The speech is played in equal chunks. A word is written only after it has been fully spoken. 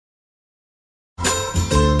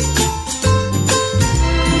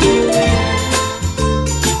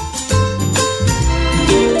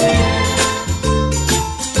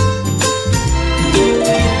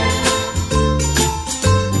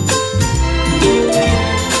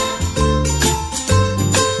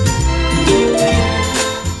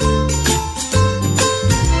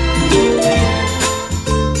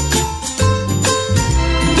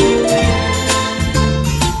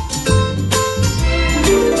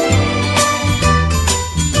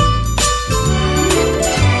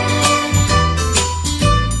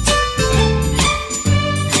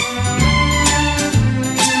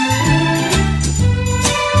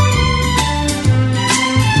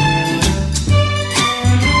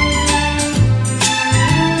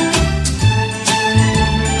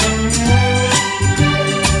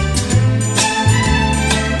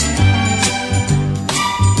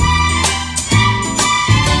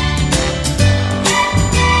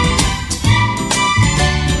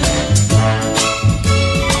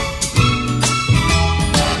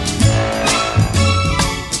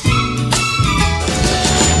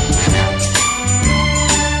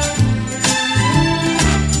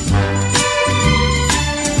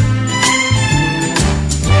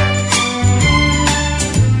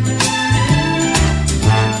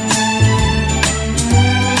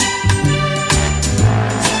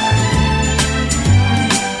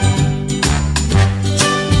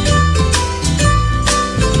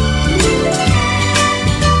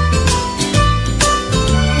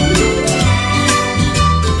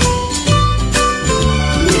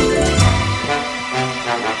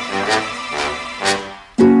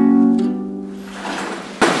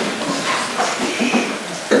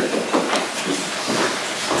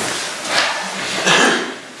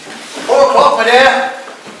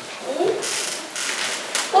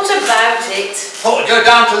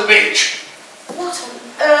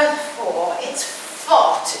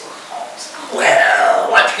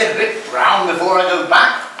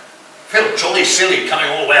jolly silly coming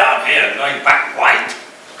all the way out here and going back white.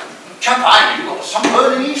 Chap I knew got a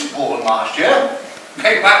sunburn in Eastbourne last year.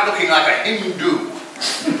 Came back looking like a Hindu.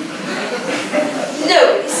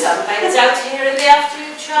 Nobody sunbaths out here in the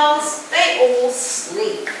afternoon, Charles. They all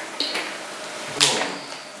sleep. Oh,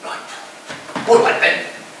 right. All right then.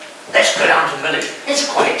 Let's go down to the village. It's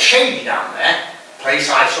quite shady down there. Place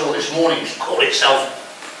I saw this morning called itself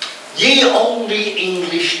Ye Olde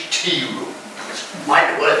English Tea Room.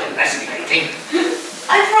 Might be worth investigating.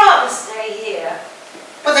 I'd rather stay here.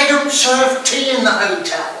 But they don't serve tea in the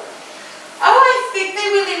hotel. Oh, I think they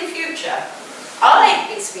will in future. I've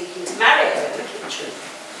been speaking to Mario in the kitchen.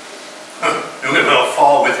 You'll get very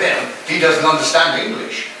far with him. He doesn't understand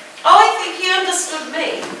English. Oh, I think he understood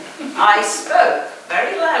me. I spoke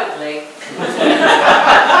very loudly. But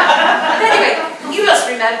anyway, you must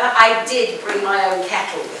remember I did bring my own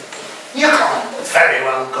kettle with me. You can't very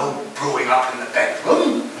well go brewing up in the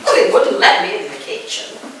bedroom. Oh, they wouldn't let me in the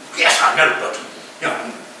kitchen. Yes, I know, but, you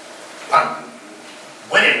know,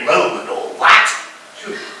 when in Rome and all that.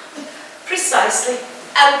 Precisely.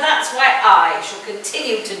 And that's why I shall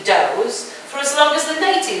continue to doze for as long as the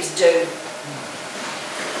natives do.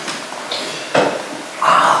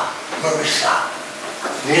 Ah, Marissa.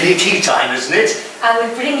 Nearly tea time, isn't it? I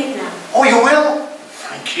will bring it now. Oh, you will?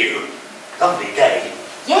 Thank you. Lovely day.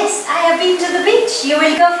 Yes, I have been to the beach. You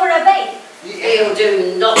will go for a bathe. He'll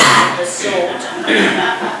do nothing of the sort.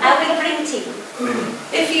 I will bring tea.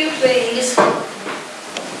 If you please.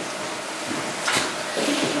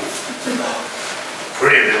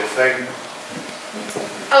 Pretty little thing.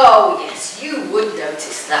 Oh, yes, you would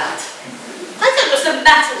notice that. I don't know what's the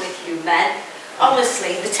matter with you men.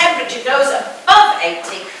 Honestly, the temperature goes above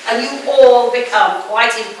 80 and you all become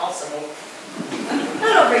quite impossible.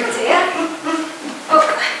 Hello, bring tea. Oh,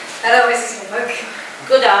 hello, Mrs. Homework.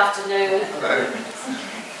 Good afternoon. Hello.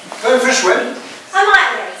 Going for a swim? I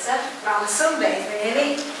might later. Rather sunbathe,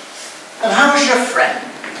 really. And how's your friend?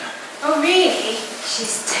 Oh, really?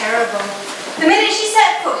 She's terrible. The minute she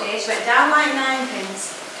set foot here, she went down like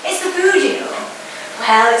ninepins. It's the food, you know.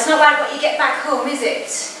 Well, it's not like what you get back home, is it?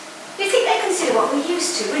 You'd think they consider what we're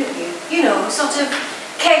used to, wouldn't you? You know, sort of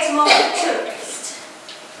cater more for the tourist.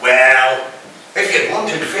 Well, if you'd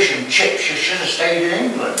wanted fish and chips, you should have stayed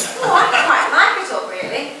in England. Oh, I quite like it all,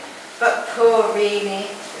 really. But poor Reenie.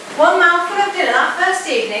 One mouthful of dinner that first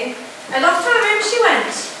evening, and off to her room she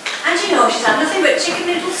went. And you know she's had nothing but chicken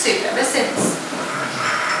noodle soup ever since.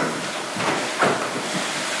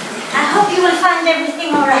 I hope you will find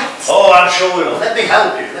everything all right. Oh, I'm sure we will. Let me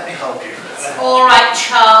help you. Let me help you. All right,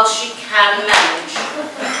 Charles, she can manage.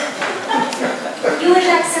 You would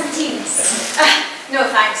like some tea, miss? No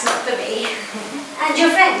thanks, not for me. And your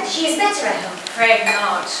friend, she is better at home? Afraid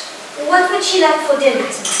not. What would she like for dinner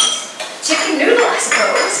tonight? Chicken noodle, I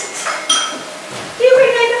suppose. You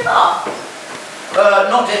been there before?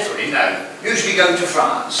 Not Italy, no. Usually go to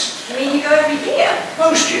France. You mean you go every year?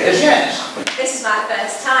 Most years, yes. This is my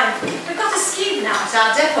first time. We've got a scheme now at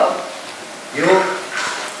our depot. Your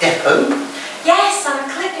depot? Yes, I'm a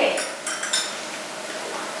clippy.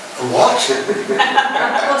 What? A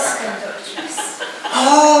bus conductress.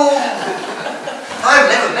 Oh! I've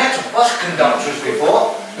never met a bus conductress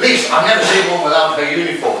before. At least I've never seen one without her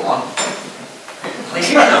uniform on. We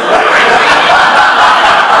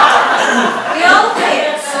all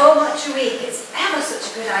pay so much a week. It's ever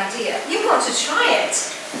such a good idea. You want to try it.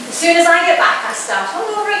 As soon as I get back, I start all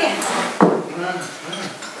over again.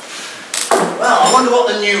 Well, I wonder what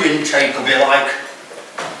the new intake will be like.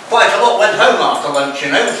 Quite a lot went home after lunch,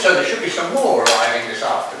 you know, so there should be some more arriving this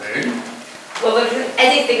afternoon. Well, if it's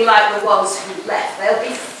anything like the ones who left, they'll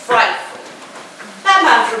be frightful. That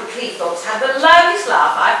man from Cleethorpes had the loudest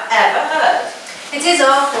laugh I've ever heard. It is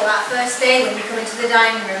awful that first day when you come into the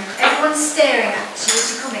dining room. Everyone's staring at you as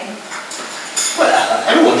you come in. Well,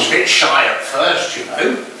 everyone's a bit shy at first, you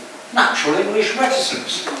know. Natural English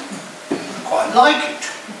reticence. Quite like it.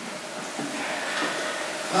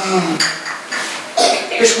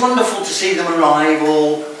 It's wonderful to see them arrive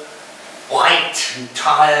all white and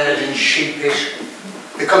tired and sheepish.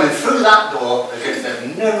 They're coming through that door as if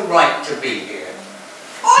they've no right to be here.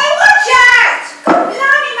 Oi, watch out!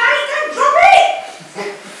 Blimey, mate, don't drop it!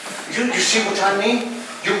 You see what I mean?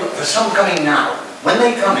 There's some coming now. When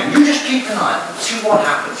they come in, you just keep an eye on them, see what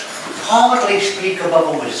happens. Hardly speak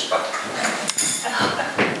above a whisper.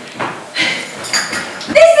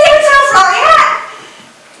 This is the Hotel Florida!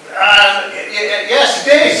 Yes,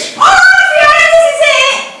 it is. Oh, Fiona, this is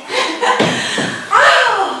it!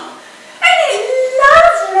 Oh, ain't it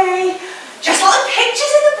lovely? Just like the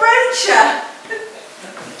pictures in the brochure.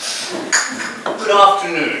 Good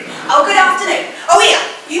afternoon. Oh, good afternoon. Oh, here,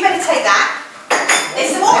 you better take that.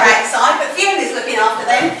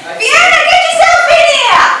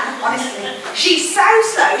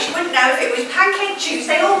 wouldn't know if it was Pancake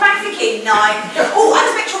Tuesday or Raffikin night. Oh, I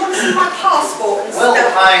just make sure I want to see my passport and Well,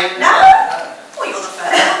 stuff. No? Well, you're the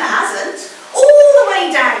first one that hasn't. All the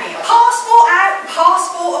way down here. Passport out,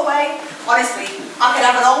 passport away. Honestly, I could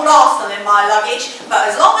have an old arsenal in my luggage,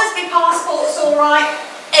 but as long as my passport's all right,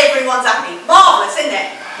 everyone's happy. Marvellous, isn't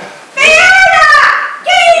it? Fiona!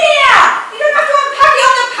 Get in here! You don't have to unpack it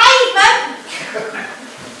on the pavement.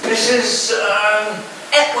 Mrs.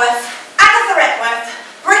 Hepworth. Agatha Hepworth.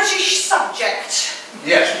 British subject.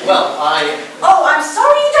 Yes, well, Oh, I'm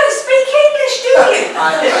sorry you don't speak English, do you?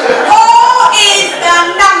 I What is the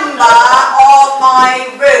number of my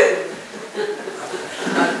room?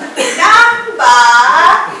 Number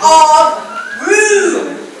of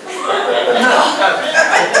room.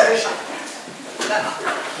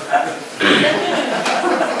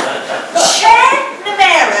 Chair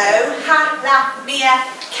numero ha la mia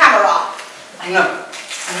camera. No.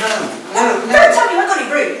 Don't tell me I've got any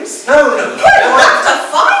rooms. No. Well, you'll have to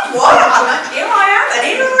find one. Here I am, and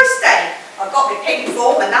here I stay. I've got my pig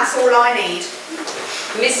form, and that's all I need.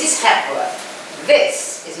 Mrs. Hepworth,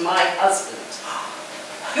 this is my husband.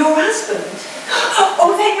 Your husband?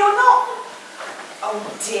 Oh, then you're not. Oh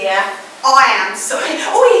dear, I am sorry.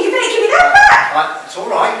 Oh, you better give me that back. It's all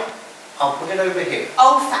right. I'll put it over here.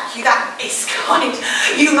 Oh, thank you. That is kind.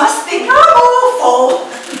 You must think I'm awful.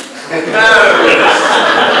 No.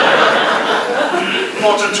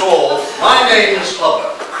 Not at all. My name's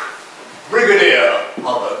Hubbock. Brigadier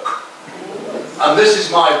Hubbock. And this is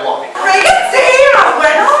my wife. Brigadier,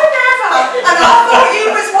 well, I never. And I thought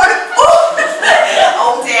you was one of...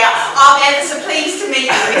 Oh dear, I'm ever so pleased to meet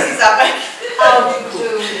you, Mrs. Hubbock. How do you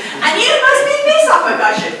do? And you must be Miss Hubbock,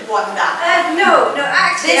 I should wonder. No,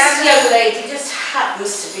 actually, This young lady just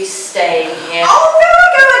happens to be staying here. Oh, there I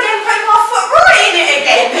go again, putting my foot right in it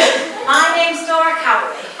again. My name's Dora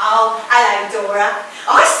Cowley. Oh, hello, Dora.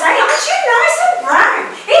 I say, aren't you nice and brown?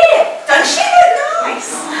 Here, don't she look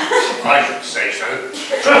nice? I should say so.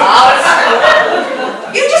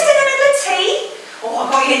 You just in the middle of tea? Oh, I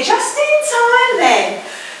got you just in time then.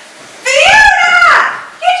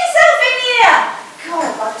 Fiona! Get yourself in here. God,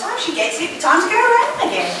 by the time she gets here, it's time to go around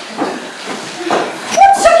again.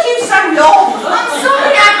 What took you so long? I'm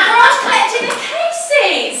sorry, I'm garage collecting the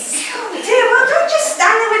cases. Oh dear, well, don't just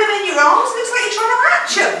stand there with them in your arms. Looks like you're trying to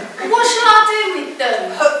hatch them. What shall I do with them?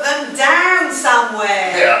 Put them down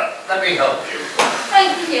somewhere. Here, let me help you.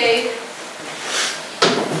 Thank you.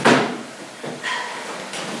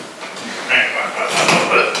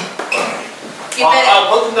 I'll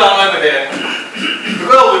put them down over here. The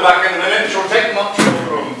girl will be back in a minute. She'll take much of the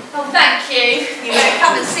room. Oh, thank you. You better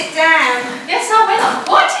come and sit down. Yes, I will. I'm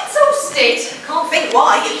quite exhausted. Can't think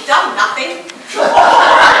why, you've done nothing.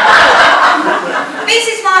 This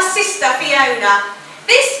is my sister, Fiona.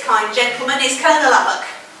 This kind gentleman is Colonel Hubbock.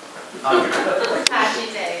 How do you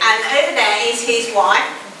do? And over there is his wife.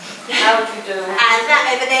 How do you do? And that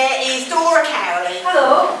over there is Dora Cowley.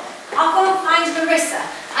 Hello. I'll go and find Larissa.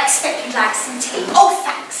 I expect you'd like some tea. Oh,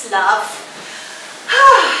 thanks, love.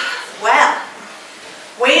 Well,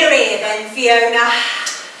 we're here then, Fiona.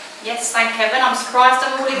 Yes, thank heaven. I'm surprised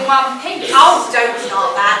I'm all in one piece. Oh, don't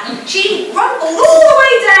start that. She rumbled all the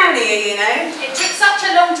way down here, you know. It took such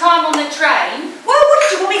a long time on the train. Well, what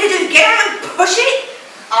did you want me to do? Get out and push it?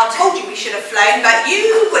 I told you we should have flown, but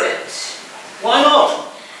you wouldn't. Why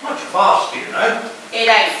not? Much faster, you know. It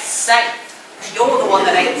ain't safe. You're the one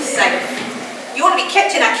that ain't safe. You ought to be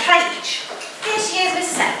kept in a cage. Here she is,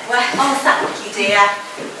 Miss Hepworth. Oh, thank you, dear.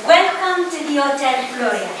 Welcome to the Hotel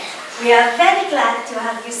Gloria. We are very glad to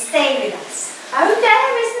have you stay with us. Oh,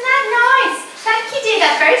 there, isn't that nice? Thank you, dear.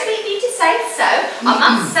 That's very sweet of you to say so. I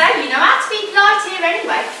must say, you know how to be polite here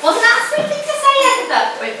anyway. Wasn't that a sweet thing to say,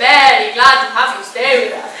 Agatha? We're very glad to have you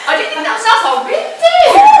stay with us. I didn't think that was us, I really did.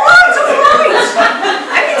 All right.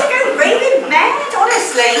 I need to go raving mad,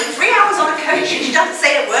 honestly. 3 hours on a coach and she doesn't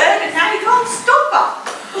say a word and now you can't stop her.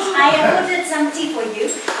 I have ordered some tea for you.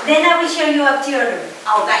 Then I will show you up to your room.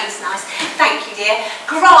 Oh, that is nice. Thank you, dear.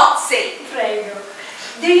 Grazie. Prego.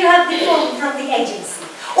 Do you have the form from the agency?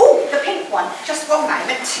 Oh, the pink one. Just 1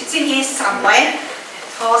 moment. It's in here somewhere.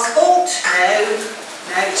 Passport.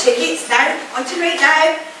 No. Tickets. No. Itinerary.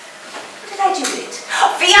 No. What did I do with it?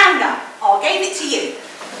 Oh, Fiona. I gave it to you.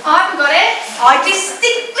 I haven't got it. I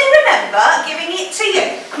distinctly remember giving it to you.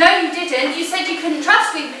 No, you didn't. You said you couldn't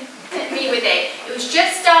trust me with it. It was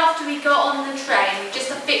just after we got on the train, just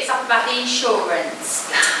to fix up about the insurance.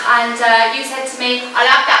 And you said to me, I'll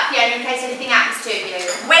have that, Fiona, in case anything happens to you.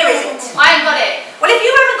 Where is it? I ain't got it. Well, if you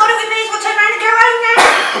haven't got it with me, we'll turn around and go home now.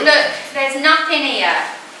 Look, there's nothing here.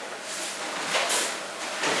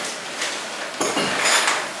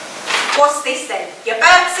 What's this then? Your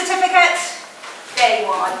birth certificate?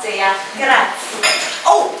 dear. Grazie.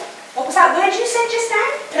 Oh, what was that word you said just now?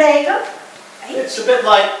 Prego. It's a bit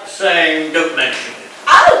like saying, don't mention it.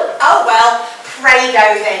 Oh well,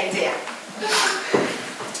 prego then, dear.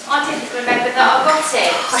 I didn't remember that I got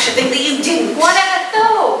it. I should think that you didn't. What ever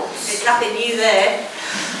thought? There's nothing new there.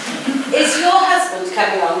 Is your husband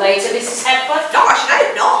coming on later, Mrs. Hepworth? No, I should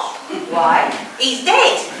hope not. Why? He's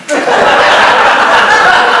dead.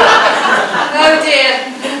 Oh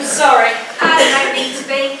dear, I'm sorry. No need to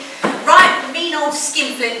be. Right, mean old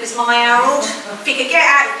skinflint was my Harold. If he could get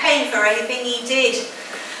out of paying for anything, he did.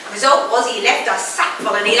 Result was he left us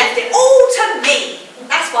sackful and he left it all to me.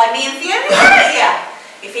 That's why me and Fiona are here.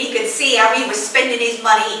 If he could see how he was spending his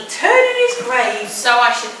money, he'd turn in his grave. So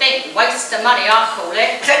I should think, waste of money, I call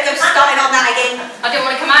it. Don't go starting on that again. I didn't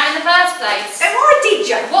want to come out in the first place. Then why did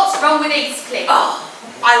you? What's wrong with Eastcliff? Oh,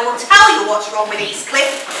 I will tell you what's wrong with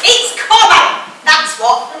Eastcliff. It's common. That's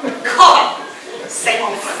what. Common. Same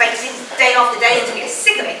old faces, day after day, until you're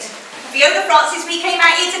sick of it. Fiona Francis, we came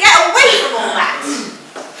out here to get away from all that.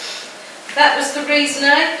 That was the reason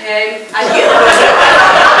I came. And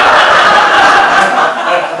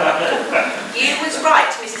you was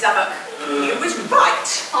right, Mrs. Hubbock. You was right.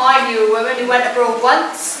 I knew a woman who went abroad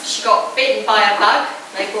once. She got bitten by a bug.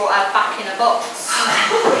 They brought her back in a box.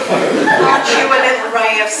 Aren't you a little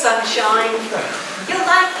ray of sunshine? You'll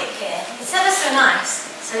like it here. It's ever so nice.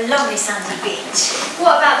 It's a lovely sandy beach.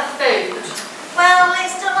 What about the food? Well,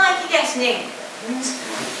 it's not like you get in England.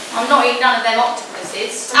 I'm not eating none of them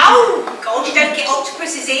octopuses. Oh, God, you don't get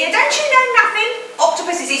octopuses here. Don't you know nothing?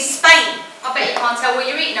 Octopuses is Spain. I bet you can't tell what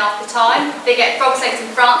you're eating half the time. They get frog's legs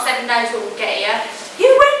in France, heaven knows what will get here.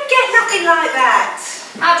 You won't get nothing like that.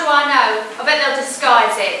 How do I know? I bet they'll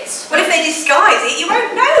disguise it. Well, if they disguise it, you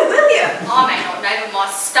won't know, will you? I may not know, but my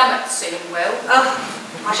stomach soon will. Oh,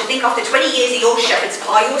 I should think after 20 years of your shepherd's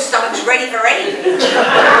pie, your stomach's ready for anything.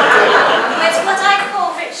 It's what I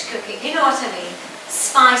call rich cooking, you know what I mean?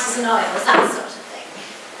 Spices and oils, that sort of thing.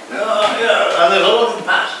 Yeah, and there's a lot of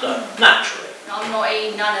pasta, naturally. I'm not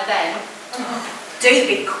eating none of them. Do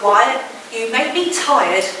be quiet. You make me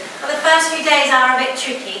tired. Well, the first few days are a bit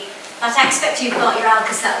tricky, but I expect you've got your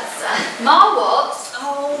Alka-Seltzer. Ma what?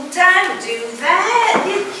 Oh, don't do that.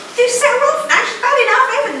 You set her off now. She's bad enough,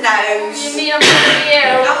 heaven knows. You mean I'm really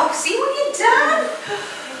ill? Oh, see what you've done?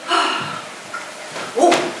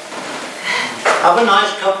 Oh. Have a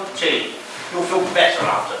nice cup of tea. You'll feel better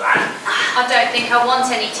after that. I don't think I want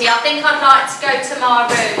any tea. I think I'd like to go to my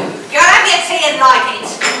room. Go have your tea and like it.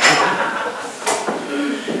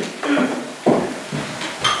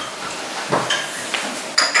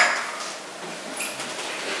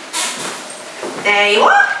 There you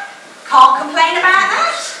are. Can't complain about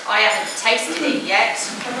that. I haven't tasted it yet.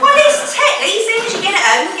 Well, it's Tetley. As soon as you get it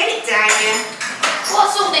home, get it down here.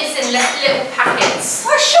 What's all this in little packets?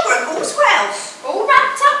 Well, sugar, of course. What else? All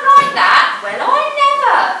wrapped up like that? Well, I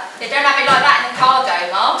never. They don't have it like that in the cargo,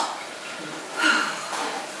 Mum.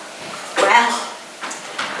 Well,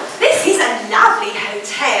 this is a lovely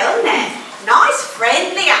hotel, isn't it? Nice,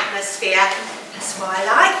 friendly atmosphere. That's what I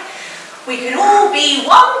like. We can all be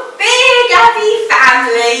one big happy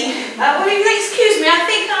family. Will you excuse me? I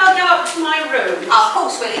think I'll go up to my room. Of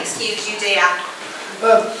course we'll excuse you, dear.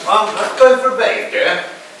 I'm going for a bathe, dear.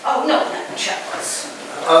 Oh, no, Sheppard.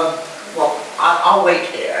 Well, I'll wait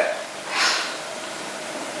here.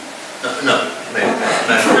 No.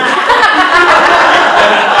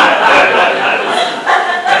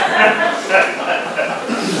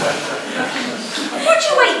 What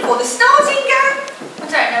you waiting for? The starting gun? I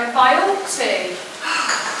don't know if I ought to.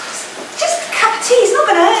 Just a cup of tea is not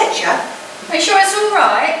going to hurt you. Are you sure it's all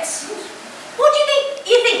right? What do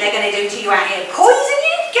you think they're going to do to you out here? Poison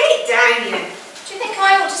you? Get it down, you. Do you think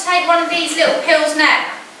I ought to take one of these little pills now?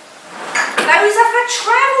 Those are for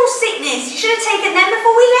travel sickness. You should have taken them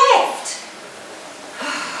before we left.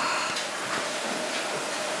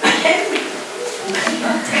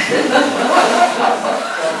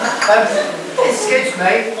 Excuse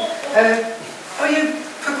me, are you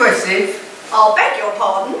progressive? I'll beg your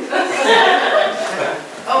pardon.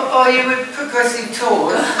 Are you with Progressive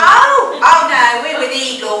Tours? Oh no, we're with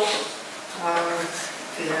Eagle. Oh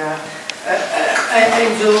dear.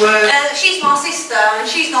 And your... She's my sister and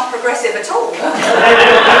she's not progressive at all.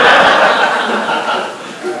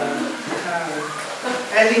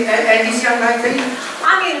 and this young lady?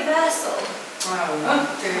 I'm Universal.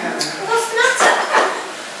 Oh dear. What's the matter?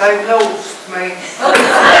 They've lost me.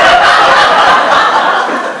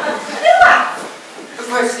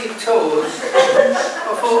 Progressive Tours.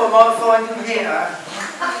 I thought I might find them here.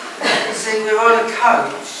 You see, we're on a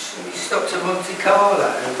coach and we stopped at Monte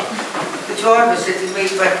Carlo. The driver said to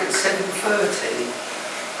meet back at 7:30.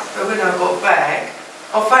 But when I got back,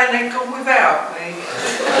 I found they'd gone without me. I've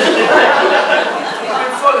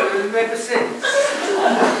been following them ever since.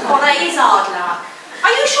 Oh, that is hard luck.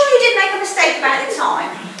 Are you sure you didn't make a mistake about the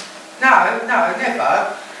time? No,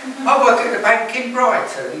 never. I work at the bank in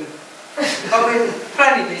Brighton. I've been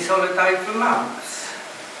planning this holiday for months.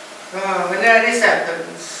 Oh, and now this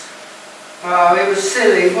happens. Oh, it was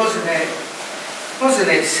silly, wasn't it? Wasn't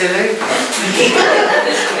it silly?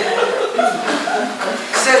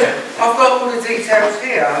 So, I've got all the details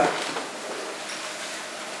here.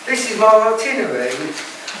 This is my itinerary.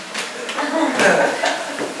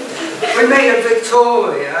 We meet at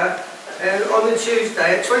Victoria on the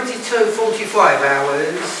Tuesday at 22:45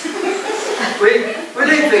 hours. We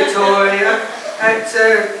leave Victoria at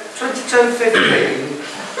 22:15.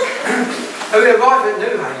 And we arrive at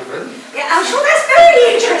Newhaven. Yeah, I'm sure that's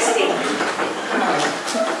very interesting.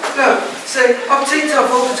 Look, see, I've ticked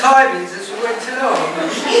off all the timings as we went along.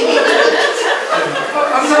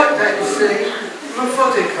 I'm like that, you see.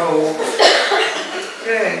 Methodical.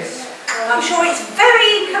 Yes. I'm sure it's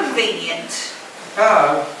very inconvenient.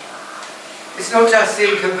 Oh. It's not just the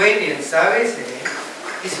inconvenience though, is it?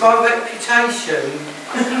 It's my reputation.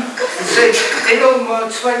 You see, in all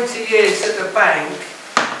my 20 years at the bank,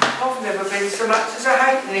 I've never been so much as a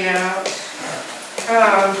halfpenny out.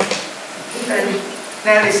 And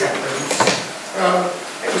now this happens.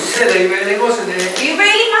 It was silly really, wasn't it? You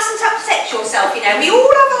really mustn't upset yourself, you know. We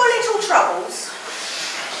all have our little troubles.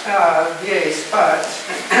 Yes, but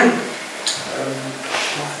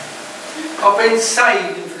I've been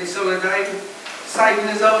saving for this holiday, saving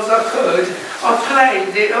as hard as I could. I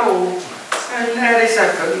planned it all, and now this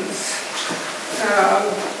happens.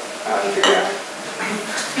 Oh dear.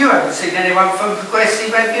 You haven't seen anyone from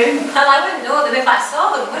Progressive, have you? Well, I wouldn't know them if I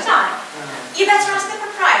saw them, would I? You better ask the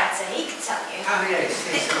proprietor, he can tell you. Oh yes,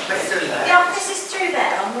 let's do that. The office is through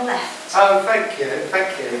there on the left. Oh, thank you.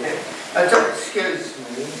 Don't excuse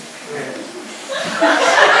me. Yeah.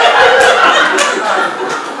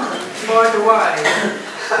 By the way,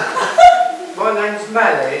 my name's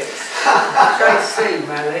Mallet, J.C.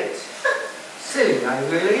 Mallet. Silly name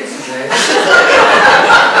really, isn't it?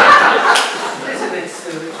 Isn't it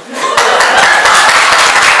silly?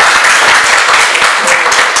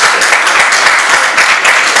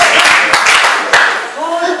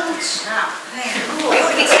 We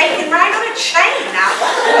ought to be taken round on a chain now. A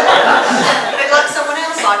bit like someone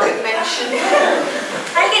else I could mention.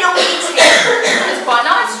 How you get on with it? It's quite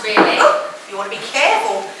nice, really. Oh, you want to be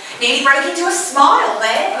careful. Nearly broke into a smile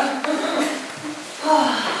there.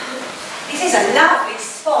 Oh, this is a lovely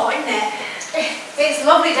spot, isn't it? It's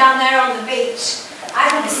lovely down there on the beach.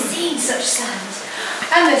 I've never seen such sand.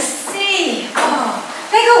 And the sea. Oh,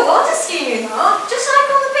 they go water skiing, you know, just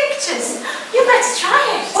like all the pictures. You better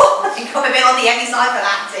try it. Oh, you've got a bit on the heavy side for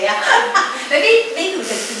that, dear. Maybe we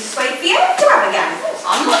could persuade Fiona to have a go.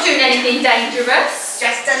 I'm not doing anything dangerous.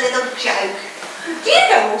 Just a little joke. Do you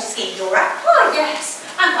go water skiing, Dora? Oh, yes.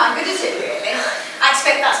 I'm quite good at it, really. I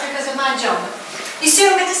expect that's because of my job. You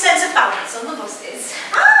soon get a sense of balance on the buses.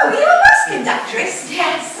 Oh, you're a bus conductress?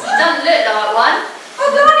 Yes. You don't look like one.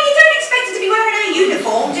 Oh, blimey, you don't expect her to be wearing her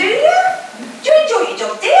uniform, do you? Do you enjoy your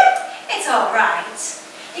job, dear? It's all right.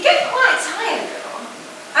 You get quite tired, though.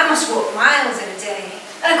 I must walk miles in a day.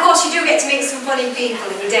 And of course, you do get to meet some funny people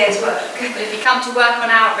in your day's work. But if you come to work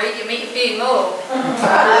on our route, you'll meet a few more.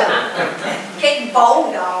 Getting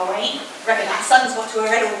bold, are we? Reckon that sun's got to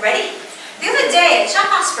her head already. The other day, a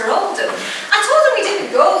chap asked for Oldham. I told him we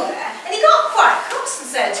didn't go there, and he got quite cross and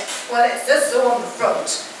said, well, it says so on the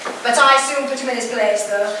front. But I soon put him in his place,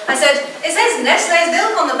 though. I said, it says Nestle's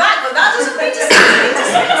milk on the back, but that doesn't mean to say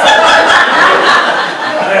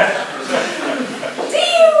Do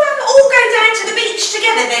you all go down to the beach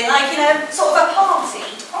together then, like in a sort of a party?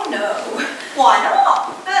 Oh, no. Why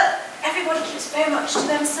not? Everybody keeps very much to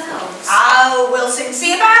themselves. Oh, we'll soon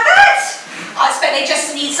see about that. I expect they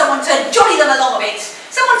just need someone to jolly them along a bit.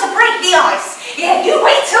 Someone to break the ice. Yeah, you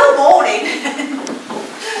wait till morning.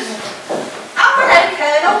 Oh, hello,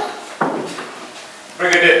 Colonel.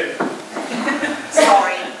 Brigadier.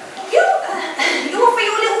 Sorry. You off for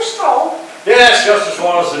your little stroll? Yes, just as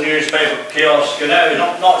far as the newspaper kiosk, you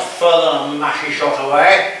know, not further than a mashy shot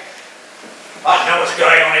away. I know what's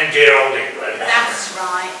going on in dear old England. That's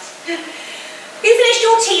right. You finished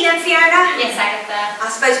your tea then, Fiona? Yes, Agatha. I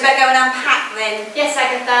suppose we better go and unpack then. Yes,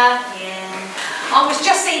 Agatha. Yeah. I was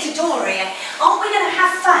just saying to Dora, aren't we going to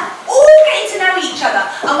have fun? All getting to know each other.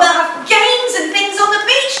 And we'll have games and things on the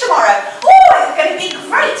beach tomorrow. Oh, it's going to be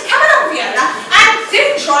great. Come on, Fiona. And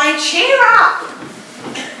do try and cheer up.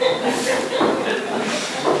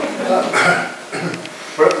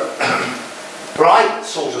 bright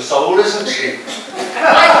sort of soul, isn't she? I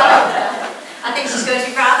like her. I think she's going to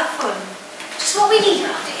be rather fun. Just what we need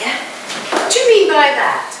around here. What do you mean by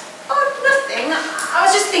that? Oh, nothing. I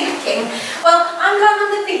was just thinking. Well, I'm going on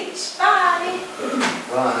the beach. Bye.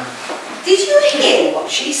 Right. Did you hear what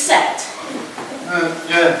she said?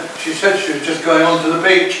 Yeah, she said she was just going on to the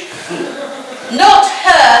beach. Not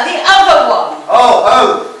her, the other one.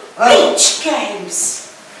 Oh. Beach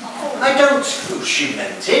games. I don't suppose she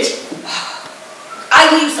meant it. I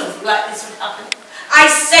knew something like this would happen. I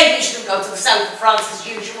said we shouldn't go to the south of France as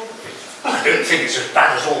usual. I don't think it's as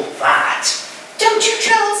bad as all that. Don't you,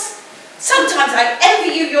 Charles? Sometimes I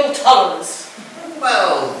envy you your tolerance.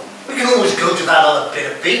 Well, we can always go to that other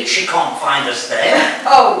bit of beach. She can't find us there.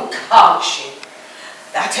 Oh, can't she?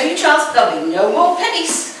 I tell you, Charles, there'll be no more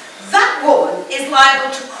pennies. That woman is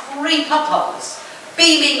liable to creep up on us,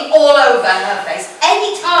 beaming all over her face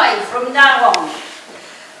any time from now on.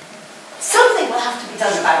 Something will have to be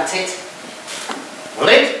done about it. Will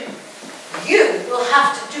it? You will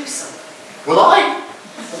have to do something. Will I?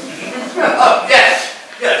 Oh, yes.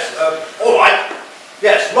 All right.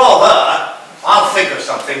 Yes, rather. I'll think of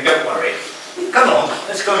something, don't worry. Come on,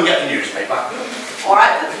 let's go and get the newspaper. All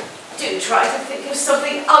right, but do try to think of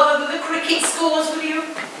something other than the cricket scores, will you?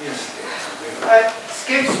 Yes.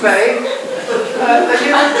 Excuse me. Are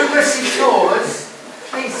you on progressive tours?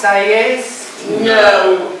 Please say yes.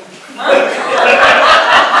 No. Oh,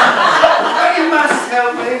 you must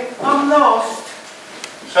help me. I'm lost.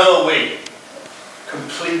 So are we.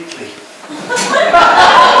 Completely.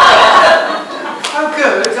 Oh,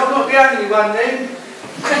 good. I'm not the only one then.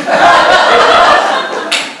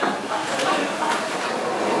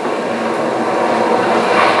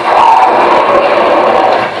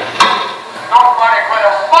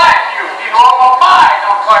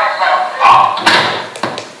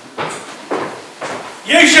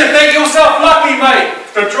 You should think yourself lucky, mate.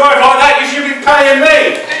 To drive like that, you should be paying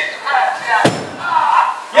me.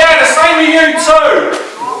 Yeah, the same with you too.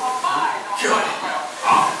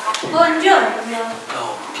 Buongiorno.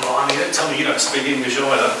 Oh, blimey, don't tell me you don't speak English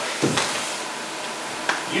either.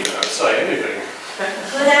 You don't say anything.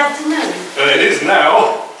 Good afternoon. It is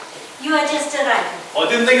now. You are just arriving. I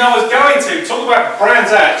didn't think I was going to. Talk about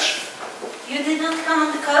Brands Hatch. You did not come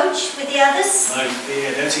on the coach with the others? Oh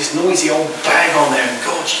dear, there's this noisy old bag on there.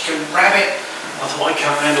 God, she can grab it. I thought I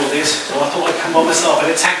can't handle this, so I thought I'd come by myself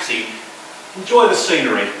in a taxi. Enjoy the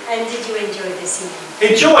scenery. And did you enjoy this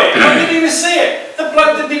evening? Enjoy it? I didn't even see it. The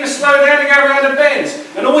bloke didn't even slow down to go around the bends.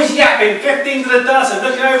 And always yapping, 15 to the dozen,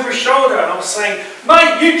 looking over his shoulder. And I was saying,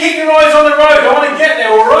 mate, you keep your eyes on the road. I want to get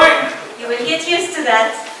there, all right? You will get used to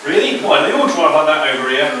that. Really? Why, they all drive like that over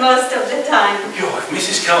here? Most of the time. God, if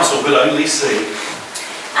Mrs. Castle could only see.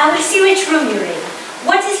 I will see which room you're in.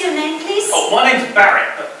 What is your name, please? Oh, my name's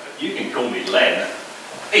Barrett, but you can call me Len.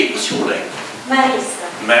 Hey, what's your name? Marisa.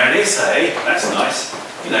 Marisa, eh? That's nice.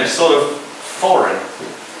 You know, sort of foreign.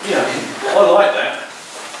 Yeah, I like that.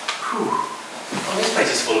 Whew. Oh, this place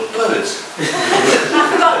is full of birds. I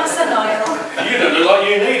forgot my sun oil. You don't look like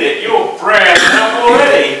you need it. You're brown up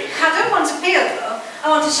already. I don't want to peel though. I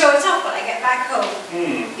want to show it off when I get back home.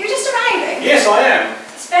 You're just arriving? Yes, I am.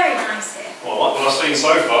 It's very nice here. Well, I like what I've seen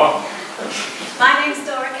so far. My name's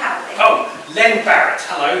Dora Cowley. Oh, Len Barrett.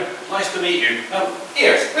 Hello. Nice to meet you.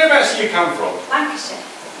 Yes, whereabouts do you come from? Lancashire.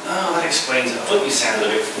 Oh, that explains it. I thought you sounded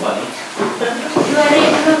a bit funny. You are in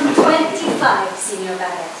room 25, Signor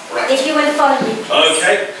Barrett. Right. If you will follow me, please.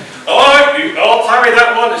 Okay. Alright, I'll carry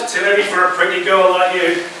that one. It's too heavy for a pretty girl like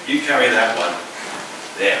you. You carry that one.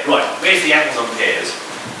 There, right. Where's the apples and pears?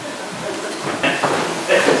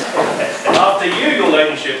 After you, your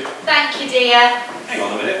ladyship. Thank you, dear. Hang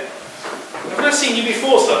on a minute. I've never seen you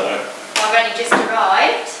before, sir. I've only just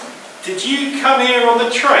arrived. Did you come here on the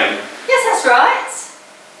train? Yes, that's right.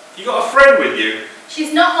 You got a friend with you?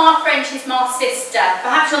 She's not my friend, she's my sister.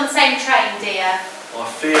 Perhaps you're on the same train, dear. I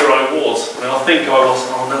fear I was. I think I was.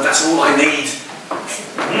 Oh no, that's all I need.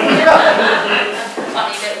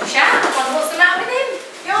 Funny little chap. I wonder what's the matter with him?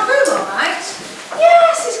 Your room alright?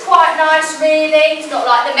 Yes, it's quite nice, really. It's not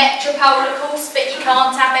like the Metropole, of course, but you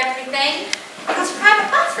can't have everything. You've got a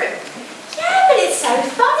private bathroom. Yeah, but it's so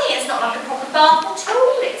funny. It's not like a proper bath at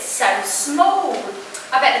all. It's so small.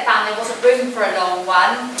 I bet the family wasn't room for a long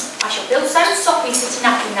one. I shall feel so soppy sitting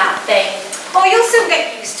up in that thing. Oh, you'll soon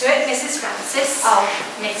get used to it, Mrs. Francis. Oh,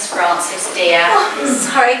 Miss Francis, dear. Oh,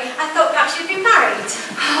 sorry. I thought perhaps you'd been married.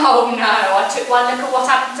 Oh, no. I took one look at what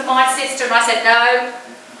happened to my sister and I said, no,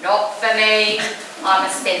 not for me. I'm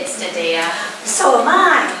a spinster, dear. So am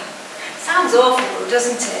I. Sounds awful,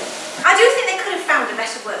 doesn't it? I do think they could have found a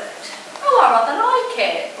better word. Oh, I rather like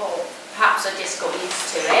it. Or perhaps I just got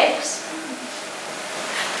used to it.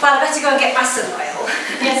 Well, I better go and get my sun oil.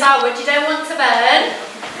 Yes, I would. You don't want to burn.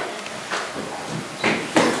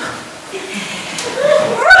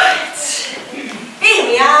 Right. Here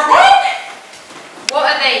we are then. What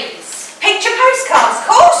are these? Picture postcards, of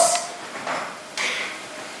course.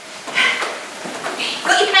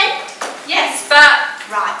 Got your pen? Yes, but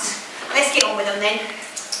Right. Let's get on with them then.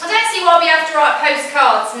 I don't see why we have to write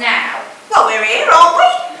postcards now. Well, we're here, aren't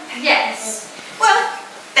we? Yes. Well,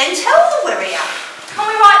 then tell them we're here. Can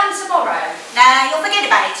we write them tomorrow? Nah, you'll forget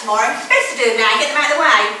about it tomorrow. It's best to do them now, get them out of the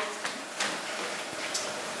way.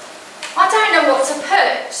 I don't know what to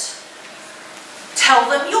put.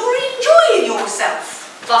 Tell them you're enjoying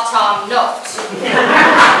yourself. But I'm not.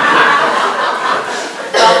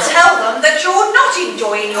 Well, tell them that you're not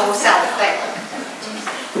enjoying yourself then.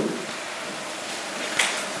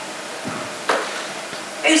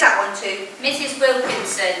 Who's that one to? Mrs.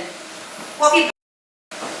 Wilkinson. What have you...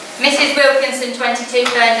 Mrs. Wilkinson, 22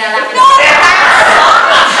 Ferndale Avenue. No,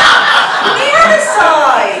 the other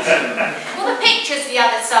side. Well, the picture's the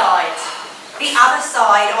other side. The other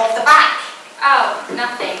side of the back. Oh,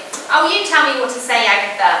 nothing. Oh, you tell me what to say,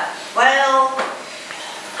 Agatha. Well,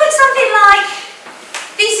 put something like,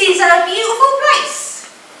 this is a beautiful place.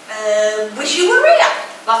 Wish you were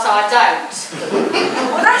here. But I don't.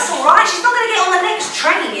 Well, that's all right. She's not going to get on the next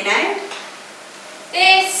train, you know.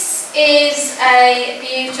 This is a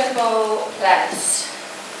beautiful place.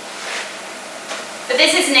 But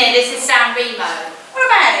this isn't it, this is San Remo. What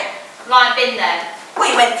about it? Well, I've been there. Well,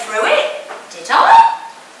 you went through it. Did I?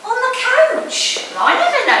 On the coach. Well, I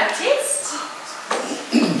never noticed.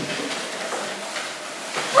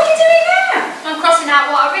 What are you doing now? I'm crossing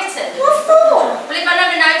out what I've written. What for? Well, if I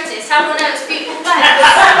never noticed, how do I know it's a beautiful place?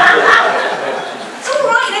 It's all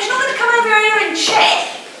right, you know, she's not going to come over here and check.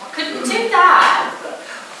 I couldn't do that.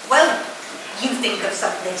 Well, you think of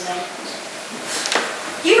something then.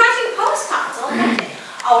 You writing postcards, aren't you?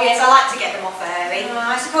 Oh yes, I like to get them off early.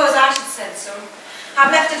 I suppose I should send some.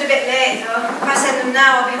 I've left it a bit late though. If I send them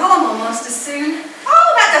now, I'll be home almost as soon.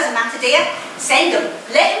 Oh, that doesn't matter, dear. Send them.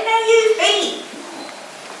 Let them know you've been.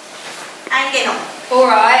 How you getting on? All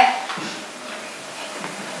right.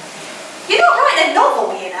 You're not writing a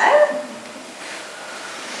novel, you know.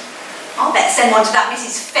 I'll better send one to that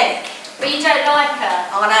Mrs. Fenwick. But you don't like her.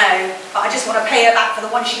 I know, but I just want to pay her back for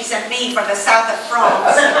the one she sent me from the south of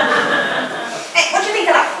France. Hey, what do you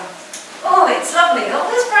think of that one? Oh, it's lovely. All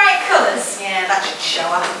those bright colours. Yeah, that should show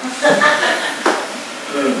her.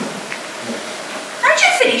 Haven't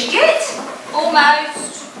you finished yet?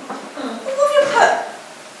 Almost. What have you put?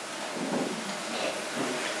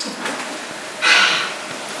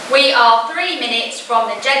 We are 3 minutes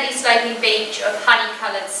from the gently sloping beach of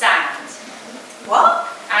honey-coloured sand.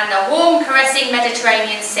 What? And the warm, caressing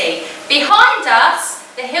Mediterranean Sea. Behind us,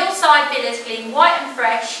 the hillside villas gleam white and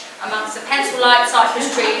fresh amongst the pencil-like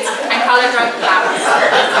cypress trees and colour-drunk flowers.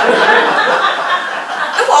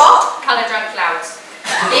 The what? Colour-drunk flowers.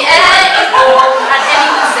 The air is warm and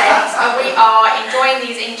heavy scent, and we are enjoying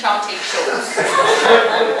these enchanting shores.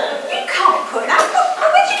 You can't put that.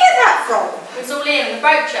 Where'd you get that from? It's all in the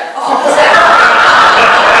brochure. Oh.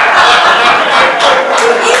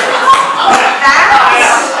 You can't put that.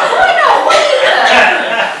 Why not? What are you doing?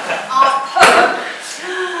 I've put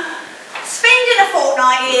spending a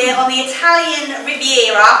fortnight here on the Italian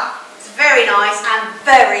Riviera. It's very nice and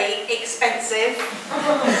very expensive.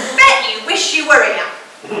 Bet you wish you were here.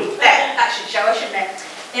 There, that should show her, shouldn't it?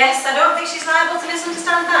 Yes, I don't think she's liable to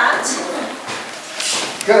misunderstand that.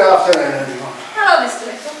 Good afternoon, everyone. Hello, Mr.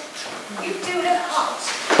 Little. You do look hot.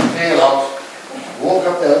 Here, lot. Walk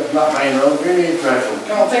up that main road, really dreadful.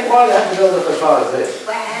 Can't think why they have to build up as far as this.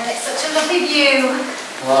 Well, it's such a lovely view.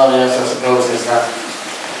 Well, yes, I suppose it's that.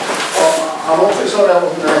 Well, I'm awfully sorry I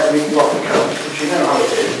wasn't there to meet you off the coast, but you know how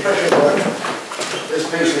it is. Pressure work. This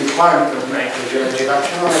beastly climate doesn't make the journey back,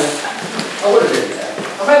 you know. I would have been there.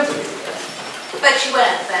 I meant to be there. But you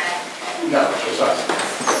weren't there. No, precisely.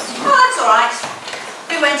 Oh, that's all right.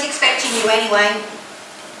 We weren't expecting you anyway.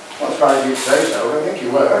 Well, as far as you say so, I think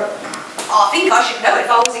you were. I think I should know if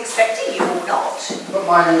I was expecting you or not. But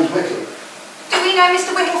my name's Whittle. Do we know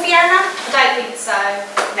Mr. Whittle, Fiona? I don't think so.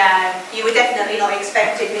 No, you were definitely not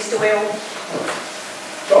expected, Mr. Will.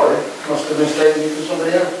 Sorry, must have mistaken you for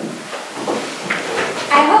somebody else.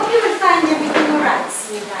 I hope you will find everything all right,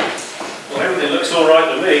 sweetheart. Well, everything looks all right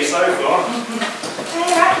to me so far.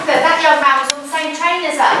 Hey, Agatha, that young man was on the same train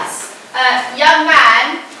as us. Young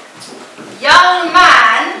man.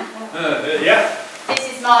 Yeah?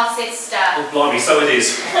 This is my sister. Oh, blimey, so it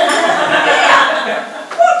is. What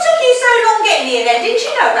took you so long getting here then? Didn't you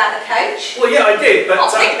know about the coach? Well, yeah, I did, but... I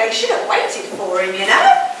think they should have waited for him, you know.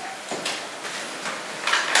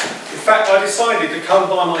 fact, I decided to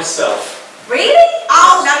come by myself. Really?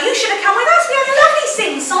 Oh no, you should have come with us. We had a lovely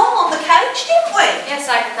sing-song on the coach, didn't we?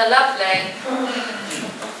 Yes, Agatha, lovely.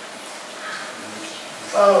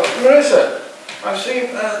 Oh, Marissa, I've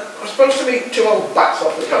seen, I'm supposed to meet two old bats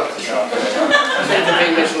off the coast this afternoon. I seem to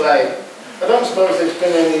be mislaid. I don't suppose there's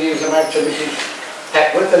been any news about Mrs.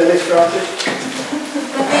 Hepworth and Miss Francis?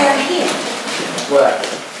 But they are here. Where?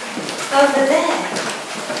 Over there.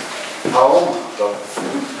 Oh, God.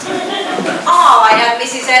 Oh, I know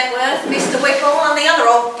Mrs. Hepworth, Mr. Whipple, and the other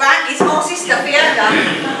old bat is my sister Fiona.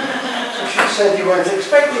 She said you weren't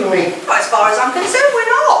expecting me. Well, as far as I'm concerned, we're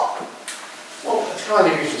not. Well, it's kind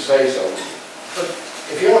of you to say so. But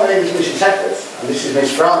if your name is Mrs. Hepworth and this is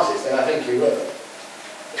Miss Francis, then I think you will.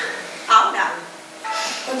 Oh, no.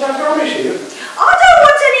 And I promise you. I don't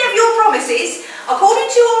want any of your promises. According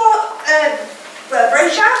to our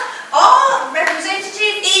brochure, our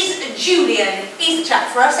representative is Julian. He's the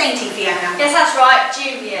chap for us, ain't he, Fiona? Yes, that's right,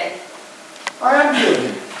 Julian. I am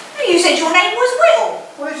Julian. You said your name was Whittle.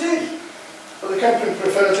 Well, it is. But the company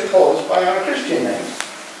prefer to call us by our Christian names.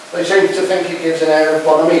 They seem to think it gives an air of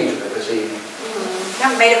bonhomie to the proceeding. You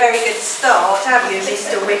haven't made a very good start, have you,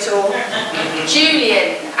 Mr. Whittle?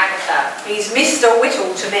 Julian, Agatha. He's Mr.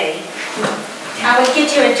 Whittle to me. I will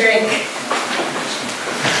get you a drink.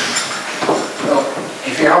 Well,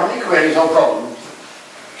 if you have any queries or problems,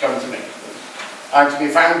 come to me. I'm to be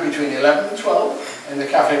found between 11 and 12 in the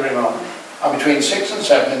Cafe Remastered, and between 6 and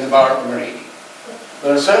 7 in the bar at the Marine.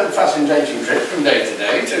 There are certain fascinating trips from day to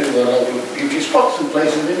day to local beauty spots and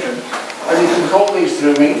places of interest, and you can call these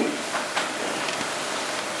through me.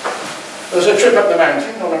 There's a trip up the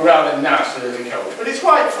mountain on a rather nasty little coach, but it's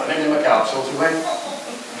quite fun in a macabre sort of way.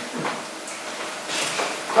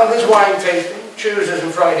 And there's wine tasting, Tuesdays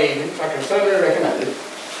and Friday evenings, I can thoroughly recommend it.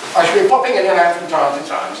 I shall be popping in and out from time to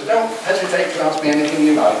time, so don't hesitate to ask me anything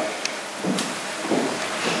you like.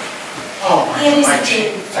 Oh, my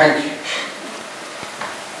tea. Thank you.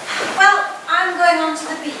 Well, I'm going on to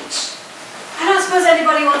the beach. I don't suppose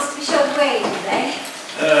anybody wants to be showed away, do they?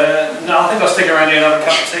 No, I think I'll stick around here and have a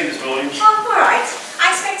cup of tea this morning. Oh, all right.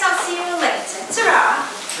 I expect I'll see you later. Ta-ra.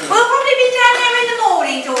 We'll probably be down there in the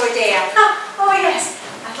morning, Dora dear. Oh, yes.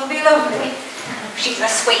 That'll be lovely. She's a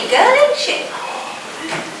sweet girl, isn't she?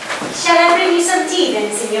 Shall I bring you some tea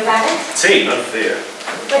then, Signor Barrett? Tea, no fear.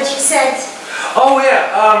 But you said... Oh,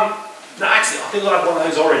 yeah, no, actually, I think I'll have one of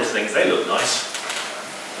those orange things. They look nice.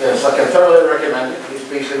 Yes, I can thoroughly recommend it, this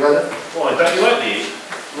beastly weather. Why, don't you like these?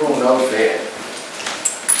 Oh, no fear.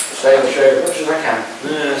 Stay on the show as much as I can.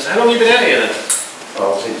 Yes, how long have you been out here then?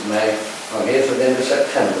 Well, since May. I'm here till the end of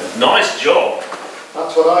September. Nice job.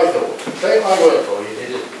 That's what I thought. Take my word for you,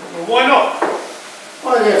 did it? Well, why not?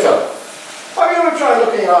 My dear fellow, why don't you want to try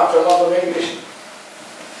looking after a lot of English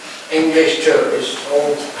tourists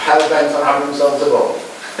all hell-bent on having themselves aboard?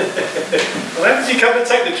 Well, how did you come to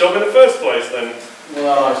take the job in the first place then?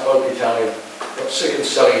 Well, I spoke Italian. Got sick of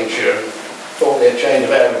selling insurance. Thought their change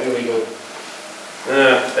of air would do me good.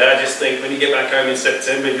 I just think when you get back home in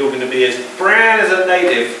September, you're going to be as brown as a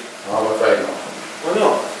native. I'm afraid not. Why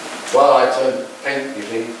not? Well, I turned pink, you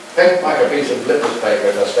see. Pink like a piece of litmus paper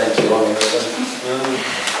if I spent too long in the sun.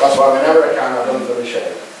 That's why whenever I can, I run for the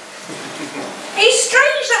shade. It's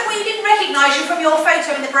strange that we didn't recognise you from your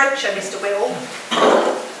photo in the brochure, Mr. Whittle.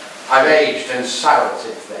 I've aged and soured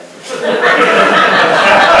since then.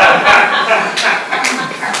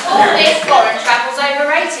 All this foreign travel's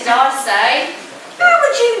overrated, I say. How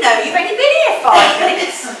would you know? You've only been here 5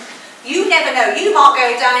 minutes. You never know. You might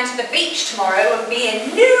go down to the beach tomorrow and be a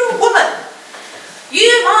new woman.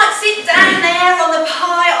 You might sit down there on the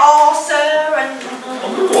piazza and...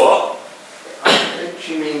 On the what? I think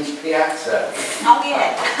she means piazza. Oh,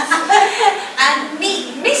 yeah. And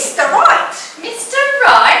meet Mr. Right. Mr.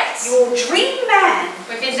 Right? Your dream man.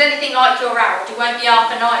 If he's anything like your Harold, he won't be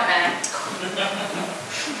half a nightmare.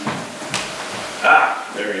 Ah,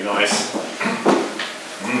 very nice.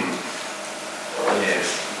 Yes.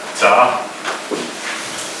 Ta.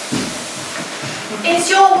 Is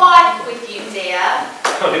your wife with you, dear?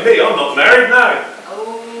 Oh, me, I'm not married, no.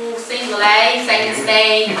 Oh, single, eh? Same as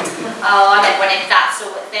me. Oh, I never went into that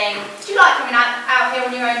sort of thing. Do you like coming out here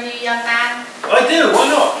on your own, you young man? I do, why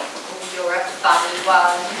not? Oh, you're a funny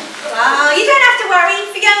one. You don't have to worry.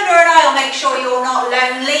 Fiona and I'll make sure you're not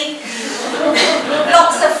lonely.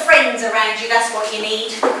 Lots of friends around you, that's what you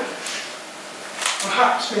need.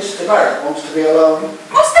 Perhaps Mr. Barrett wants to be alone.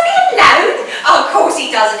 Wants to be alone? Oh, of course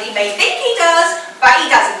he doesn't. He may think he does, but he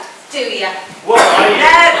doesn't, do you? Well,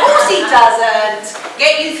 No, of course he doesn't.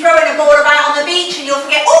 Get you throwing a ball about on the beach and you'll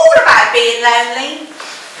forget all about being lonely.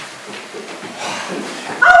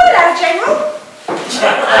 Oh, hello, General.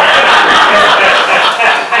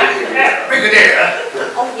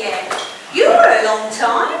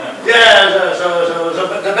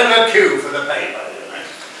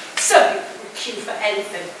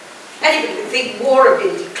 sure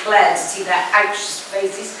have been declared to see their anxious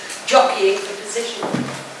faces jockeying for position.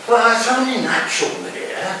 Well, it's only natural, my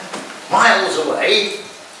dear. Miles away,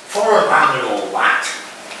 foreign land and all that.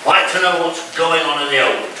 Like to know what's going on in the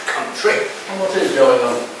old country. And what is going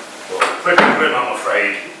on? Well, pretty grim, I'm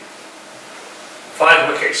afraid.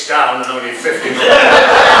 5 wickets down and only 50 more.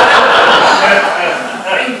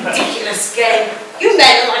 Ridiculous game. You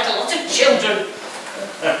men are like a lot of children.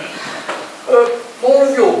 More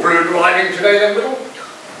of your brood riding today then, Whittle?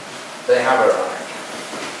 They have arrived.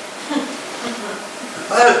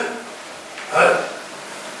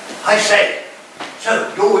 I say,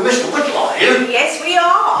 so you're with Mr. Whittle, are you? Yes, we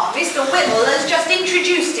are. Mr. Whittle has just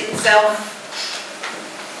introduced himself.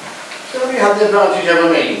 So you had the advantage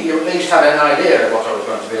over me. You at least had an idea of what I was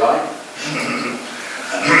going to be like.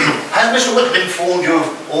 Has Mr. Whittle informed you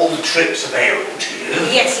of all the trips available to you?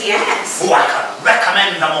 Yes, he has. Oh, I can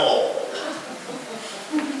recommend them all.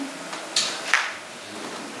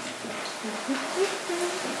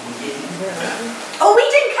 Oh, we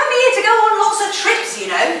didn't come here to go on lots of trips, you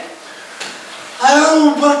know.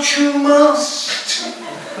 Oh, but you must.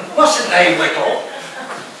 Mustn't they, Whittle?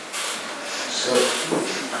 So,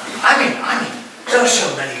 I mean, there are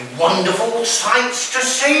so many wonderful sights to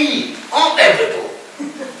see, aren't there, Whittle?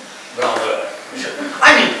 Rather.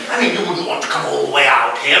 I mean, you wouldn't want to come all the way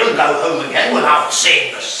out here and go home again without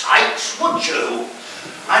seeing the sights, would you?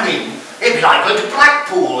 I mean, it'd be like going to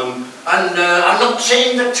Blackpool and not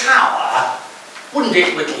seeing the tower, wouldn't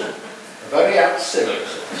it, Whittle? very apt simile.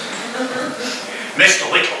 Mr.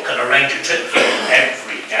 Whittle can arrange a trip for you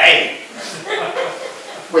every day.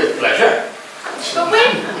 With pleasure. But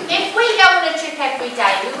if we go on a trip every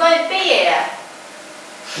day, we won't be here.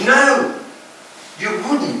 No, you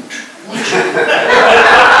wouldn't, would you?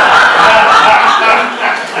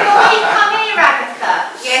 Well, we've come here,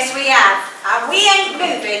 Agatha. Yes, we have. And we ain't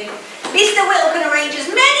moving. Mr. Whittle can arrange as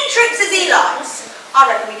many trips as he likes. I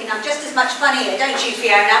reckon we can have just as much fun here, don't you,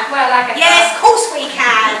 Fiona? Well, Agatha. Yes, of course we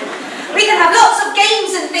can. We can have lots of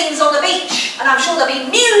games and things on the beach. And I'm sure there'll be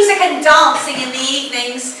music and dancing in the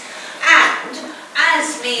evenings. And,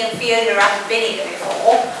 as me and Fiona haven't been here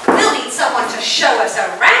before, we'll need someone to show us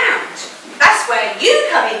around. That's where you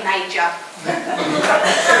come in, Major.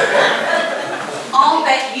 I'll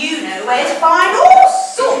bet you know where to find all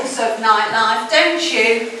sorts of nightlife, don't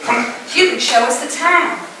you? You can show us the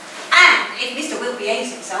town. And if Mr. Will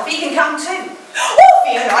behaves himself, he can come too. Oh,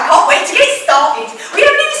 Fiona, I can't wait to get started. We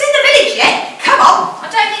haven't even seen the village yet. Come on. I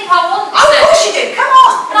don't think I want to. Oh, of course you do. Come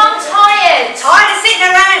on. But I'm tired. Tired of sitting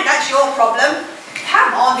around, that's your problem.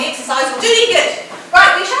 Come on, the exercise will do you good.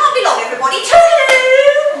 Right, we shan't be long, everybody.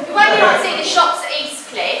 Toodaloo! You won't be able to see the shops at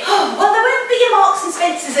Eastcliff. Well, there won't be your Marks and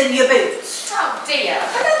Spencers and your boots. Oh, dear.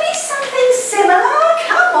 But there'll be something similar.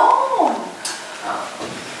 Come on.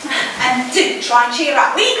 And do try and cheer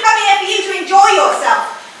up. We've come here for you to enjoy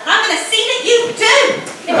yourself. And I'm going to see that you do.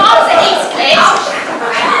 If I was at Eastcliff...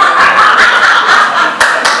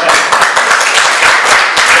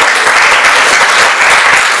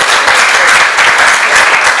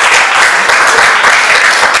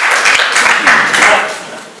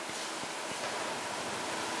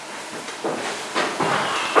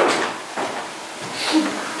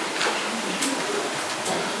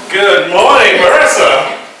 Good morning,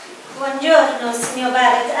 Marissa. Buongiorno, signor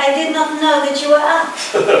Barrett. I did not know that you were up.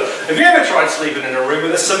 Have you ever tried sleeping in a room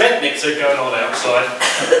with a cement mixer going on outside?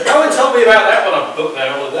 No one told me about that when I booked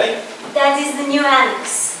that holiday. That is the new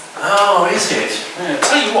annex. Oh, is it? Yeah,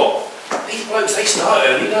 tell you what, these blokes, they start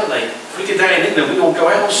early, don't they? If we get down in England, we all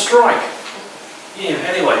go out on strike. Yeah,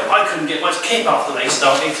 anyway, I couldn't get much kip after they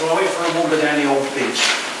started, so I went for a wander down the old beach.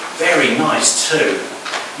 Very nice too.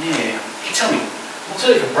 Yeah, you tell me, what's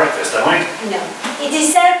early for breakfast, don't I? No. It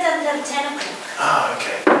is served until 10 o'clock. Ah,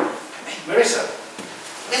 okay. Hey, Marissa,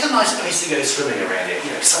 there's a nice place to go swimming around here,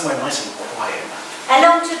 you know, somewhere nice and quiet.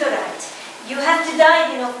 Along to the right. You have to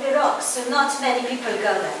dive in off the rocks, so not many people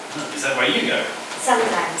go there. Oh, is that where you go?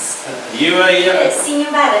 Sometimes. You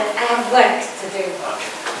Signor Barrett, I have work to do.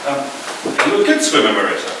 Okay. Are you a good swimmer,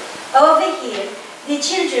 Marissa? Over here, the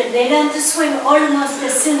children, they learn to swim almost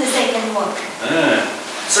as soon as they can walk. Ah.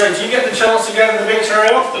 So, do you get the chance to go to the beach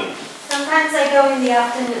very often? Sometimes I go in the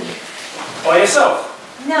afternoon. By yourself?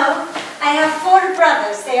 No, I have 4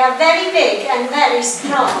 brothers. They are very big and very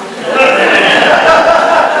strong.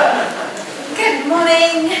 Good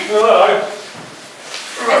morning. Hello.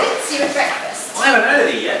 I didn't see you at breakfast. I haven't had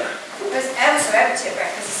it yet. It was ever so empty at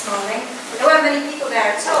breakfast this morning. There weren't many people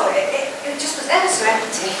there at all. It just was ever so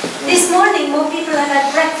empty. This morning, more people have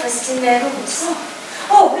had breakfast in their rooms.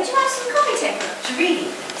 Oh, would you have some coffee table to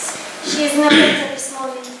read, please? She is not better this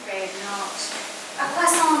morning. Afraid not. A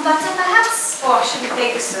croissant and butter, perhaps? Oh, I shouldn't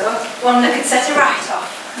think so. One that could set her right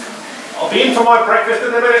off. I'll be in for my breakfast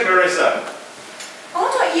in a minute, Marissa. I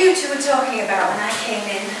wonder what you two were talking about when I came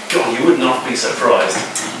in. God, you would not be surprised.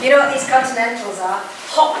 You know what these continentals are?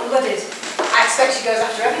 Hot-blooded. I expect she goes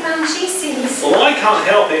after every man she sees. Well, I can't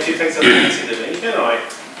help it if she takes a fancy to me, can I?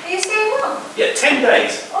 Are you staying long? Yeah, 10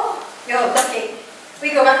 days. Oh, you're lucky.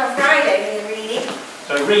 We go back on Friday, me and Reenie.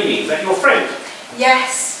 So, Reenie, is that your friend?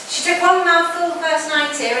 Yes. She took one mouthful the first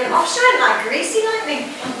night here and off she went like greasy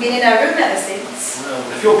lightning. Been in her room ever since. Well,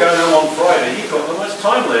 if you're going home on Friday, you've got not much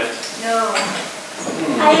time left. No.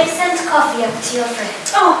 I have sent coffee up to your friend.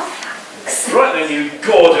 Oh, thanks. Right then, you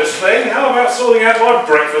gorgeous thing. How about sorting out my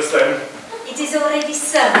breakfast then? It is already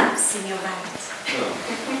served, Signor Rabbit. Oh.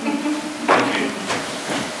 Thank you.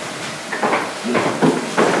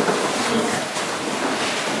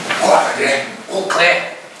 All right, dear. All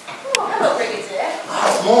clear. Oh, hello, Brigadier.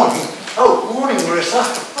 Oh, morning. Oh, morning, Marissa.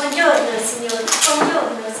 Buongiorno, signor.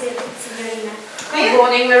 Buongiorno, signorina. Good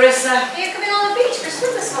morning, Marissa. Are you coming on the beach for a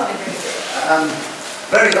swim this morning, Brigadier?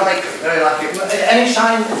 Very likely, very likely. Any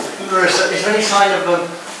sign, Marissa, is there any sign of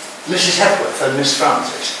Mrs. Hepworth and Miss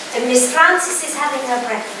Francis? Miss Francis is having her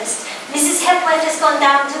breakfast. Mrs. Hepworth has gone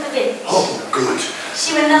down to the village. Oh, good.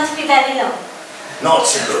 She will not be very long. Not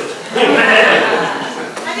so good.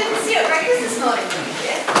 I didn't see you at breakfast this morning,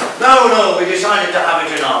 Brigadier. No, we decided to have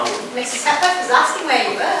it in our room. Mrs. Sheppard was asking where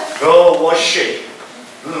you were. Oh, was she?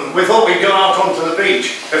 We thought we'd go out onto the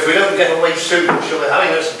beach. If we don't get away soon, she'll be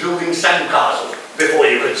having us building sandcastles before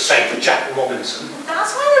you could say to Jack Robinson.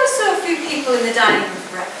 That's why there were so few people in the dining room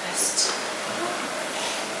for breakfast.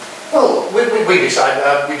 Well, we decided to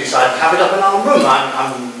have it up in our room.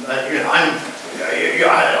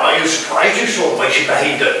 Are you surprised you saw the way she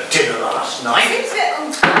behaved at dinner last night? Seems a bit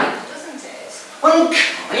unkind, doesn't it?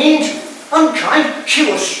 Unkind? She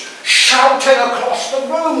was shouting across the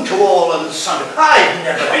room to all and sundry. I've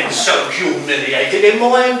never been so humiliated in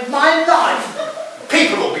my life.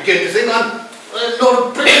 People will begin to think I'm not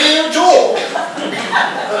a baby at all.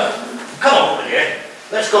 Come on, will you?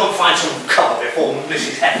 Let's go and find some cover before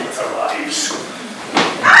Mrs. Hepworth arrives.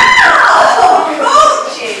 Oh,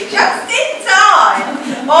 caught you just in time.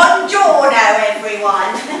 Buongiorno,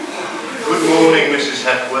 everyone. Good morning, Mrs.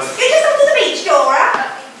 Hepworth. You're just off to the beach, Dora?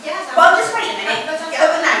 Yes, Well, just wait a minute.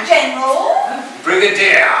 Over now, General.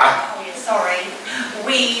 Brigadier. Oh, yeah, sorry.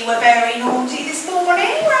 We were very naughty this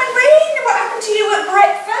morning, weren't we? What happened to you at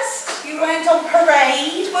breakfast? You weren't on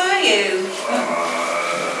parade, were you?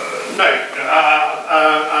 No.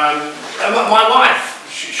 My wife,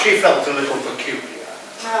 she felt a little peculiar.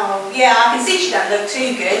 Oh, yeah, I can see she don't look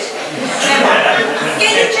too good. Never mind.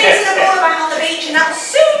 Get you chasing them all around on the beach and that'll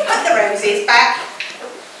soon put the roses back.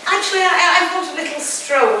 Actually, I want a little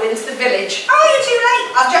stroll into the village. Oh, you're too late.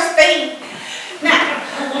 I've just been. Now,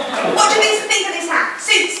 what do you think of this hat?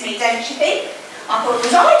 Suits me, don't you think? I thought it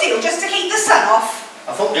was ideal just to keep the sun off.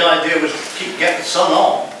 I thought the idea was to get the sun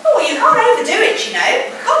on. Oh, well, you can't overdo it, you know.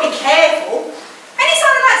 Got to be careful. Any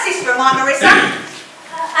sign of that sister of mine, Marissa?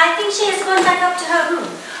 I think she has gone back up to her room.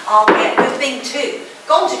 Oh, yeah, good thing too.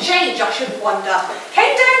 Gone to change, I shouldn't wonder.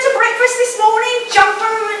 Came down to breakfast this morning, jumper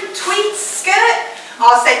and tweed skirt.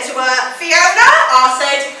 I said to her, Fiona, I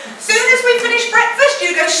said, soon as we finish breakfast,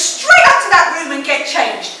 you go straight up to that room and get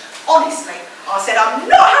changed. Honestly, I said, I'm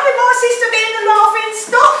not having my sister being the laughing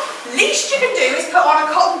stock. Least you can do is put on a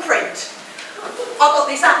cotton print. I got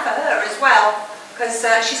this hat for her as well, because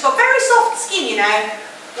she's got very soft skin, you know.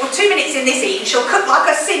 Well, 2 minutes in this heat, she'll cook like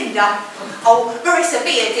a cinder. Oh, Marissa,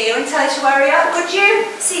 be a dear and tell her to hurry up, could you?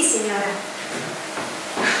 Si, signora.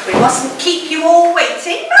 We mustn't keep you all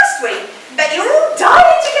waiting, must we? Bet you're all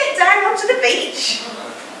dying to get down onto the beach.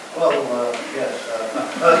 Well, yes.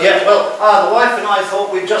 The wife and I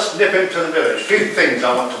thought we'd just nip into the village. A few things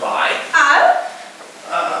I want to buy. Oh?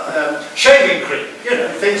 Shaving cream, you know,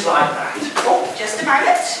 things like that. Oh, just a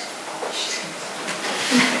moment.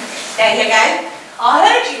 There you go. I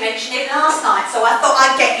heard you mention it last night, so I thought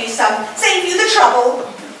I'd get you some. Save you the trouble.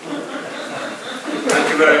 Thank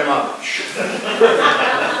you very much.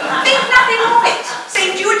 Think nothing of it.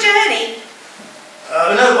 Saved you a journey.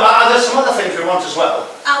 There's some other things we want as well.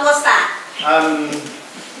 And what's that?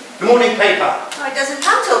 The morning paper. Oh, it doesn't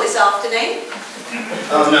come till this afternoon.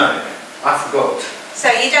 Oh no, I forgot.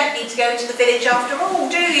 So you don't need to go into the village after all,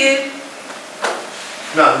 do you?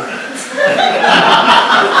 No.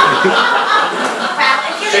 Well,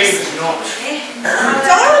 if you Seems not.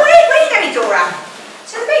 Dora, where are you going, Dora?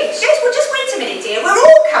 To the beach? Yes, well, just wait a minute, dear. We're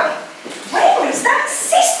all coming. Where is that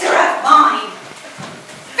sister of mine?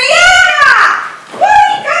 Fiona! Where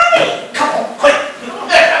are you going? Come on, quick.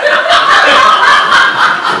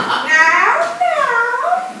 Now.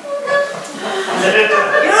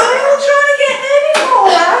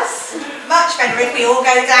 if we all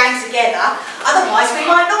go down together. Otherwise we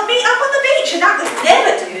might not meet up on the beach, and that would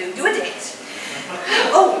never do, would it?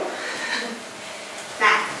 Oh.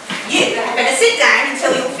 Now, you better sit down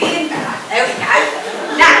until you're feeling better. There we go.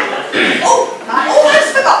 Now, oh, I almost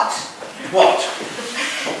forgot. What?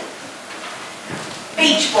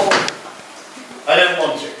 Beach ball. I don't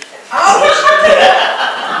want it. Oh, what you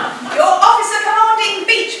doing? You're officer commanding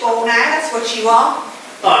beach ball now, that's what you are.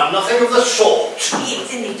 I'm nothing of the sort. He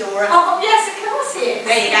is, isn't he, Dora? Oh, yes, of course he is.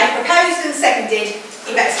 There you go, proposed and seconded.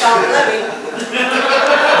 You better start blowing.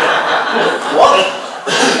 What?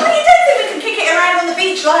 Well, you don't think we can kick it around on the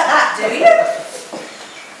beach like that, do you?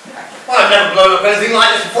 Well, I've never blown up anything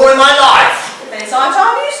like this before in my life. Then it's high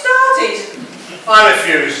time you started. I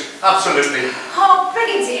refuse. Absolutely. Oh,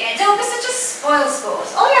 bring it dear. Don't be such a spoil sport.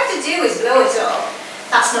 All you have to do is blow it up.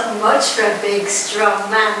 That's not much for a big, strong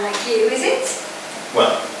man like you, is it?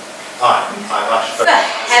 Well, I'm For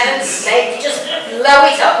heaven's sake, just blow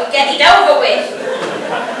it up and get it over with.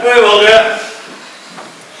 Very well, dear.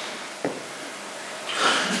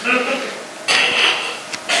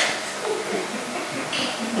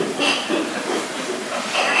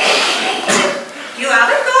 You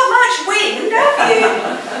haven't got much wind, have you?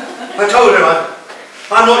 I told him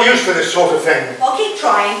I'm not used to this sort of thing. Well, keep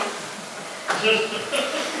trying.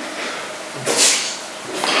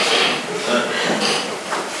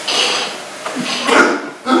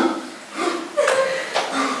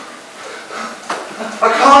 I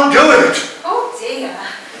can't do it. Oh dear.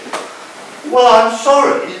 Well, I'm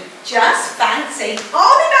sorry. Just fancy.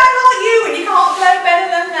 Hardly man like you and you can't blow better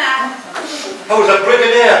than that. I was a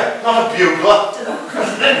brigadier, not a bugler.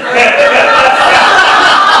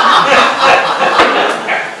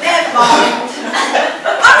 Never mind.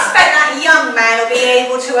 I expect that young man will be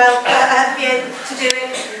able to help you to do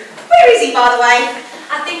it. Where is he, by the way?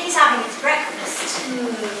 I think he's having his breakfast.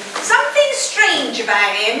 Something strange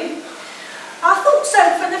about him. I thought so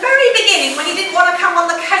from the very beginning when he didn't want to come on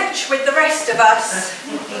the coach with the rest of us.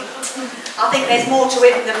 I think there's more to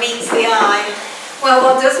him than meets the eye. Well,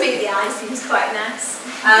 what does meet the eye seems quite nice.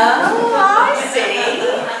 Oh, I see.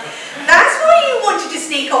 That's why you wanted to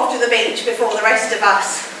sneak off to the beach before the rest of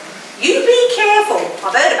us. You be careful.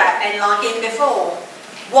 I've heard about men like him before.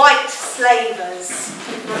 White slavers.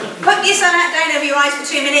 Put your sun out down over your eyes for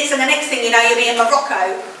 2 minutes and the next thing you know you'll be in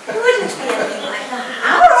Morocco. It wouldn't be anything like that.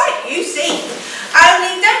 All right, you see.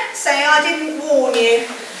 Only don't say I didn't warn you.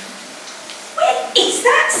 Where is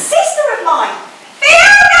that sister of mine?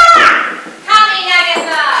 Fiona! Coming,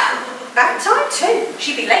 Agatha! About time too.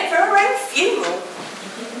 She'd be late for her own funeral.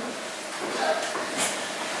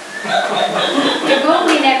 Good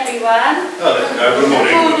morning, everyone. Oh, good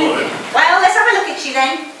morning. Good morning. Well, let's have a look at you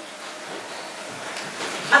then.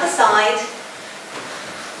 Other side.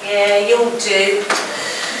 Yeah, you'll do.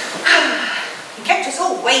 You kept us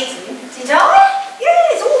all waiting. Did I?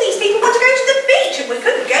 Yes, all these people want to go to the beach and we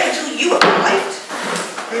couldn't go until you arrived.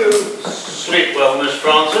 You sleep well, Miss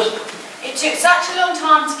Francis. It took such a long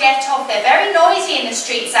time to get off. They're very noisy in the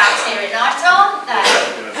streets out here at night, aren't they?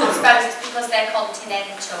 I suppose it's because they're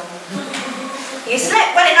continental. You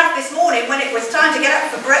slept well enough this morning when it was time to get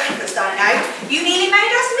up for breakfast, I know. You nearly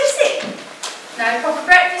made us miss it. No proper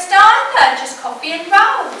breakfast either, just coffee and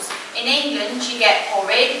rolls. In England, you get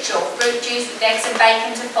porridge or fruit juice with eggs and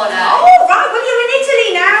bacon to follow. Oh, right, well you're in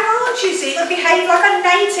Italy now, aren't you? So you've got to behave like a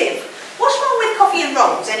native. What's wrong with coffee and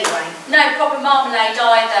rolls, anyway? No proper marmalade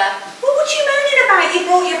either. Well, what are you moaning about? You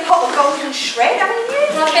brought your pot of golden shred, haven't you?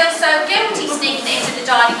 Well, I feel so guilty sneaking it into the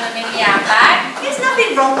dining room in the handbag. There's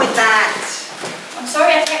nothing wrong with that. I'm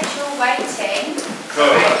sorry I kept you all waiting. No,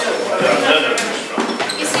 Miss Francis.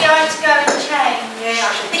 You see, I had to go and change. Yeah,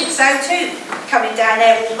 I should think so too. Coming down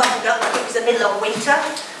there all bundled up like it was the middle of winter.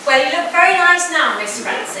 Well, you look very nice now, Miss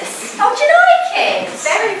Francis. Oh, do you like it?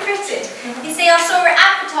 Very pretty. You see, I saw it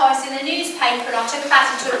advertised in the newspaper and I took a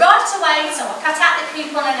fancy to it right away, so I cut out the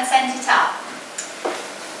coupon and I sent it up.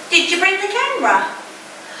 Did you bring the camera?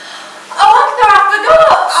 Oh, I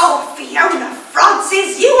forgot! Oh, Fiona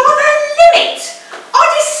Francis, you are the limit! I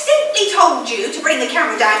distinctly told you to bring the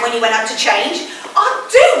camera down when you went up to change. I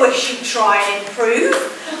do wish you'd try and improve.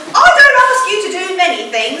 I don't ask you to do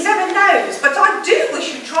many things, heaven knows, but I do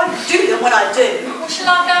wish you'd try and do them when I do. Well,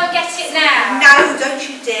 shall I go and get it now? No, don't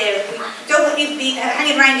you dare. We don't want you to be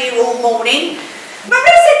hanging around here all morning.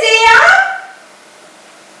 Marissa, dear!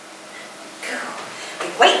 God,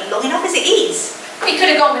 we've waited long enough as it is. You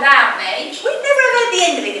could have gone without me. We'd never have heard the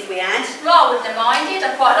end of it if we had. Well, I wouldn't have minded.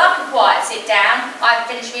 I quite like a quiet sit down. I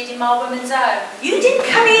finished reading my woman's own. You didn't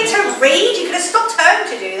come here to read. You could have stopped home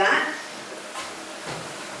to do that.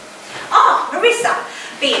 Ah, Marissa,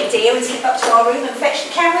 Be a dear and slip up to our room and fetch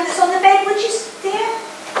the camera that's on the bed, would you, dear?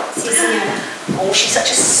 Oh, she's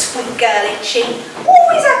such a sweet girl, isn't she?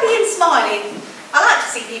 Always happy and smiling. I like to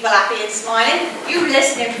see people happy and smiling. You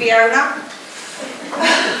listening, Fiona?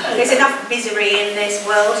 There's enough misery in this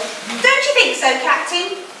world. Don't you think so,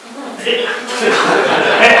 Captain?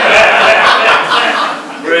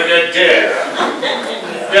 Brigadier.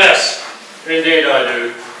 Yes, indeed I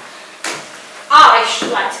do. I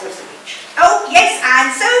should like to go to the beach. Oh, yes, and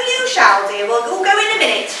so you shall, dear. We'll all go in a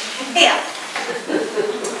minute. Here.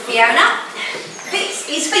 Fiona, this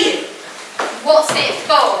is for you. What's it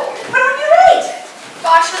for? Put on your head.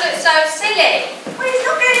 But I should look so silly. Well, it's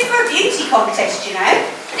not going for a beauty contest, you know.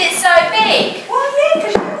 But it's so big. Well, yeah,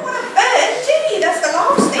 because you don't want to burn, do you? That's the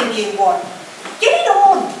last thing you want. Get it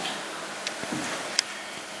on.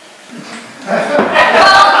 I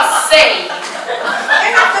can't see. You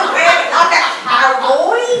don't have to wear it like a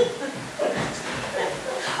cowboy.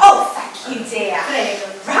 Oh, thank you, dear.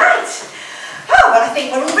 Right. Oh, well, I think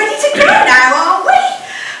we're all ready to go now, aren't we?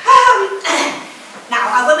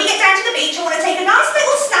 Now, when we get down to the beach, I want to take a nice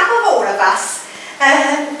little snap of all of us.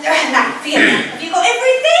 Now, Fiona, have you got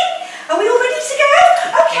everything? Are we all ready to go?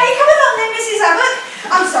 Okay, come along then, Mrs. Abbott.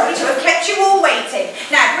 I'm sorry to have kept you all waiting.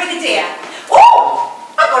 Now, Brigadier. Oh,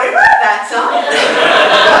 I got it right that time.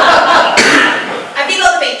 Have you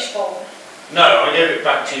got the beach ball? No, I give it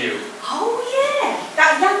back to you. Oh, yeah.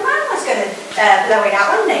 That young man was going to blow it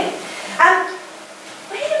out, wasn't he?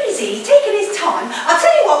 Where is he? He's taking his time. I'll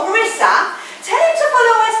tell you what, Marissa, tell him to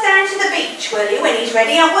follow us down to the beach, will you, when he's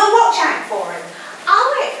ready, and we'll watch out for him.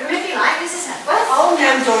 I'll wait for him if you like, Mrs. Hepworth. Oh,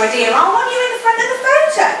 no, Dora, dear, I want you in the front of the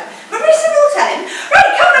photo. Marissa will tell him.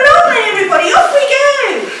 Right, come along then, everybody, off we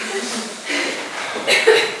go.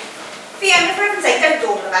 Fiona, for heaven's sake, don't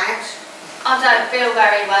dawdle about. I don't feel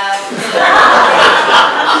very well.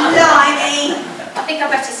 Blimey. I think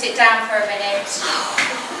I'd better sit down for a minute.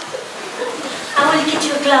 I want to get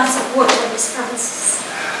you a glass of water, Miss Francis.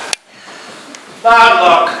 Bad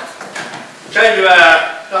luck. Change of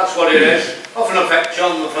air, that's what it is. Often affects you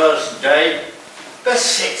on the first day. Best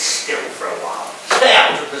sit still for a while. Stay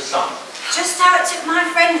out of the sun. Just how it took my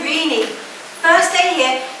friend Reenie. First day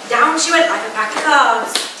here, down she went like a pack of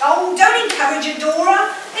cards. Oh, don't encourage her,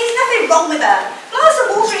 Dora. There's nothing wrong with her. Glass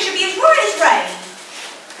of water, it should be as right as rain.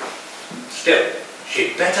 Still,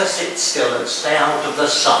 she'd better sit still and stay out of the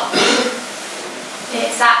sun.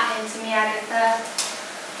 It's happening to me, Agatha.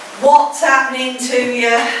 What's happening to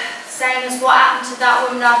you? Same as what happened to that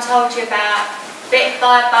woman I told you about. Bit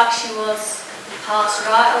by a bug she was. Passed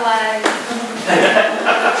right away.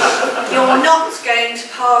 You're not going to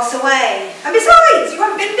pass away. And besides, you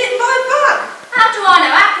haven't been bitten by a bug. How do I know?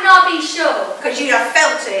 How can I be sure? Because you'd have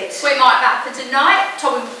felt it. We might have for tonight.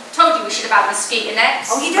 Told you we should have had mosquito nets.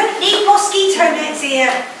 Oh, you don't need mosquito nets here.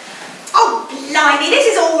 Oh, blimey, this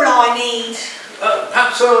is all I need.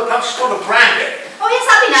 Perhaps a spot of brandy. Oh yes,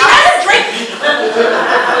 that'd be She nice. has a drink.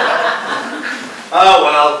 Oh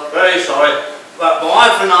well, very sorry. But my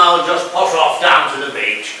wife and I will just potter off down to the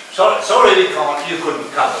beach. Sorry you couldn't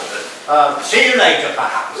come with us. See you later,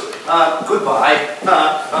 perhaps. Goodbye.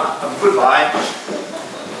 Goodbye.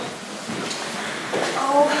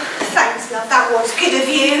 Oh, thanks, love. That was good of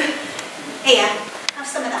you. Here, have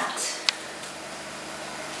some of that.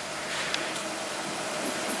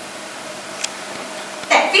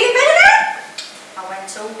 There, feeling better now? I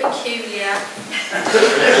went all peculiar.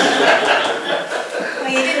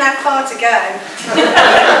 Well, you didn't have far to go.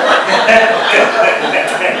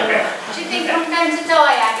 Do you think I'm going to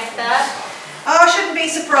die, Agatha? Oh, I shouldn't be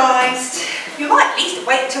surprised. You might at least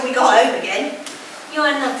wait till we got home again. You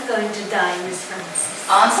are not going to die, Miss Francis.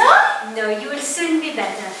 Aren't I? No, you will soon be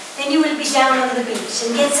better. Then you will be down on the beach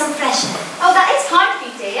and get some fresh air. Oh, that is kind of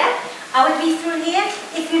you, dear. I will be through here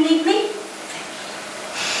if you need me.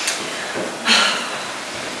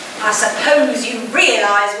 I suppose you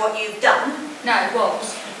realise what you've done. No, what?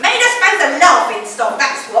 Made us both a laughing stock,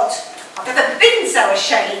 that's what. I've never been so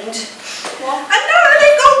ashamed. What? And now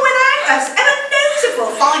they've gone without us. Heaven knows if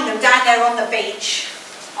we'll find them down there on the beach.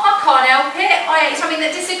 I can't help it. I ate something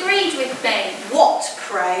that disagreed with me. What,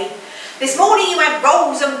 pray? This morning you had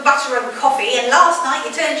rolls and butter and coffee, and last night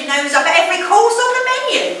you turned your nose up at every course on the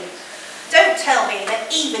menu. Don't tell me that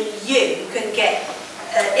even you can get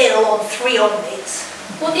ill on 3 omelets.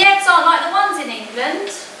 Well, the eggs aren't like the ones in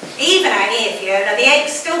England. Even out here, Fiona, the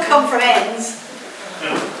eggs still come from hens.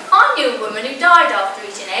 I knew a woman who died after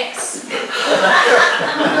eating eggs.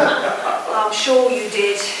 I'm sure you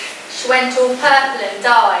did. She went all purple and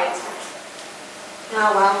died.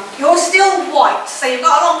 Oh well, you're still white, so you've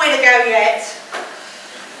got a long way to go yet.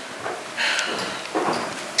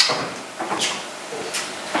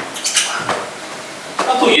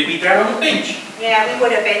 thought you'd be down on the beach. Yeah, we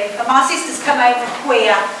would have been, but my sister's come over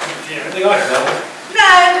queer. Yeah, anything I can help with?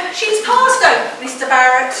 No, she's passed out, Mr.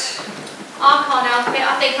 Barrett. I can't help it.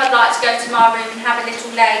 I think I'd like to go to my room and have a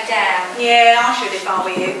little lay down. Yeah, I should if I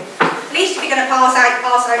were you. At least if you're going to pass out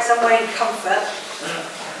somewhere in comfort.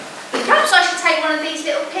 Perhaps I should take one of these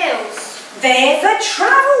little pills. They're for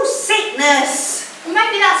travel sickness. Well,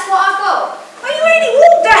 maybe that's what I got. Well, you only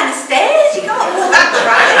walk down the stairs. You can't walk that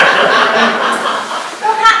track.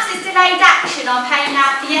 Well, perhaps it's delayed action I'm paying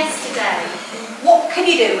out for yesterday. What can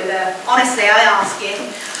you do with her? Honestly, I ask you.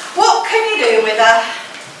 What can you do with her?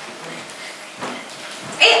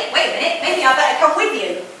 Here, wait a minute. Maybe I better come with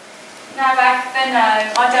you. No, Agatha,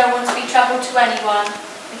 no. I don't want to be trouble to anyone.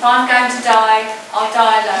 If I'm going to die, I'll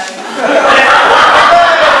die alone.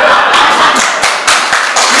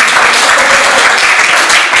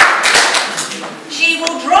 She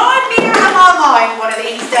will drive me out of my mind one of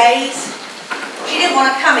these days. She didn't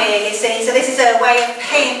want to come here, you see, so this is her way of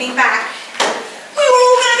paying me back. We were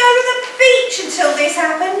all going to go to the beach until this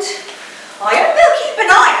happened. I hope they'll keep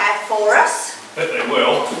an eye out for us. Bet they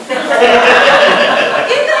will.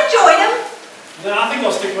 You going to join them? No, I think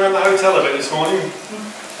I'll stick around the hotel a bit this morning.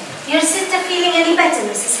 Your sister feeling any better,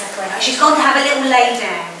 Mrs. Hepworth? She's going to have a little lay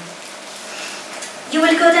down. You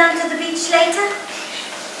will go down to the beach later?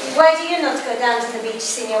 Why do you not go down to the beach,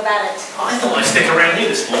 Signor Barrett? I thought I'd stick around here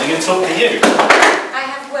this morning and talk to you. I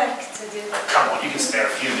have work to do. Come on, you can spare a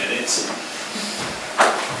few minutes.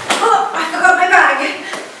 Oh, I forgot my bag.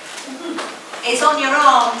 It's on your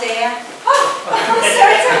arm, dear. Oh, so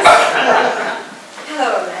it is.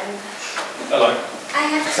 Hello, then. Hello. I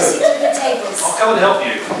have to sit at the tables. I'll come and help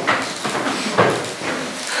you.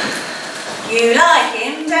 You like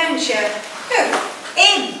him, don't you? Who?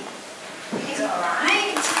 Him. He's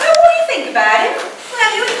alright. Well, what do you think about him? Well,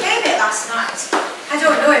 you only came here last night. I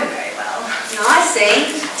don't know him very well. I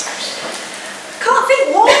see. Can't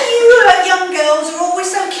think why you young girls are always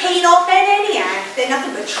so keen on men anyhow. They're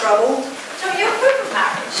nothing but trouble. So you approve of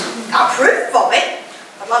marriage? I approve of it.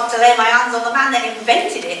 I'd love to lay my hands on the man that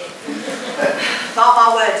invented it. Mark my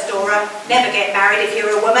words, Dora. Never get married if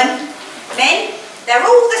you're a woman. Men, they're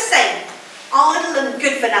all the same. Idle and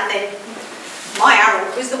good for nothing. My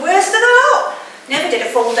Harold was the worst of the lot. Never did a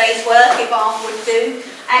full day's work if I would do.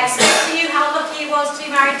 I explained to you how lucky he was to be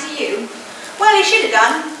married to you. Well, he should have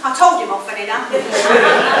done. I told him often enough.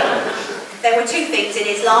 There were two things in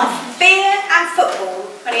his life, beer and football,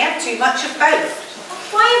 and he had too much of both.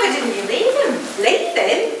 Why ever didn't you leave him? Leave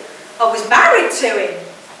him? I was married to him.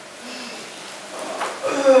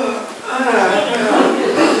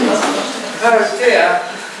 Oh dear,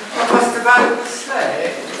 I must have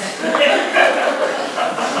overslept.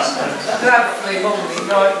 Lovely morning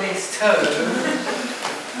like this too.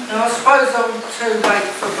 I suppose I'm too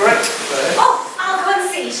late for breakfast. Oh, I'll go and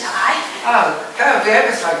see, shall I? Oh, that would be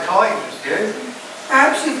ever so kind of you.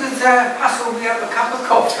 Perhaps you could hustle me up a cup of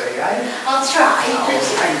coffee, eh? I'll try. Oh,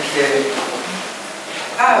 thank you.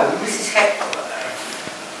 Oh, Mrs. Hepworth.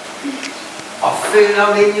 I feel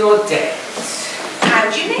I'm in your debt.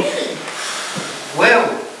 How do you mean?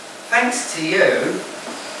 Well, thanks to you,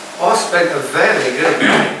 I spent a very good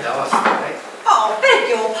night last night. Oh, I beg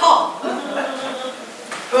your pardon.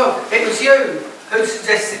 Well, it was you who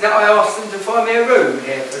suggested that I ask them to find me a room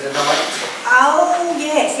here for the night. Oh,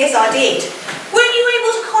 yes, I did. Weren't you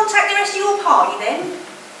able to contact the rest of your party then?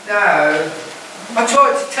 No. I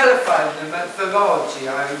tried to telephone them at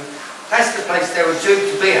Villaggio. That's the place they were due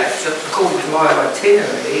to be at, according to my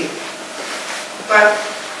itinerary. But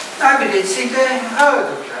nobody seemed to have heard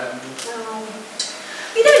of them. Oh.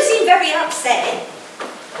 You don't seem very upset.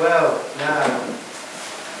 Well, no.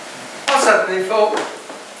 I suddenly thought,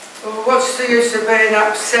 well, what's the use of being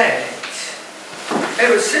upset? It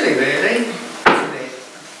was silly, really, wasn't it?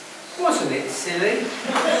 Wasn't it silly?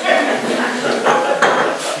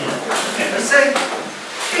 You see,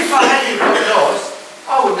 if I hadn't got lost,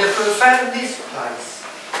 I would never have found this place.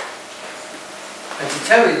 And to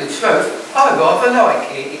tell you the truth, I rather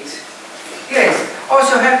like it. Yes, I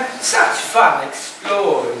shall have such fun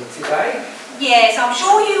exploring today. Yes, I'm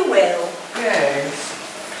sure you will. Yes.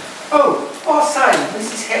 Oh, I say,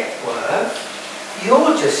 Mrs. Hepworth,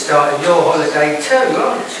 you're just starting your holiday too,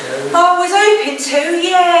 aren't you? I was hoping to,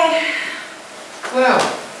 yeah. Well,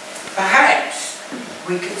 perhaps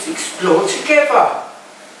we could explore together.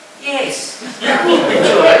 Yes, that would be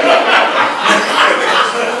jolly.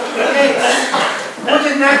 Yes,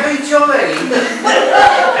 wouldn't that be jolly?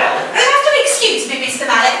 You'll have to excuse me, Mr.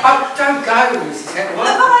 Mallet. Oh, don't go, Mrs. Hepworth.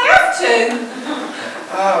 But I have to.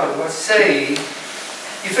 Oh, I see.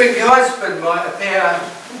 You think your husband might appear?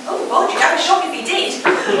 Oh, God, you'd have a shock if he did.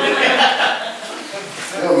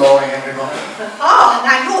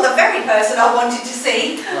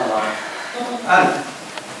 I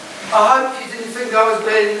hope you didn't think I was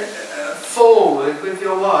being forward with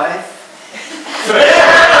your wife.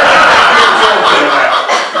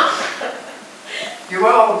 You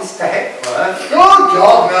are Mr. Hepworth. Good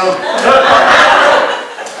job, now.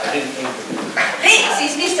 This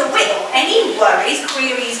is Mr. Whittle. Any worries,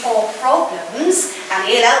 queries or problems, and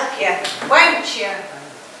he'll help you, won't you?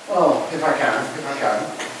 Well, if I can.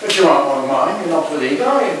 But you aren't one of mine, you're not with Eagle,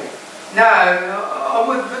 are you? No, I'm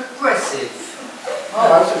with Progressive. Oh,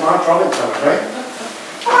 that's in my province, I'm afraid.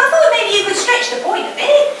 Well, I thought maybe you could stretch the point a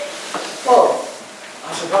bit. Well,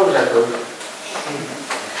 I suppose I could.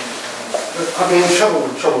 But I'd be in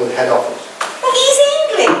trouble with head office. Well, he's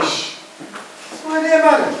English. My dear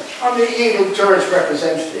madam, I'm the Eagle tourist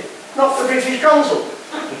representative, not the British consul.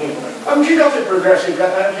 Haven't you got a progressive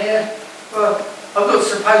rep out here? Well, I'm not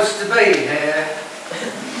supposed to be here.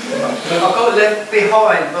 I got left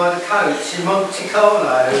behind by the coach in Monte Carlo.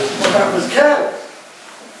 Well, that was careless.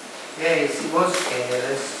 Yes, it was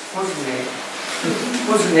careless, wasn't it?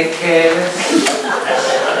 Wasn't it careless?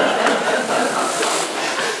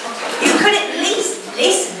 You could at least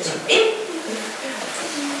listen to him.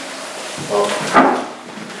 Well,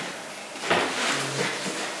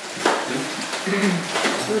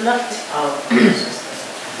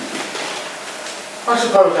 I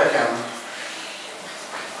suppose I can.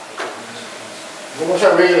 But what I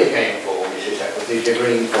really came for, Mrs. Hepworth, is your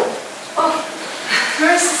green form. Oh,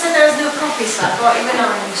 Marissa said there was no coffee, so I brought him an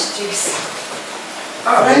orange juice.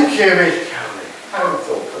 Oh, thank you, Miss Cowley. I haven't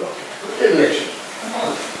thought for long. Delicious.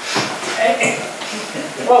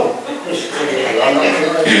 Well, Mrs. Cowley,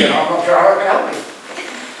 I'm not sure how I can help you.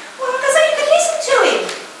 Well, because then you could listen to him.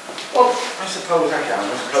 Well, I suppose I can.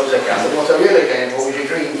 But what I really came for was your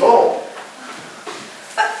green form.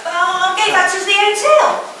 But I gave that to the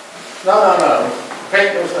hotel. No.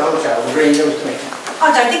 Pink goes to the hotel, the green goes to me.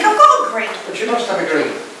 I don't think I've got a green. But you must have a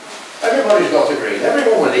green. Everybody's got a green.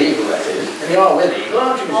 Everyone with Eagle, that is. And you are with Eagle,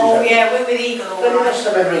 aren't you, Mrs. Oh, Hepworth? yeah, we're with Eagle all Then you right. must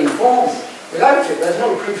have a green form. Without it, there's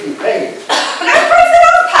no proof you paid. No proof that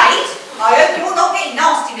I've paid? I hope you're not getting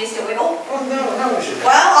nasty, Mr. Whittle. Oh, no, Mrs. Hepworth.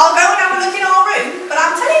 Well, I'll go and have a look in our room, but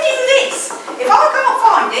I'm telling you this. If I can't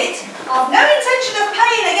find it, I've no intention of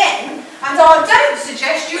paying again, and I don't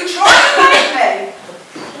suggest you try to make me.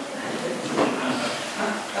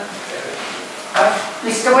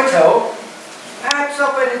 Mr. Whittle, perhaps I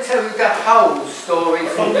better tell you the whole story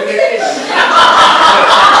from the beginning.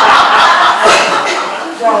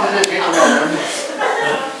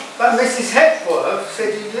 But Mrs. Hepworth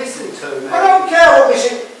said you'd listen to me. I don't care what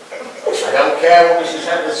Mrs.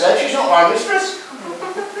 Hepworth said. She's not my mistress.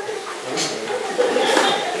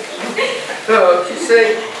 Look, you see,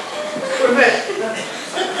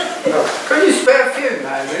 can you spare a few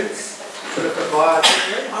moments to look at my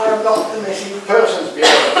itinerary? I am not the missing persons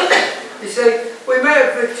bureau. You see, we met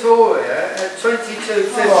at Victoria at 22:50.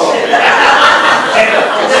 Excuse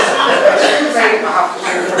me, I have to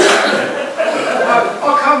see the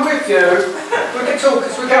I'll come with you. We can talk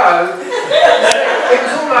as we go. It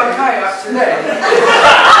was all okay up to then.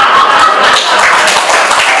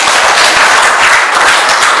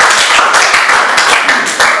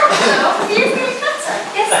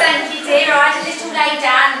 Yes, thank you, dear. I had a little lay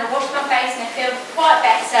down and I washed my face and I feel quite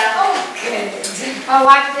better. Oh, good. My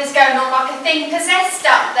wife was going on like a thing possessed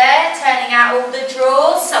up there, turning out all the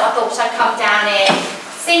drawers, so I thought I'd come down here.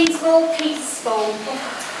 Seems more peaceful.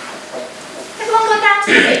 Everyone gone down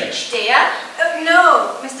to the beach, dear?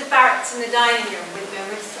 No, Mr. Barrett's in the dining room with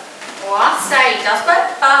Marissa. Oh, I say, he does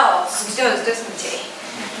work fast. He does, doesn't he?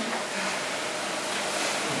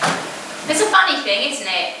 It's a funny thing, isn't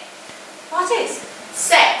it? What is?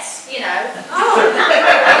 Sex, you know. Oh,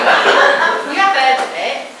 You have heard of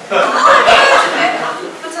it. I've heard of it,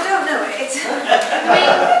 but I don't know it. I mean,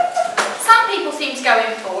 some people seem to go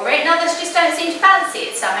in for it and others just don't seem to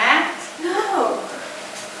fancy it somehow. No.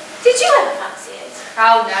 Did you ever fancy it?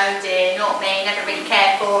 Oh no, dear, not me. Never really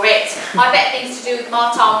cared for it. I bet things to do with my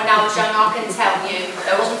time when I was young, I can tell you.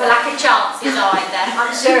 It wasn't for lack of chances either.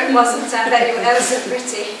 I'm sure it wasn't. I bet you were ever so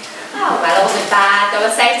pretty. Oh, well, I wasn't bad, though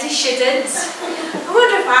I say it shouldn't. I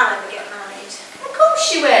wonder if I'll ever get married. Of course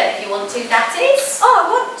you will, if you want to, that is. Oh, I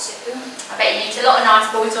want to. I bet you meet a lot of nice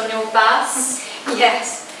boys on your bus.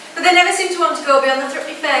 Yes, but they never seem to want to go beyond the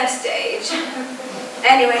Threepenny Fair stage.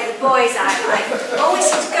 Anyway, the boys I like always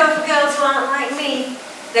seem to go for girls who aren't like me.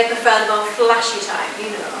 They prefer the more flashy type,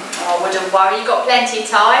 you know. Oh, well, don't worry, you've got plenty of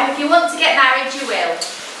time. If you want to get married, you will.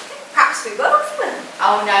 Perhaps we both will.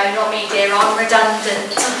 Oh no, not me, dear, I'm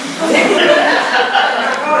redundant. I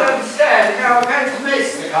can't understand how I'm going to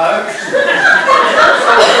miss the coach. That's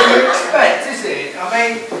what you expect, is it? I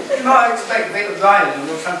mean, you might expect a bit of rain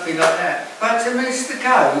or something like that. But missed the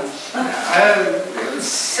goat. It was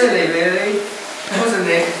silly, really, wasn't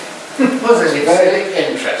it? Wasn't it? Very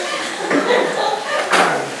interesting.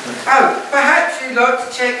 Oh, perhaps you'd like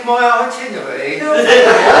to check my itinerary? Oh,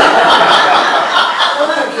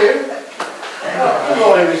 thank you. Good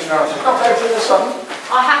morning, Miss Francis. Not out in the sun?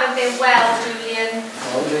 I haven't been well, Julian.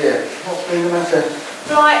 Oh dear, what's been the matter?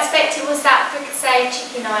 Well, I expect it was that fricasseed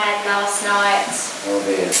chicken I had last night. Oh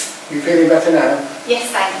dear. You feeling better now?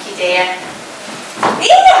 Yes, thank you, dear.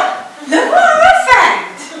 Here! Look what I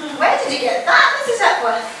found! Where did you get that, Mrs.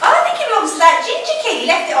 Hepworth? I think it belongs to that ginger kid. He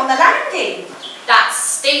left it on the landing. That's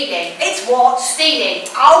stealing. It's what? Stealing.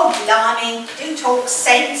 Oh, blimey. Do talk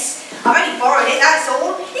sense. I've only borrowed it, that's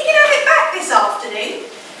all. He can have it back this afternoon.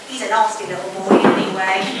 He's a nasty little boy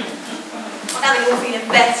anyway. I know that you're feeling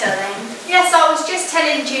better then. Yes, I was just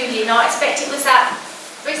telling Julian I expect it was that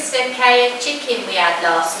fricassee chicken we had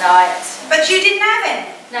last night. But you didn't have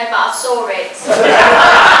it. No, but I saw it.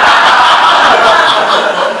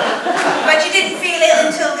 But you didn't feel ill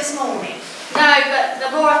until this morning. No, but the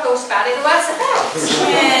more I thought about it, the worse I felt.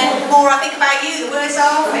 Yeah, the more I think about you, the worse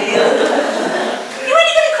I feel. You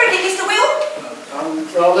only going to cricket, Mr. Will? I'm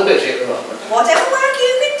rather busy at the moment. Whatever work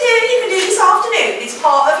you can do this afternoon. It's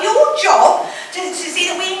part of your job to see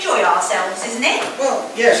that we enjoy ourselves, isn't it? Well,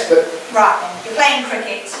 yes, but... Right then, you're playing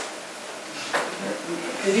cricket.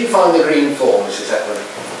 Did you find the green form, Mrs. Hepworth?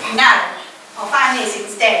 No, I'll find this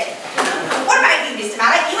instead. What about you, Mr.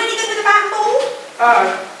 Mallet? You any good with a bat and ball? Oh,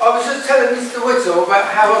 I was just telling Mr. Whittle about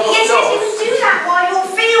how I got Yes, lost. you can do that while you're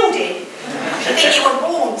fielding. I think you were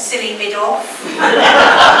born silly mid-off. There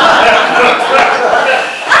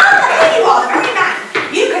you are, the very man.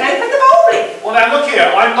 You can open the bowling. Well, now look here,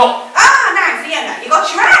 I'm not... Now, Fiona, you got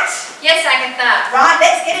your hat? Yes, Agatha. Right,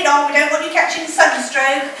 let's get it on. We don't want you catching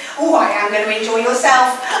sunstroke. Oh, I am going to enjoy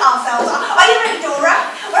ourselves. Are you ready, Dora?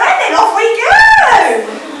 Right then, off we go.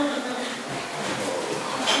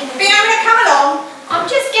 Fiona, come along. I'm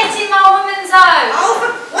just getting my woman's own. Oh,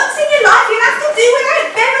 but once in your life, you'll have to do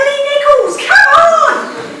without Beverly Nichols. Come on.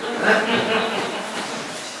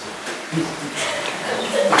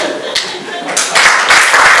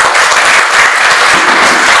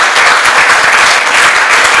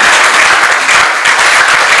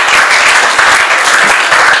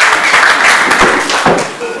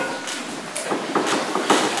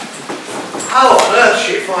 How on earth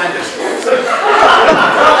she find us?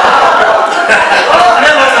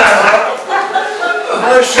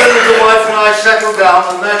 No sooner did the wife and I settled down,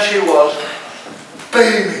 and there she was,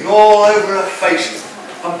 beaming all over her face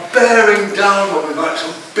and bearing down on me like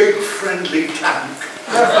some big friendly tank.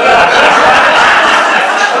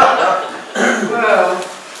 Well,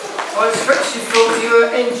 I expect she thought you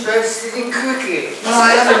were interested in cricket.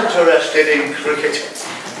 I am interested in cricket.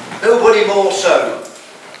 Nobody more so.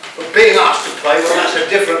 But being asked to play, well, that's a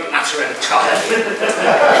different matter entirely.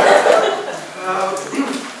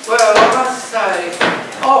 Well, I must say,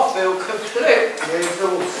 I feel completely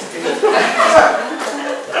exhausted.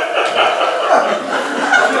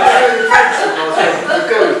 Really fancy myself a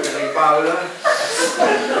googly bowler.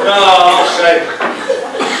 No,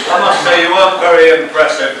 I must say you weren't very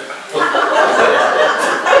impressive.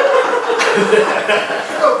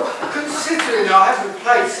 Well, considering I haven't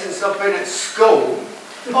played since I've been at school,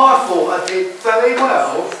 I thought I did very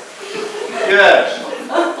well. Yes.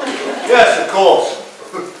 Yes, of course.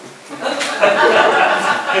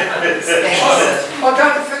 I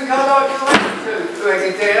don't think I like your attitude,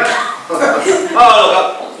 Greggy dear.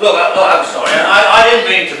 Oh, look, I'm sorry. I didn't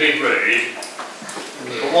mean to be rude.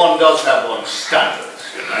 But one does have one's standards,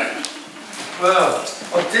 you know. Well,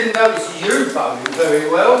 I didn't notice you bowling very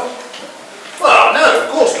well. Well, no, of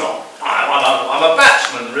course not. I'm a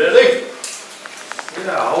batsman, really.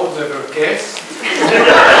 Yeah, I would never have guessed.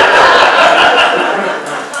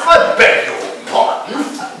 I beg your pardon.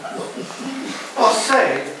 I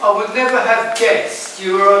said I would never have guessed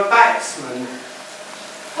you were a batsman.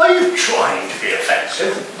 Are you trying to be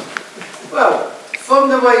offensive? Well, from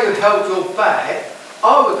the way you held your bat, I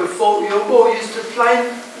would have thought you were more used to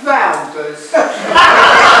playing rounders.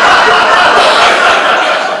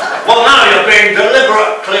 Well, now you're being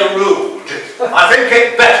deliberately rude. I think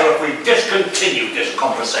it better if we discontinue this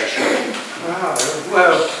conversation. Oh,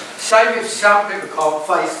 well, same if some people can't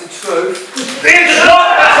face the truth. It's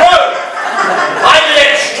not the truth! I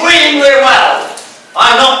did extremely well.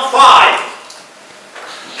 I'm not 5.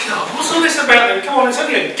 God, what's all this about then? Come on, it's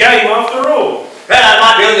only a game after all. Well, that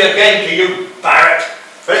might be only a game to you, Barrett.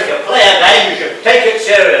 But if you play a game, you should take it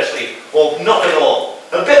seriously, or not at all.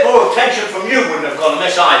 A bit more attention from you wouldn't have gone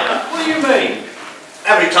amiss either. What do you mean?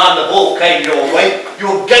 Every time the ball came your way, you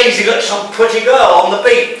were gazing at some pretty girl on the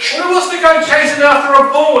beach. Well, what's the go chasing after a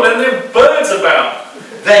ball and there are birds about?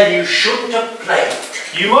 Then you shouldn't have played.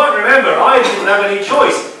 You might remember I didn't have any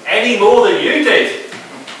choice, any more than you did.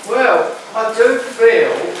 Well, I do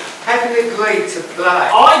feel, having agreed to play...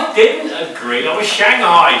 I didn't agree, I was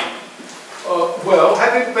shanghaied. Well,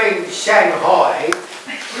 having been shanghaied,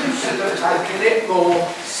 you should have taken it more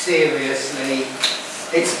seriously.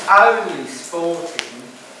 It's only sporting.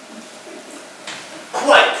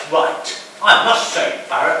 Quite right. I must say,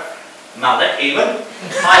 Barrett, Mallet even,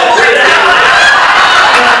 I agree.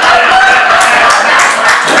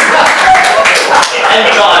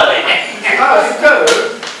 Entirely. Oh, you do?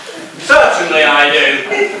 Certainly I do.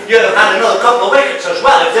 You'd have had another couple of wickets as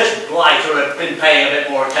well if this blighter had been paying a bit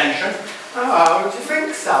more attention. Oh, do you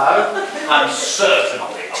think so? I'm certain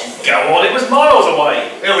of it. Go on, it was miles away.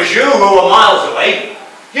 It was you who were miles away.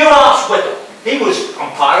 You asked Whittle. He was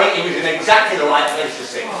umpiring, he was in exactly the right place to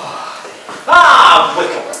see. Ah,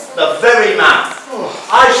 Whittle, the very man.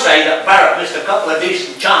 I say that Barrett missed a couple of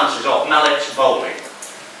decent chances off Mallet's bowling.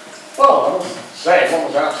 Well, I must say, one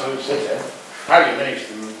was absolute sitter. How you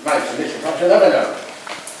managed to miss it, I shall never know.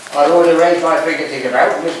 I'd already raised my finger to give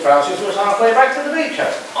out, and Miss Francis was halfway back to the beach.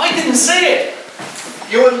 I didn't see it.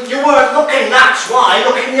 You weren't looking, that's why,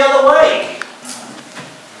 looking the other way.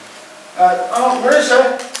 Oh,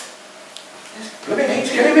 Marissa. Blooming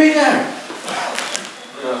heat's killing me now.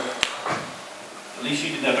 At least you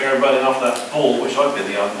didn't have everybody off that ball, which I'd been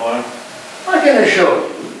the umpire. I can assure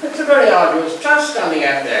you, it's a very arduous task standing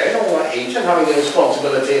out there in all that heat and having the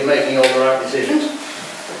responsibility of making all the right decisions.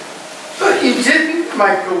 But you didn't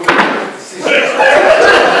make all the right decisions.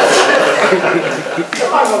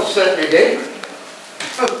 I most certainly did.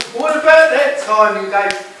 What about that time you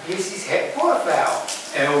gave Mrs. Hepworth out?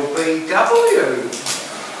 LBW.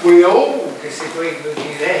 We all disagreed with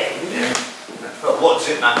you then. Yeah. Well, what does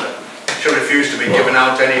it matter? She refused to be given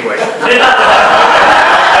out anyway.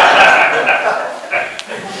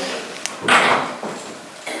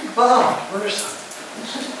 Wow, where's that?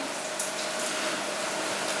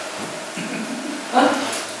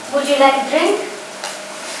 Would you like a drink?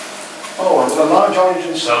 Oh, and a large orange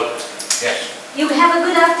and soda. Yes. You have a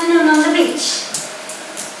good afternoon on the beach.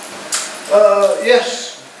 Yes.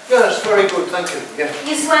 Yes, very good, thank you. Yeah.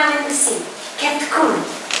 You swam in the sea, kept cool.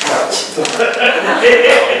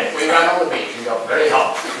 We ran on the beach and got very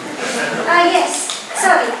hot. Ah, yes.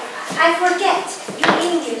 Sorry, I forget. In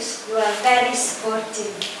English, you are very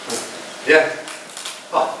sportive. Yeah.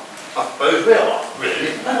 Oh, I suppose we are,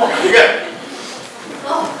 really. Yeah.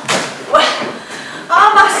 Oh, well,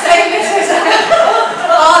 I must say, Mrs.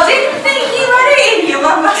 I didn't think you had it in you,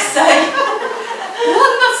 I must say.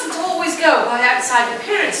 One mustn't always go by outside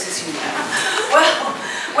appearances, you know. Well,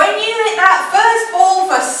 when you hit that first ball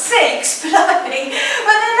for 6, blimey,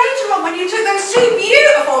 but then later on when you took those 2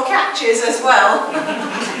 beautiful catches as well.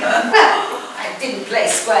 Well, I didn't play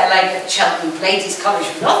square leg at Cheltenham Ladies College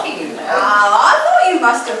for nothing, you know. Oh, I thought you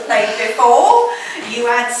must have played before. You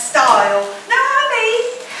had style. No,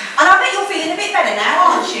 me. And I bet you're feeling a bit better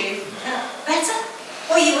now, aren't you? Better?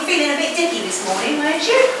 Well, you were feeling a bit dicky this morning, weren't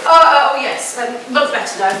you? Oh, yes. Much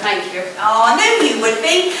better now, thank you. Oh, I knew you would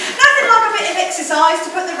be. Nothing like a bit of exercise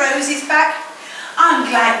to put the roses back. I'm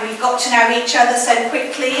glad we've got to know each other so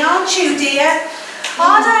quickly, aren't you, dear?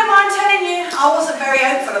 I don't mind telling you, I wasn't very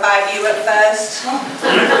hopeful about you at first.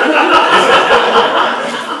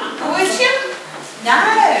 Would you? No.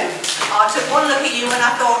 I took one look at you and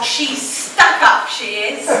I thought, she's stuck up,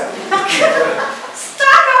 she is.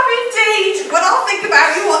 Stuck up indeed. When I think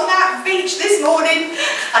about you on that beach this morning.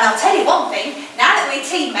 And I'll tell you one thing, now that we're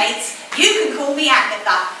teammates, you can call me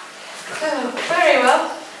Agatha. Oh, very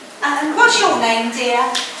well. And what's your name, dear?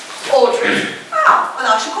 Audrey. Oh, well,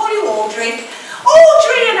 I shall call you Audrey.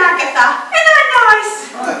 Audrey and Agatha. Isn't that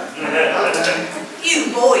nice?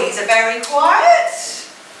 You boys are very quiet.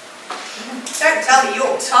 Don't tell me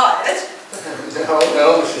you're tired.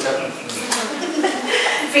 No, Mrs. Hepworth.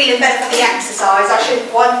 Feeling better for the exercise, I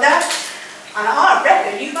should wonder. And I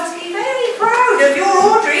reckon you must be very proud of your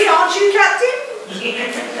Audrey, aren't you, Captain?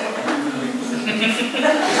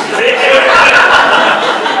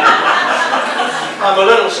 I'm a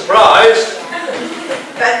little surprised.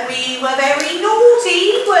 But we were very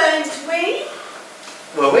naughty, weren't we?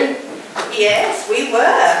 Were we? Yes, we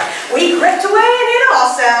were. We crept away and hid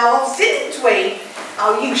ourselves, didn't we?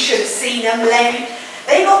 Oh, you should have seen them, Len.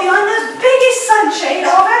 They got behind the biggest sunshade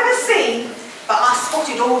I've ever seen. But I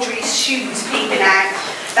spotted Audrey's shoes peeping out.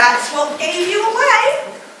 That's what gave you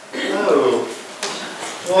away. Oh.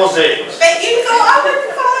 Was it? Bet you thought I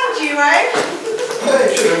wouldn't find you, eh? Yeah,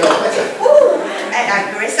 you should have known better. Ooh, and I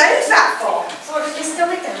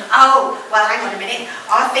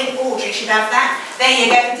should have that. There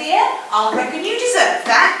you go, dear. I reckon you deserve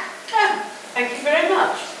that. Oh, thank you very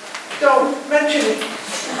much. Don't mention it.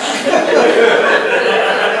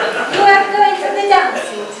 You are going to the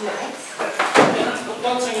dancing tonight? What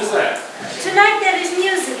dancing is that? Tonight there is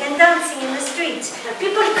music and dancing in the street.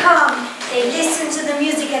 People come, they listen to the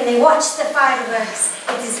music and they watch the fireworks.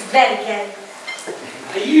 It is very gay.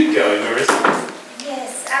 Are you going, Marissa?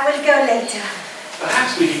 Yes, I will go later.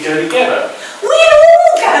 Perhaps we could go together. We'll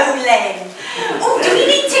all go, Len. Oh, do we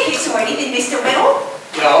need tickets or anything, Mr. Will?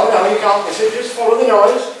 No, you can't miss it. Just follow the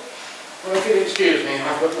noise. Well, if you'll excuse me,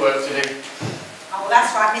 I've got work to do. Oh,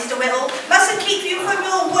 that's right, Mr. Whittle. Mustn't keep you from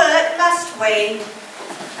your work, must we?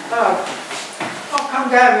 Oh, I'll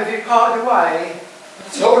come down with you part of the way.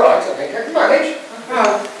 It's all right, I think I can manage.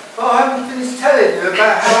 Oh, but I haven't finished telling you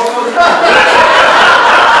about how I was...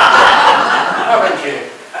 Haven't you?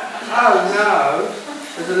 Oh, no.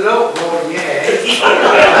 There's a lot more yet.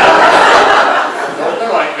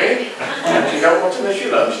 Not like me. You don't want to miss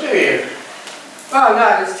your lunch, do you? Oh, no,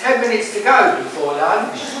 there's 10 minutes to go before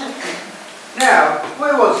lunch. Now,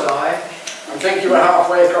 where was I? I think you were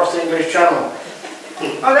halfway across the English Channel.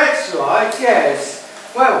 Oh, that's right, yes.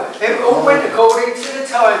 Well, it all went according to the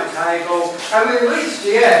timetable, and we reached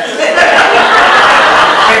the end.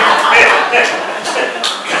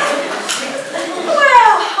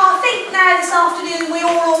 Well, I think now this afternoon we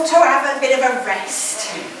all ought to have a bit of a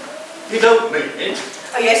rest. You don't mean it?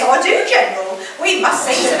 Oh yes, I do, General. We must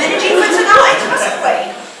save some energy for tonight, mustn't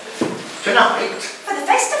we? Tonight? For the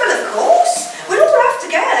festival, of course. We'll all have to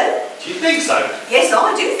go. Do you think so? Yes,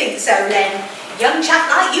 I do think so, Len. Young chap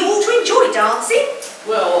like you ought to enjoy dancing.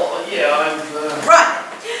 Well, yeah, Right,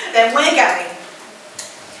 then we're going.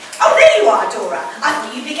 Oh, there you are, Dora. I thought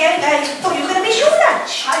you'd be going, thought you were going to miss your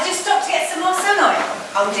lunch. I just stopped to get some more sun oil.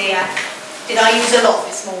 Oh dear. Did I use a lot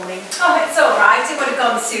this morning? Oh, it's all right. It would have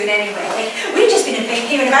gone soon anyway. We've just been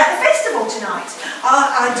hearing about the festival tonight.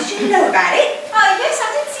 Did you know about it? Oh, yes, I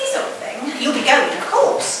did see something. You'll be going, of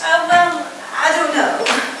course. Oh, well, I don't know.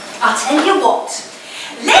 I'll tell you what.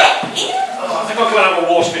 Len! I think I'll go and have a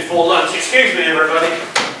wash before lunch. Excuse me, everybody.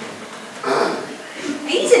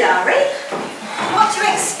 He's in a hurry. What do you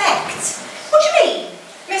expect? What do you mean?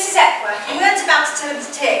 Mrs. Hepworth, you weren't about to tell him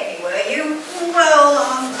to take me, were you? Well,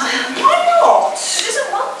 why not? He doesn't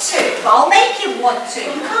want to. I'll make him want to.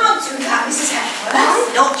 You can't do that, Mrs. Hepworth. Why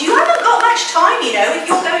not? You haven't got much time, you know, if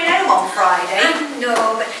you're going home on Friday. I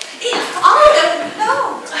know, but I don't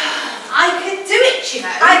know. I could do it, you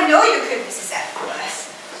know. I know you could, Mrs. Hepworth.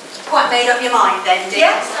 Quite made up your mind then, dear?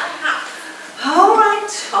 Yes, I have. All right,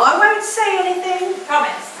 I won't say anything.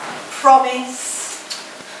 Promise. Promise.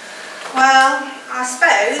 Well, I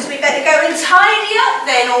suppose we better go and tidy up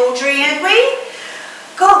then, Audrey, had we?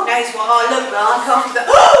 God knows what I look like after the...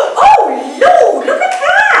 Oh, Lord, look at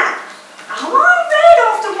that! Am I red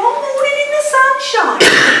after one morning in the sunshine?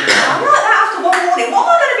 I'm like that after one morning.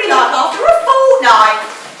 What am I going to be like after a fortnight?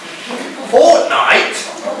 Fortnight?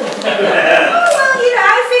 Oh, well, you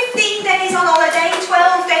know, 15 days on holiday,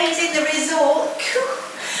 12 days in the resort.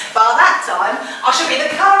 By that time, I shall be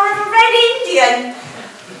the colour of a red Indian.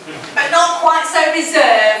 But not quite so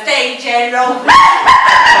reserved, eh, General?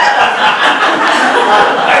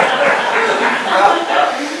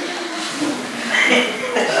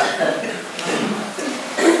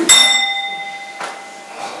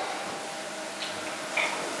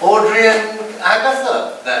 Audrey and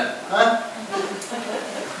Agatha, then, huh?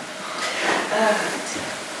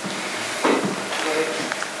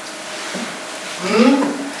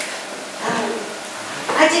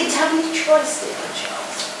 I didn't have any choice, did I, Charles?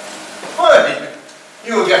 Well,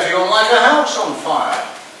 you were getting on like a house on fire.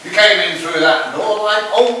 You came in through that door like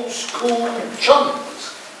old school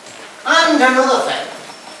chums. And another thing,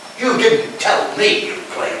 you didn't tell me you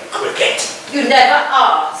played cricket. You never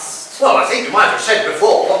asked. Well, I think you might have said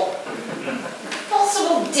before.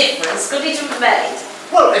 Possible difference could it have made?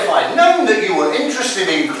 Well, if I'd known that you were interested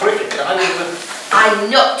in cricket, I would have... I'm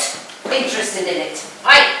not interested in it.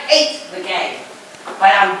 I hate the game.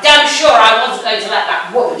 But I'm damn sure I wasn't going to let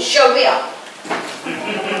that woman show me up.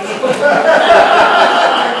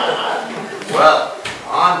 Well,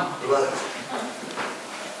 I'm blowed.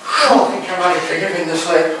 I think I might have figured in the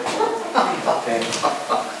sleep.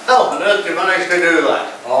 How on earth did you manage to do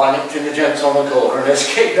that? Oh, I nipped in the gents on the corner and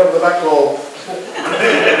escaped up the back wall.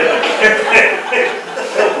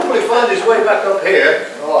 He'll probably find his way back up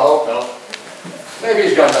here. Oh, I hope not. Maybe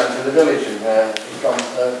he's gone down to the village and he's gone...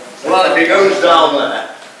 Well, if he goes down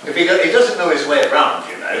there, if he doesn't know his way around,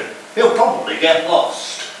 you know, he'll probably get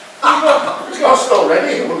lost. He's lost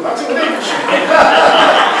already. He wouldn't matter, would it?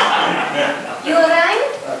 You all right?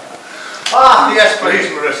 Ah, yes, please,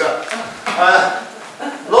 Marissa.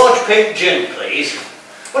 Large pink gin, please.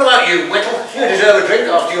 What about you, Whittle? You deserve a drink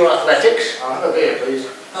after your athletics. I'll have a beer, please.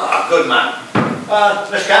 Ah, good man.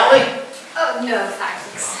 Miss Cowley? Oh, no,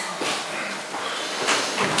 thanks.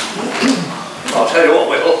 I'll tell you what,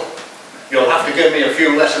 Whittle. You'll have to give me a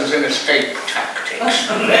few lessons in escape tactics.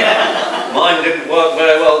 Mine didn't work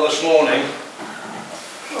very well this morning.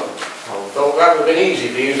 I thought that would have been easy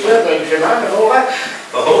for you, sir, don't you, man, and all that?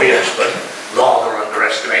 Oh yes, but rather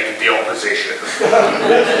underestimated the opposition.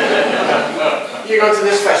 You go to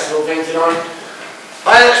this festival thing tonight?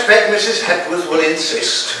 I expect Mrs. Hepworth will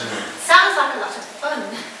insist. Sounds like a lot of fun.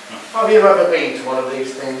 Have you ever been to one of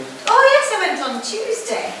these things? Oh, yes, I went on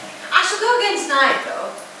Tuesday. I shall go again tonight,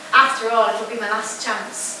 though. After all, it'll be my last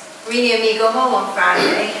chance. Rini and me go home on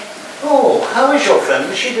Friday. Oh, how is your friend?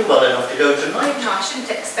 Will she be well enough to go tonight? No, I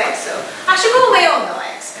shouldn't expect so. I shall go on my own, though,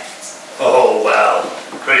 I expect. Oh well,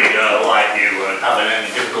 pretty girl like you weren't having any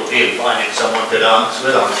difficulty in finding someone to dance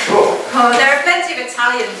with, I'm sure. Oh, there are plenty of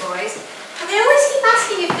Italian boys. And they always keep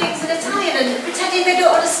asking you things in Italian and pretending they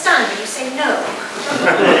don't understand when you say no.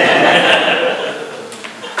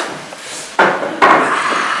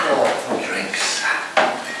 Oh, drinks.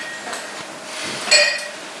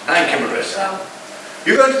 Thank you, Marissa.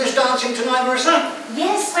 You going to this dancing tonight, Marissa?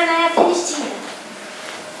 Yes, when I have finished here.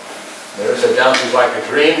 Marissa dances like a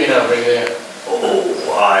dream, you know, over here.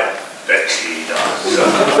 Oh, I bet she does.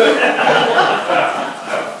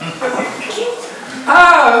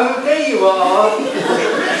 Oh, there you are.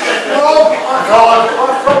 Oh, my God, I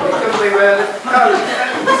probably couldn't be there. No,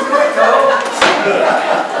 it's quite cold.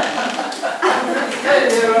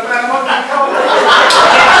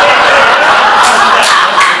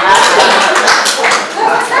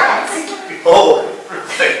 Oh,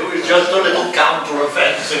 it was just a little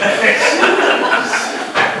counter-offensive.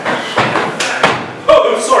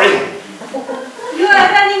 Oh, sorry. You are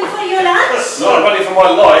running for your life? No, I'm running for my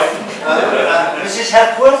life. Mrs.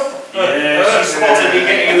 Hepworth? Yeah, she spotted me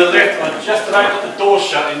getting in the lift and I just about got the door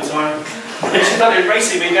shut in time. She started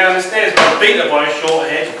racing me down the stairs, but I beat her by a short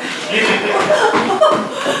head.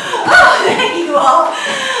 Oh, there you are.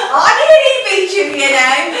 I nearly beat you, you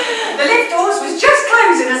know. The lift doors was just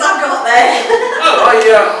closing as I got there. Oh,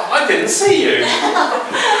 I didn't see you.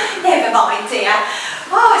 Never mind, dear.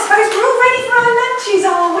 Oh, I suppose we're all ready for our lunches,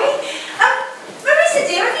 are we? Marissa,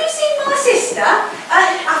 dear, have you seen my sister?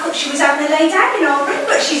 I thought she was having a lay down in our room,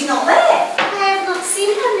 but she's not there. I have not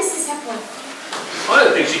seen her, Mrs. Hepworth. I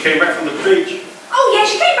don't think she came back from the beach. Oh, yeah,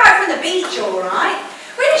 she came back from the beach, all right.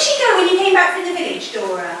 Where did she go when you came back from the village,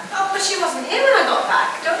 Dora? Oh, but she wasn't here when I got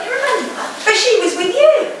back. Don't you remember? But she was with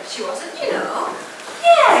you. She wasn't, you know.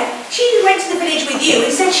 Yeah, she went to the village with you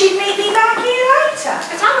and said she'd meet me back here later.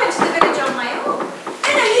 But I went to the village on my own.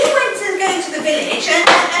 No, you went to go to the village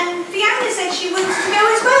and Fiona said she wanted to go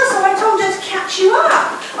as well, so I told her to catch you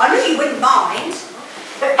up. I knew you wouldn't mind.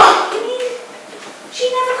 But, you mean,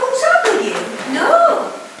 she never caught up with you?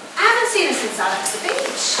 No. I haven't seen her since I left the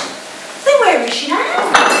beach. Then where is she now?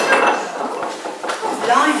 Oh,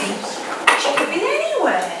 blimey. She could be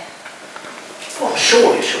anywhere. Well,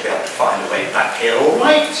 surely she'll be able to find a way back here, all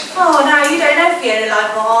right. Oh, no, you don't know Fiona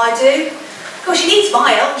like what I do. Of course, she needs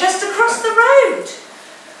my help just to cross the road.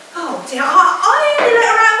 Oh, dear, I only let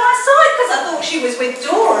her out of my sight because I thought she was with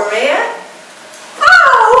Dora here.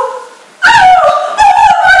 Oh, my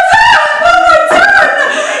dad!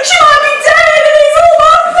 She might be dead and it's all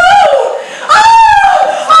my fault!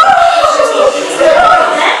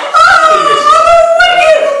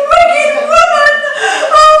 Wicked woman!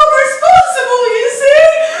 I'm responsible, you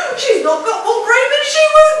see! She's not got more brain than she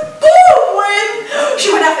was born with!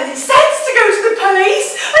 She won't have any sense to go to the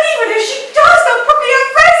police, and even if she does, they'll probably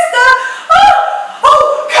arrest her!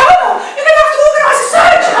 Oh, come on! You're going to have to organise a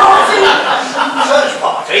search party!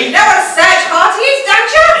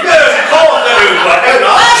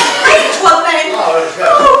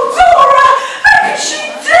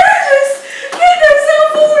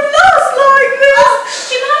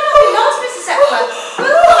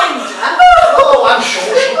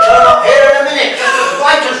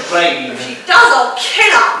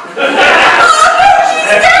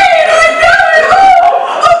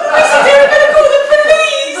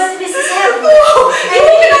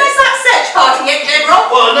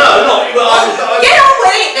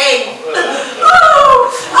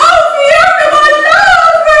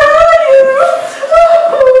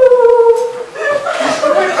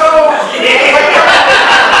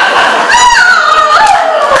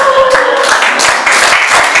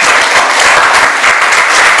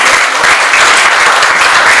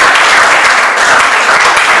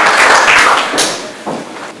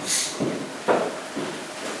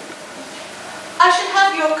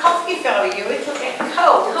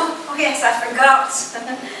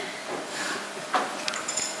 not.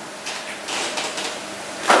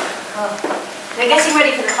 Oh, they're getting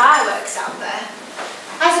ready for the fireworks out there.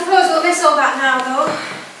 I suppose we'll miss all that now, though.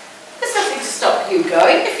 There's nothing to stop you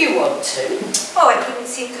going if you want to. Oh, it wouldn't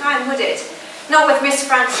seem kind, would it? Not with Miss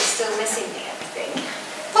Francis still missing me everything.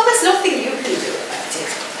 Well, there's nothing you can do about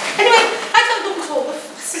it. Anyway, I don't know what all the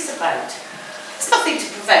fuss is about. There's nothing to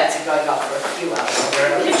prevent her going off for a few hours on her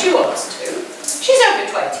own if she wants to. She's over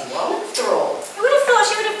 21, after all. I would have thought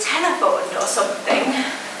she would have telephoned or something.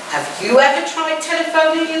 Have you ever tried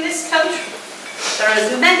telephoning in this country? There are as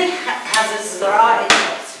many hazards as there are in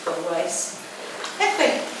obstacle ways.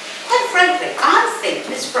 Anyway, quite frankly, I think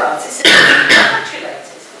Miss Francis is to be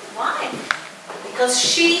congratulated. Why? Because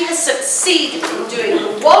she has succeeded in doing the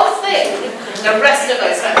one thing the rest of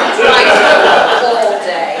us have been trying to do all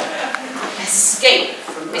day. Escape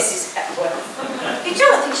from Mrs. Hepworth. You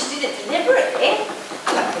don't think she did it deliberately?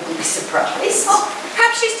 I wouldn't be surprised. Oh,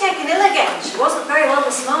 perhaps she's taken ill again. She wasn't very well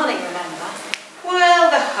this morning, remember? Well,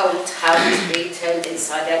 the whole town is being turned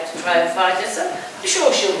inside out to try and find her, so I'm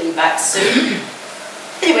sure she'll be back soon.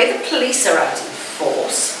 Anyway, the police are out in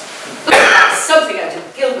force. Something out of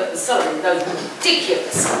Gilbert and Sullivan, those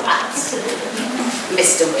ridiculous flats.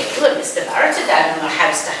 Mr. Whittle and Mr. Barrett are down on a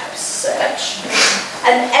house-to-house search.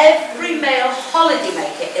 And every male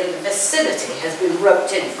holidaymaker in the vicinity has been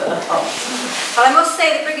roped in for the hunt. Well, I must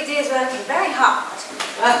say the Brigadier's working very hard.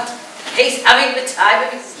 Well, he's having the time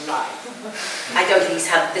of his life. I don't think he's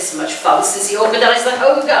had this much fun since he organised the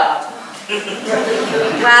Home Guard.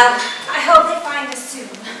 Well, I hope they find us soon.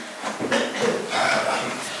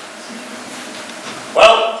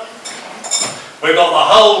 Well, we've got the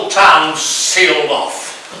whole town sealed off.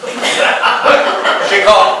 She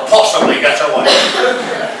can't possibly get away.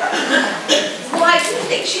 Why do you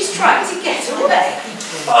think she's trying to get away?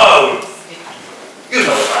 Oh, you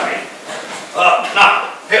know what I mean.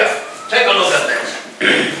 Now, here, take a look at this.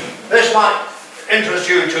 This might interest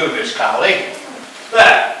you too, Miss Cowley.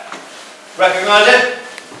 There. Recognise it?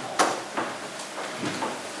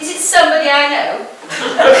 Is it somebody I know?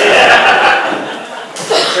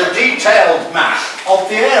 It's a detailed map of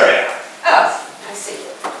the area. Oh, I see.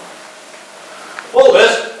 All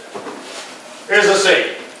this is the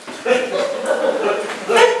sea.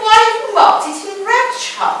 Then why have you marked it in red,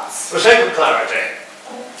 Charles? For sake of clarity.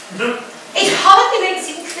 It hardly makes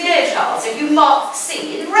it clear, Charles, if you mark the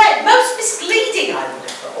sea in red. Most misleading, I would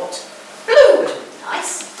have thought. Blue would have been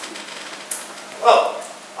nice. Well,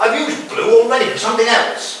 I've used blue already for something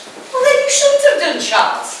else. Well, then you shouldn't have done,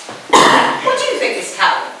 Charles. What do you think, Miss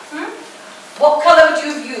Cowley? What colour would you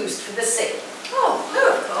have used for the sea? Oh, blue,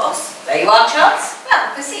 of course. There you are, Charles.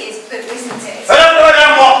 Well, the sea is blue, isn't it? I don't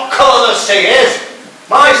know what colour the sea is.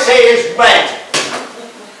 My sea is red.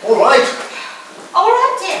 All right. All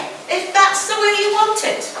right, dear. If that's the way you want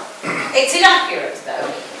it. It's inaccurate, though.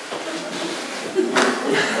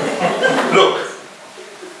 Look,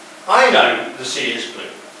 I know the sea is blue,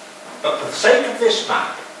 but for the sake of this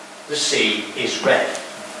map, the sea is red.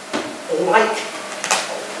 All right.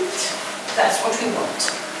 That's what we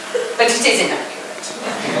want. But it is inaccurate.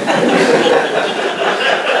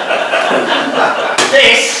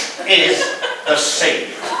 This is the sea.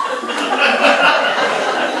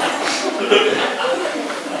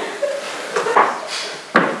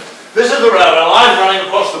 This is the railway line running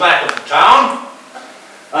across the back of the town,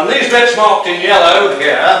 and these bits marked in yellow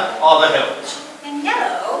here are the hills. In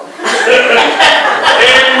yellow?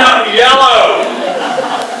 In yellow!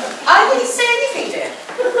 I didn't say anything, dear.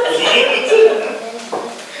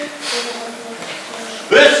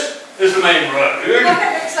 This is the main road. Look, it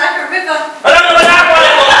looks like a river. I don't know what that one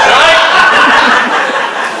looks like!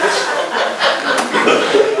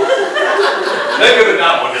 Look at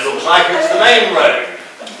that one, it looks like it's the main road.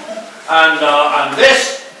 And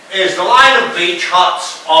this is the line of beach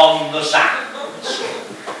huts on the sands.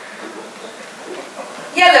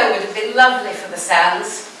 Yellow would have been lovely for the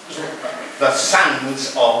sands. The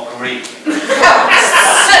sands are green. Oh,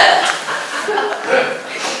 sir!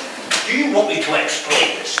 Do you want me to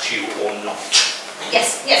explain this to you or not?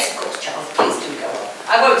 Yes, yes, of course, Charles. Please do go on.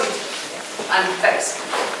 I won't interrupt you. I'm very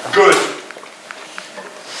sorry. Good.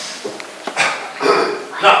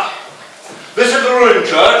 Now, this is the ruined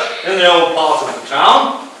church in the old part of the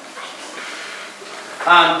town.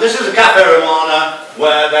 And this is the Cafe Romana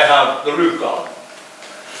where they have the roof garden.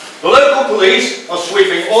 The local police are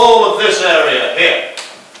sweeping all of this area here.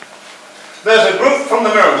 There's a group from the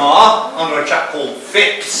Miramar under a chap called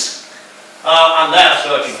Phipps, and they're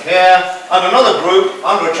searching here, and another group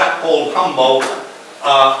under a chap called Humboldt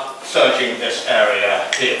searching this area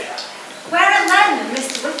here. Where are Len and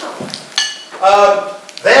Mr. Whittle?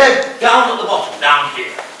 They're down at the bottom, down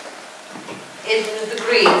here. In the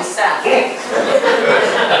green sand.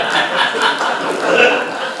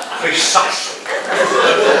 Precisely.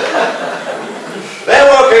 They're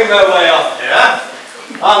working their way up here,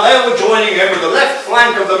 and then we're joining in with the left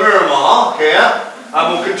flank of the Miramar here,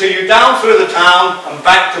 and we'll continue down through the town and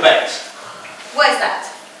back to base. Where's that?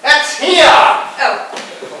 That's here! Oh,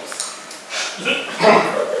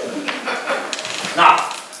 Now,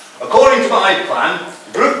 according to my plan,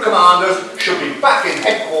 group commanders should be back in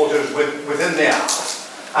headquarters within the hour.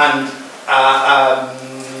 And,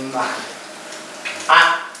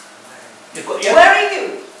 where are you?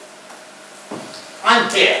 I'm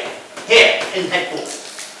here in headquarters.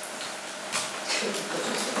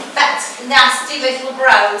 That nasty little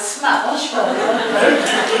brown smudge.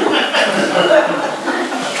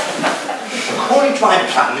 According to my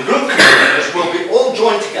plan, the group commanders will be all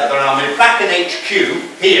joined together and I'll be back in HQ,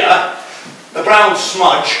 here, the brown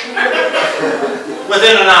smudge,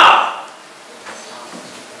 within an hour.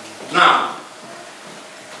 Now,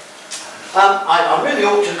 I really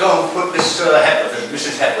ought to go and put Miss Hepworth,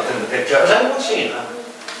 Mrs. Hepworth in the picture. Has anyone seen her?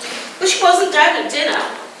 Well, she wasn't down at dinner.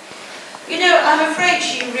 You know, I'm afraid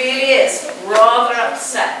she really is rather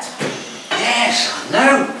upset. Yes, I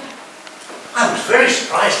know. I was very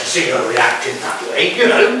surprised to see her react in that way, you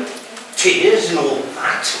know. Tears and all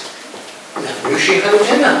that. Never knew she had a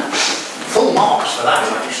dinner. Full marks for that,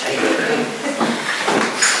 I say.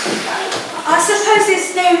 I suppose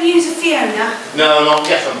there's no news of Fiona? No, not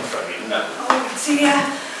yet, I'm afraid, no. Oh dear.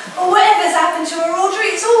 Well, whatever's happened to her,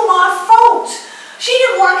 Audrey, it's all my fault. She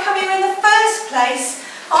didn't want to come here in the first place.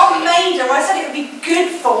 I made her. I said it would be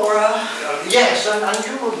good for her. Yes, and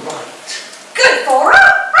you were right. Good for her?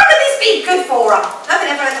 How could this be good for her?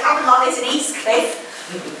 Nothing ever happened like this in Eastcliff.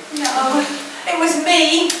 No, it was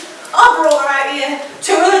me. I brought her out here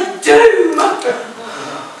to her doom.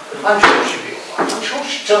 I'm sure she'll be all right. I'm sure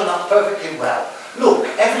she'll turn out perfectly well. Look,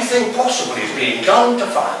 everything possible is being done to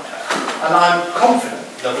find her. And I'm confident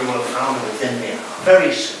that we will have found her within the hour.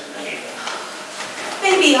 Very soon, anyway.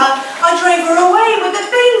 Maybe I drove her away with the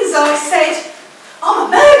things I said. I'm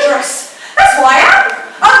a murderess. That's who I am.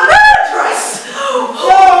 A murderess.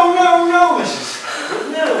 No, Mrs.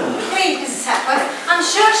 No. Please, Mrs. Hepworth, I'm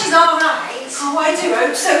sure she's all right. Oh, I do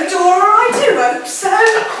hope so, Dora. I do hope so.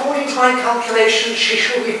 According to my calculations, she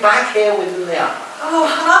should be back here within the hour. Oh,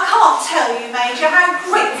 and I can't tell you, Major, how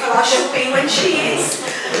grateful I should be when she is.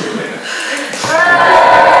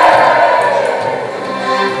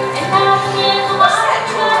 What's that,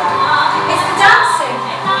 Dora? It's the dancing.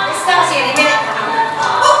 It's starting any minute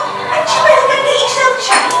now. Oh, and you better go get yourself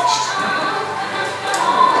changed.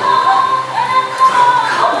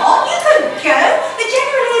 Come on, you can go. The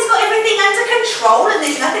General has got everything under control and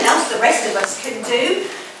there's nothing else the rest of us can do.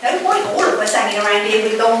 No point all of us hanging around here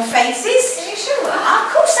with long faces. Are you sure? Of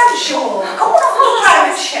course I'm sure. Go on off and grab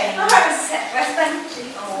a change. All right, Mrs. Hepworth, thank you.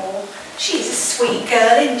 Oh, she's a sweet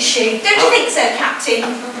girl, isn't she? Don't you think so, Captain?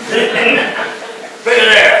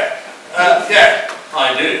 Brigadier. Yeah,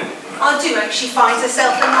 I do. I do hope she finds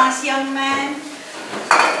herself a nice young man.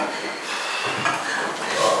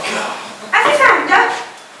 Have you found her?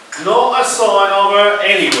 Not a sign of her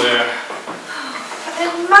anywhere.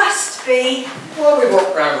 There must be. Well, we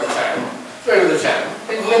walked round the town, through the town,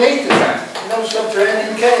 beneath the town. No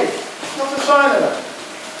subterranean cave. Not a sign of her.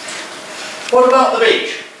 What about the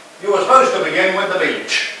beach? You were supposed to begin with the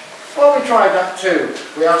beach. Well, we tried that too.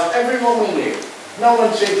 We asked everyone we knew. No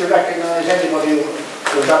one seemed to recognise anybody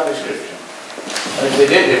with that description. And if they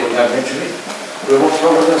did, they wouldn't have mentioned it. We walked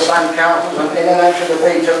over the sand castles and in and out of the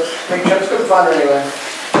beach huts. Couldn't find her anywhere.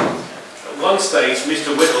 At one stage,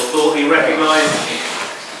 Mr. Whittle thought he recognised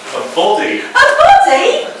a body. A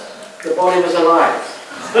body? The body was alive.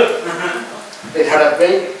 It had a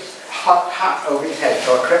big hot hat over its head,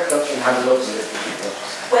 so I crept up and had a look at it.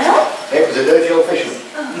 Well? It was a dirty old fisherman.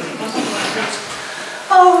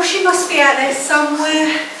 Oh, she must be out there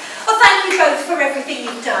somewhere. Well, thank you both for everything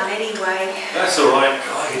you've done anyway. That's all right.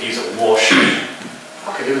 I could use a wash.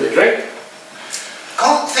 I could do with a drink.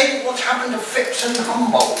 Can't think what's happened to Phipps and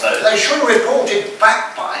Humboldt though. They should have reported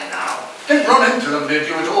back by now. Didn't run into them, did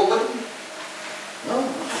you at all? No,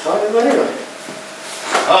 I didn't anyway.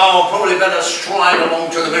 Oh, probably better stride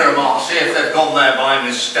along to the Miramar, see if they've gone there by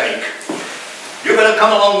mistake. You better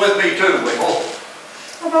come along with me too, Whittle.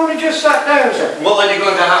 I've only just sat down, sir. Well, then you're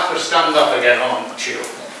going to have to stand up again, aren't you?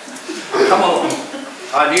 Come along.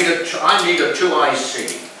 I need a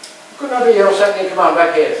 2IC. Couldn't I be your second in command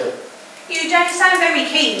back here, sir? You don't sound very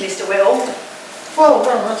keen, Mr. Whittle. Well,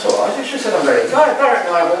 no, that's all right. It's just that I'm very tired. Derek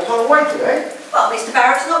and I walked on the way today. Well, Mr.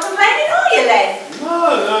 Barrett's not complaining, are you, Len?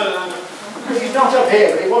 No. He's not up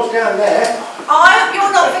here, but he was down there. I hope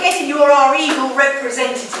you're not forgetting you're our eagle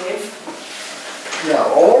representative. No,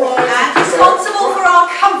 all right. And responsible for our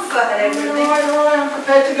comfort and everything. All right, I'm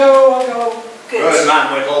prepared to go, I'll go. Good. Good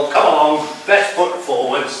man, Whittle. Come along. Best foot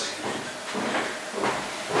forwards.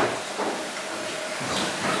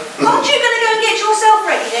 Aren't you going to go and get yourself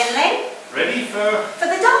ready then, Len? Ready for... For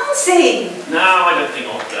the dancing? No, I don't think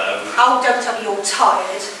I'll go. Oh, don't tell me you're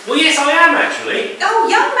tired. Well, yes, I am, actually. Oh,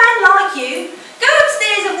 young man like you. Go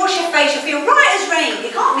upstairs and wash your face. You'll feel right as rain.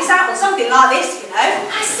 You can't miss out on something like this, you know.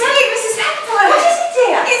 I say, Mrs. Hepworth. What is it,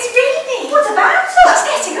 dear? It's Rini. What about her? She's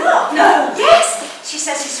getting up. No. Yes. She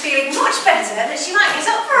says she's feeling much better, that she might get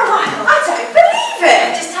up for a while. I don't believe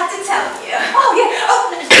I it. just had to tell you. Oh, yeah. Oh,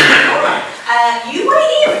 no. All right. You wait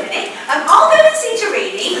here a minute. I'll go and see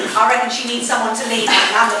Tarrini. I reckon she needs someone to lead her,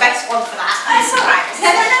 and I'm the best one for that. That's all right.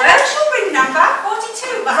 Where's your ring number?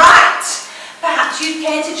 42. Right. Perhaps you'd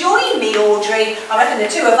care to join me, Audrey. I reckon the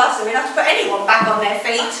two of us are enough to put anyone back on their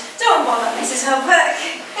feet. Don't bother, Mrs. Hepworth.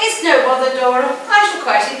 It's no bother, Dora. I shall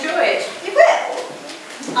quite enjoy it. You will?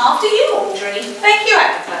 After you, Audrey. Thank you,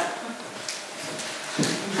 Agatha.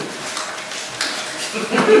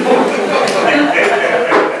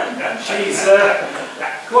 She's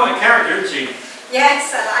quite a character, isn't she?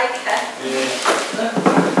 Yes, I like her. Yeah.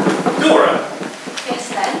 Dora? Yes,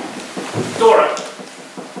 then. Dora?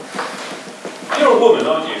 You're a woman,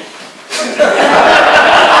 aren't you? Yes,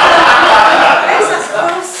 I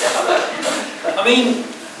suppose so. I mean,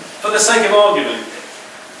 for the sake of argument.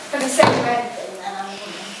 For the sake of anything, then I'm a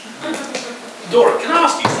woman. Dora, can I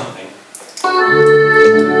ask you something?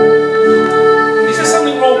 Is there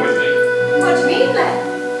something wrong with me? What do you mean, then?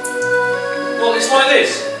 Well, it's like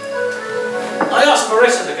this. I asked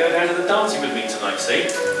Marissa to go down to the dancing with me tonight, see? I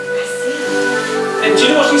see. And do you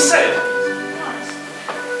know what she said? What?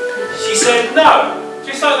 She said no.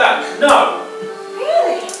 Just like that. No.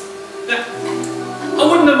 Really? I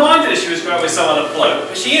wouldn't have minded if she was going with some other bloke,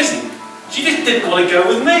 but she isn't. She just didn't want to go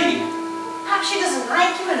with me. Perhaps she doesn't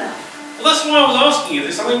like you enough. Well, that's why I was asking you if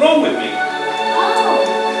there's something wrong with me. Oh.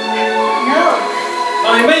 No.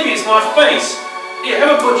 I mean, maybe it's my face. Here,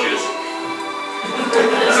 have a butcher's.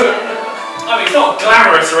 I mean, it's not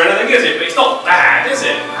glamorous or anything, is it? But it's not bad, is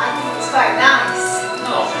it? I think it's quite nice.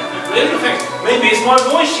 Oh, really? Maybe it's my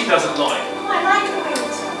voice she doesn't like. Oh, I like the way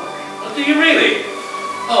you talk. Oh, do you really?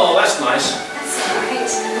 Oh, that's nice. That's all right.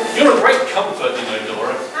 You're a great comfort, you know,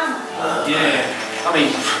 Dora. Am I? Yeah. I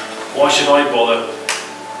mean, why should I bother?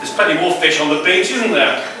 There's plenty more fish on the beach, isn't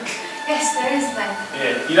there? Yes, there is then.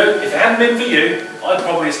 Yeah. You know, if it hadn't been for you, I'd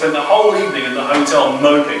probably have spent the whole evening in the hotel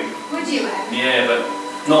moping. Would you, Em? Yeah, but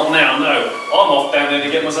not now, no. I'm off down there to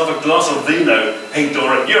get myself a glass of vino. Hey,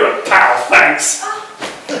 Dora, you're a pal, thanks.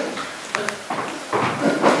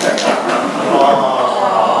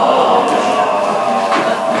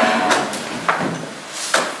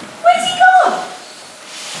 Where's he gone?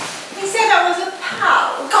 He said I was a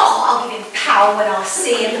pal. God, I'll give him pal when I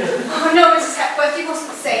see him. Oh, no, Mrs. Hepworth, you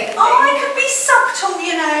mustn't say anything. Oh, I could be subtle,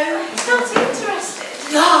 you know. He's not interested.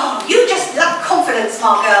 No, you just lack confidence,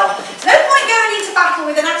 my girl. There's no point going into battle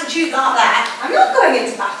with an attitude like that. I'm not going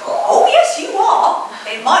into battle. Oh, yes, you are.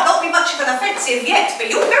 It might not be much of an offensive yet,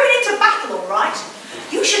 but you're going into battle, all right.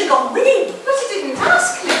 You should have gone with him. But he didn't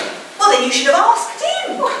ask me. Well, then you should have asked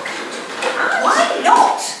him. Why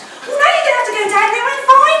not? Well, now you're going to have to go down there and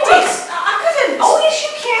find it. I couldn't. Oh, yes,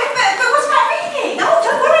 you can. But what about Rini? No,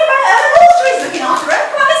 don't worry about her. Audrey's looking after her.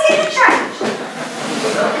 Come on, let's get it changed.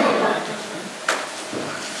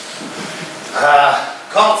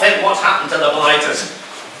 Can't think what's happened to the blighters.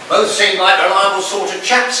 Both seem like reliable sort of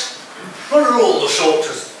chaps. What are all the sort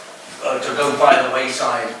to go by the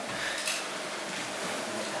wayside?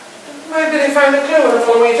 Maybe they found a clue and are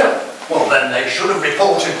following it up. Well, then they should have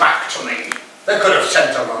reported back to me. They could have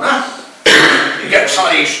sent a runner. You get some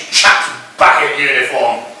of these chaps back in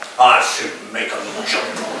uniform, I'll soon make a little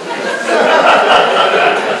jump.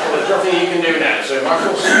 There's nothing you can do now, so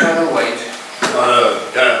Michael, sit down and wait.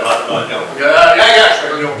 Right, no. Yes,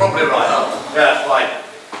 you're probably right. Yes, fine.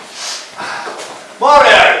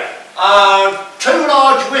 Mario, 2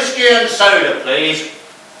 large whiskey and soda, please.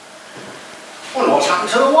 Wonder what's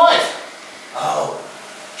happened to the wife? Oh,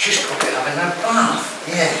 she's probably having a bath.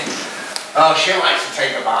 Yeah. Oh, she likes to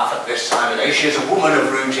take a bath at this time of day. She's a woman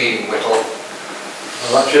of routine, Whittle.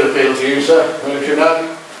 Well, that should appeal to you, sir, don't you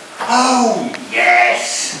know? Oh,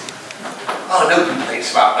 yes. Oh, no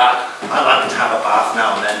complaints about that. I like to have a bath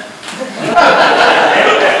now and then.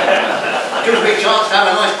 Gives me a chance to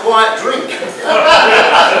have a nice quiet drink. Think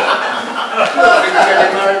you're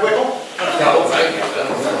getting married, Whittle? No, thank you,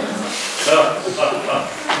 sir.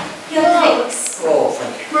 Your thanks. Oh,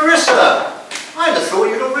 thank you. Marissa,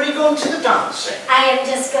 dancing? I am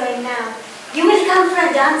just going now. You will come for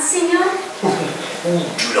a dance, senor? Do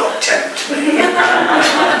not tempt me.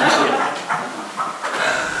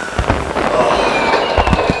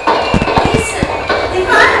 Listen, the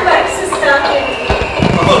fireworks are starting.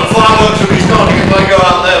 Oh, the fireworks will be starting if I go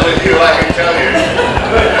out there with you, I can tell you.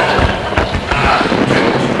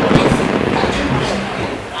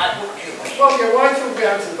 Well, your wife will be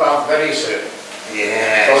out of the bath very soon.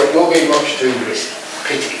 Yes. So it won't be much too risky.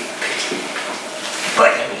 Pity.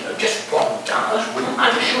 But just one dance wouldn't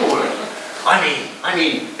matter, surely. I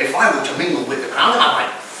mean, if I were to mingle with the crowd, I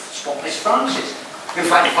might spot Miss Francis. In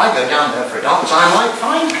fact, if I go down there for a dance, I might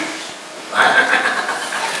find her.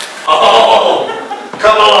 Oh,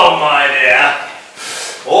 come along, my dear.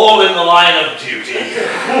 All in the line of duty.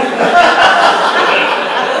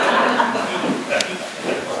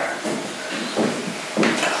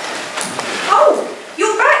 Oh,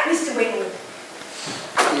 you're back, Mr. Whittle.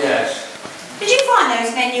 Yes. Did you find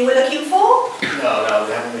those men you were looking for? No,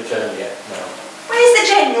 they haven't returned yet, no. Where's the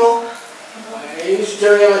general? He's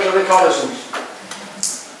doing a little reconnaissance.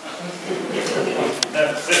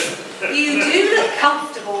 You do look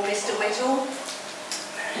comfortable, Mr. Whittle.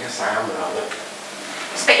 Yes, I am rather.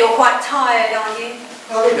 Expect you're quite tired, are you?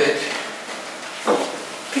 A little bit.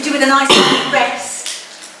 Could do with a nice deep rest.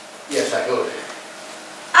 Yes, I could.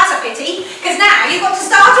 That's a pity, because now you've got to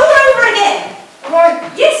start all over again. Am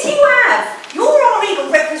I? Yes, you have. You're our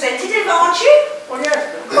legal representative, aren't you? Well, yes.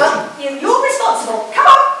 Well, you're responsible. Come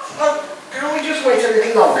on. Can we just wait a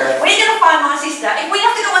little longer? We're going to find my sister if we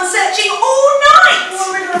have to go on searching all night. What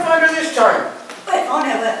are we going to find her this time? Well, if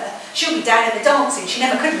I know her, she'll be down at the dancing. She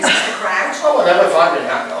never could resist the crowd. Oh, we'll never find her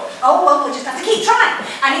that lot. Oh, well, we'll just have to keep trying.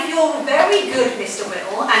 And if you're very good, Mr.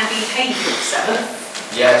 Whittle, and behave yourself,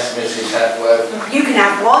 Yes, Mrs. Hepworth. you can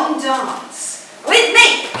have one dance. With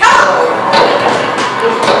me. Come on.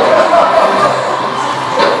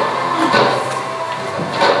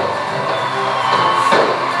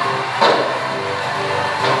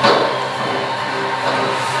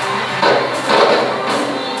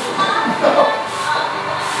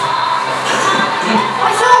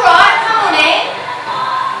 It's all right, come on in.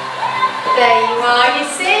 There you are, you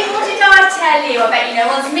see. What did I tell you? I bet you no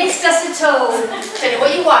one's missed us at all. Don't know what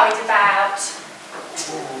you're worried about.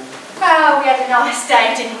 Well, we had a nice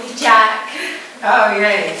day, didn't we, Jack? Oh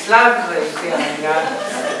yeah, it's lovely, Fiona.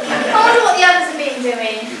 I wonder what the others have been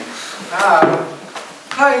doing. Oh,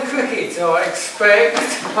 playing cricket, I expect.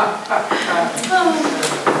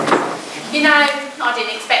 You know, I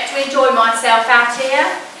didn't expect to enjoy myself out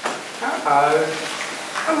here. Uh-oh.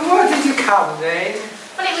 And why did you come then?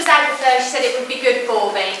 Well, it was Agatha. She said it would be good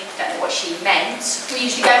for me. Don't know what she meant. We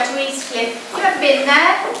usually go to Eastcliff. You haven't been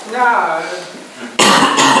there? No.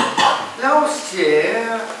 Last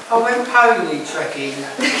year, I went pony trekking.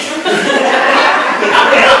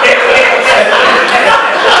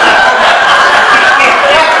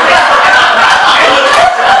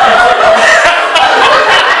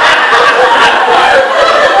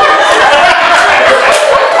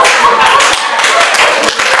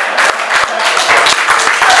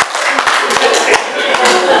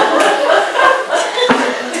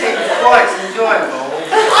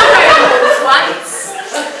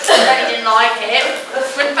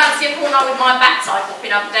 With my backside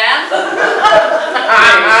popping up and down. 12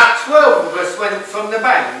 of us went from the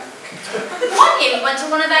bank. One year we went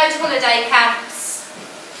to one of those holiday camps.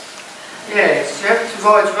 Yes, you have to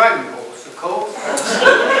ride your own horse, of course.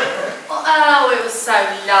 Oh, it was so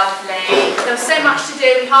lovely. There was so much to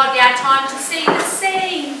do, we hardly had time to see the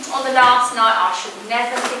sea. On the last night, I shall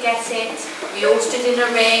never forget it. We all stood in a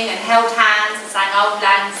ring and held hands and sang Old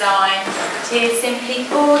Lang Syne. Tears simply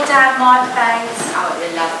poured down my face. Oh, it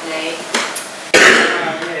was lovely. Oh,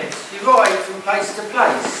 yes, you ride from place to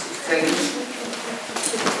place, it seems.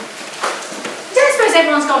 You don't suppose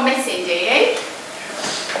everyone's gone missing, do you?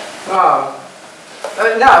 Oh.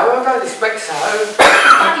 No, I don't expect so.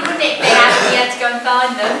 Funny, wouldn't it be how we had to go and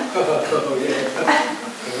find them? Oh, yeah.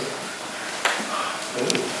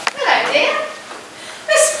 Hello, dear.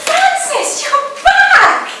 Miss Francis, you're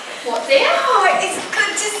back. What, dear? Oh, it's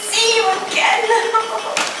good to see you again.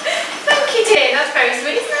 Thank you, dear. That's very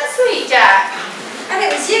sweet. Isn't that sweet, Jack? And it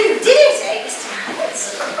was you who did it, eh, Mr. Rabbit?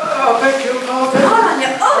 Oh, beg your pardon. All on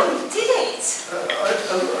your own, you did it.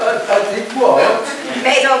 I did what?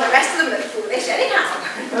 Made all the rest of them look foolish, anyhow.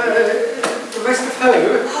 The rest of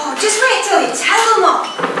who? Oh, just wait till you tell them all.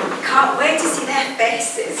 Can't wait to see their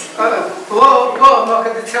faces. What am I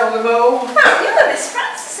going to tell them all? Well, you're Miss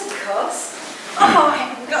Francis, of course. Oh,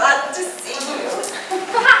 I'm glad to see you.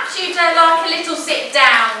 Perhaps you'd like a little sit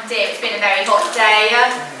down, dear. It's been a very hot day.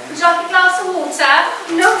 Would you like a glass of water?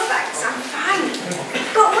 No, thanks, I'm fine.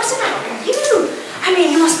 But what about you? I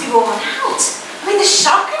mean, you must be worn out. I mean, the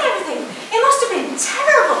shock and everything. It must have been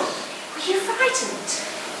terrible. Were you frightened?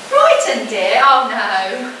 Frightened, dear? Oh,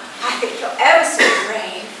 no. I think you're ever so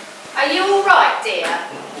brave. Are you all right, dear?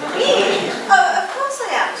 Me? Oh, of course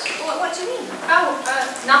I am. What do you mean? Oh,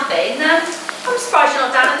 nothing. I'm surprised you're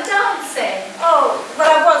not down at the dancing. Oh,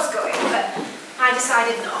 well, I was going, but I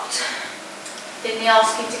decided not. Didn't he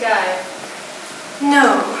ask you to go?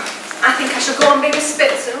 No. I think I shall go on being a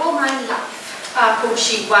spinster all my life. Of course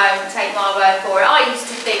she won't, take my word for it. I used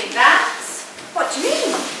to think that. What do you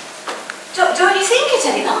mean? Don't you think it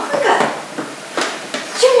any longer?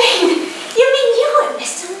 You mean you and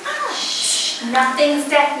Mr. Rush? Nothing's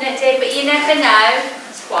definite, dear, but you never know.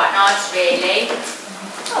 It's quite nice, really.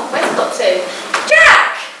 Oh, where's he got to?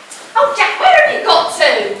 Jack! Oh, Jack, where have you got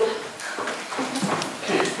to?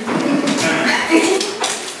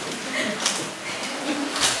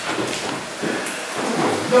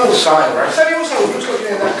 No sign, right? So you also just looking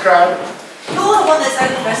in that crowd. You're the one that's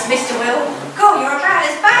hopeless, Mr. Will. God, you're about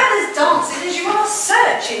as bad as dancing as you are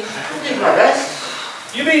searching. I did my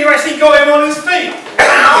best. You mean you actually got him on his feet?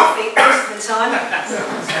 I think most of the time. I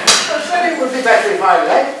said it would be better if I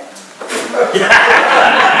led.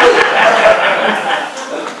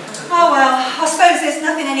 Oh well, I suppose there's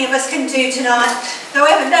nothing any of us can do tonight. Though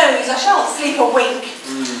heaven knows I shan't sleep a wink.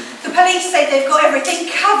 The police say they've got everything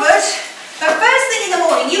covered. But first thing in the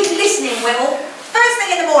morning, you listening, Will? First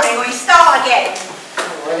thing in the morning, we start again.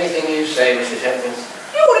 Oh, anything you say, Mrs. Hepworth.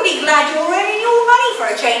 You ought to be glad you're earning your money for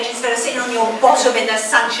a change instead of sitting on your bottom in the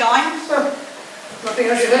sunshine. I think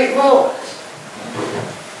I should eat more.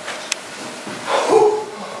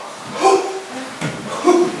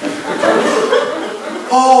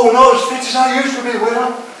 Oh, not as fit as I used to be,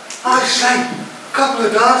 Will. I say, a couple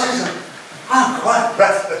of dances and I'm quite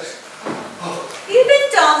breathless. You've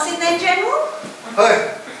been dancing then, General?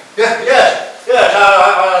 Yes. I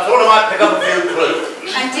thought I might pick up a few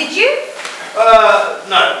clues. And did you?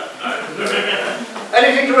 No.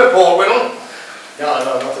 Anything to report, Will? No,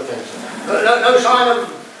 not a thing, sir. No sign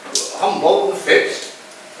of Humboldt and Fitz?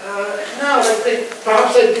 No,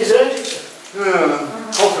 perhaps they deserted, sir. Yeah,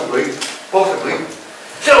 possibly.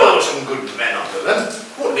 Still, there were some good men under them.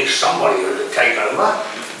 Wouldn't be somebody who would take over.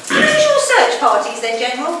 Usual search parties then,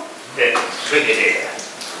 General? Brigadier.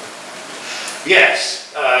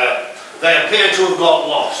 Yes, they appear to have got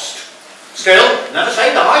lost. Still, never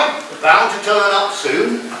say die. Bound to turn up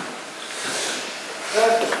soon.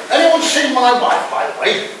 Anyone seen my wife, by the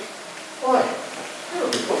way? Why?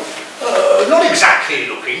 Not exactly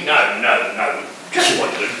looking, no. Just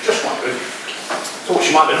wondered. Thought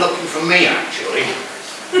she might be looking for me, actually.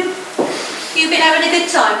 You've been having a good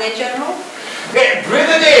time then, General? Yeah,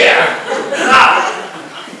 Brigadier!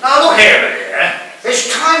 Now look here, Brigadier. It's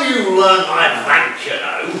time you learn my rank, you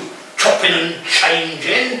know. Chopping and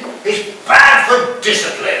changing is bad for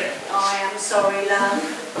discipline. I am sorry, love.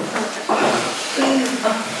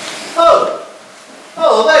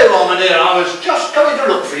 Oh, there you are, my dear. I was just coming to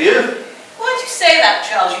look for you. Why'd you say that,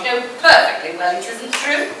 Charles? You know perfectly well it isn't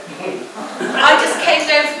true. I just came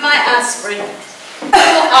down for my aspirin.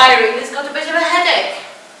 Poor Irene has got a bit of a headache.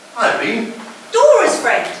 Irene? Dora's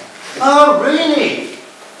friend. Oh, really?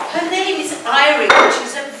 Her name is Irene.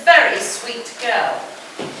 She's a very sweet girl.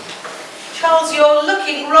 Charles, you're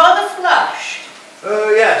looking rather flushed.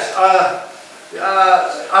 Yes.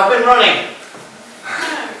 I've been running.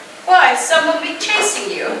 Why, someone be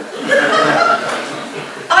chasing you?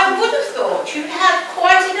 I would have thought you'd had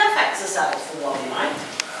quite enough exercise for one night.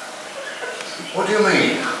 What do you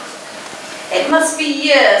mean? It must be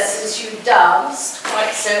years since you danced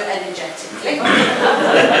quite so energetically.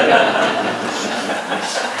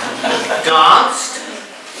 Danced?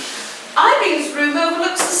 Irene's room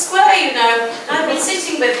overlooks the square, you know. I've been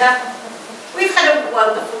sitting with her. We've had a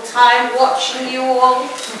wonderful time watching you all.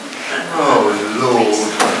 Oh, Lord.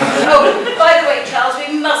 Oh, by the way, Charles,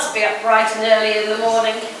 we must be up bright and early in the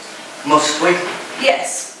morning. Must we?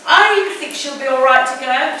 Yes, I think she'll be all right to go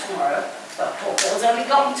out tomorrow. But poor girl's only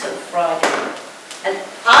got until Friday. And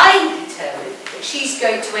I'm determined that she's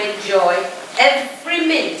going to enjoy every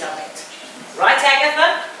minute of it. Right,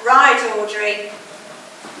 Agatha? Right, Audrey.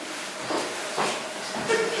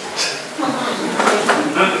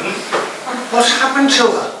 What's happened to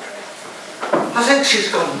her? I think she's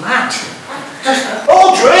gone mad.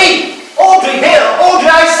 Audrey! Audrey, here! Audrey,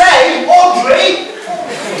 I say! Audrey!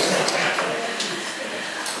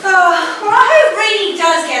 Oh, well, I hope Reedy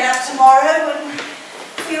does get up tomorrow and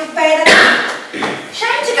feel better.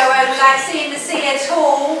 Shame to go home without seeing the sea at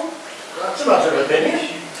all. That's a matter of opinion.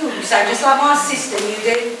 Oh, you sound just like my sister, you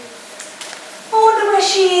do. I wonder where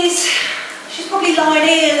she is. She's probably lying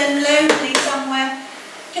ill and lonely somewhere,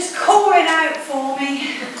 just calling out for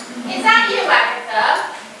me. Is that you,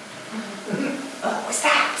 Agatha? What was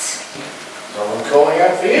that? Someone calling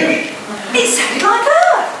out for you. It sounded like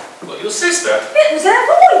her. What, your sister? It was her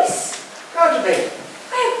voice. How'd it be?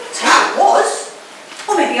 Well, it was.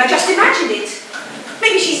 Or maybe I just imagined it.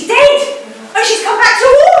 Maybe she's dead. And she's come back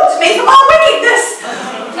towards me for my wickedness.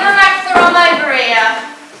 No, Agatha, I'm over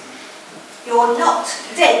here. You're not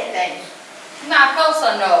dead then. No, of course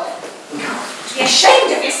I'm not. Be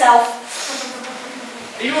ashamed of yourself.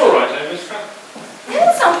 Are you alright, though, Miss Frank?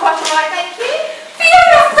 Yes, I'm quite alright, thank you.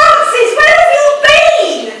 Fiona Francis, where have you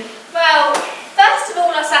been? Well, first of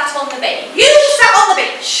all, I sat on the beach. You sat on the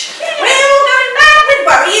beach. We're all going mad with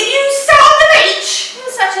worry and you sat on the beach. It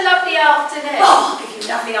was such a lovely afternoon. Oh, I'll give you a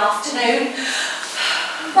lovely afternoon.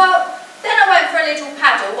 Well, then I went for a little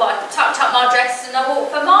paddle. I tucked up my dress and I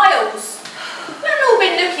walked for miles. You haven't all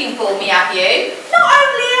been looking for me, have you? Not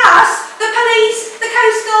only us, the police, the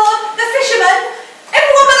Coast Guard, the fishermen,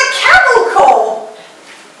 everyone but the Camel Corps.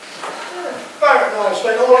 Barrett and I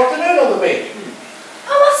spent all afternoon on the beach.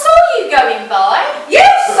 Oh, I saw you going by. You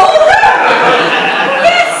saw them?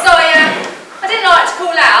 Yes, I didn't like to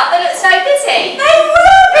call out. They looked so busy. They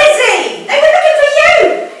were busy. They were looking for you.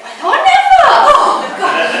 Well, I never. Oh,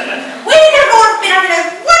 God. We'd have all been having a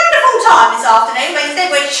wonderful time this afternoon, but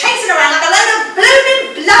instead we're chasing around like a load of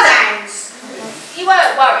blooming bloodhounds. You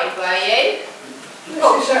weren't worried, were you?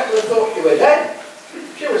 Mrs. Sheppard thought you were dead.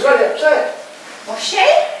 She was very upset. Was she?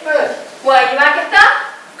 Yeah. Were you,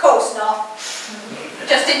 Agatha? Of course not.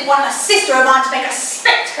 Just didn't want a sister of mine to make a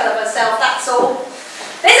spectacle of herself, that's all.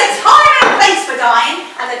 There's a time and a place for dying,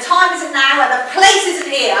 and the time isn't now, and the place isn't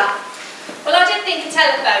here. Well, I did think of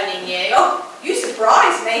telephoning you. Oh, you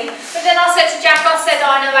surprised me. But then I said to Jack, I said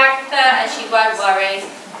I know Agatha and she won't worry.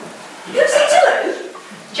 You said to who?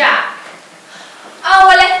 Jack. Oh,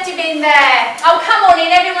 I left him in there. Oh, come on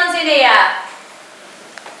in, everyone's in here.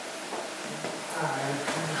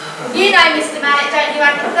 You know Mr. Mallet, don't you,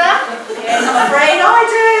 Agatha? Yes, I'm afraid I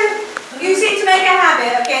do. You seem to make a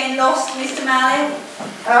habit of getting lost, Mr. Mallet.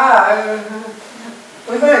 Oh,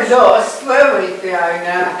 we weren't lost, were we,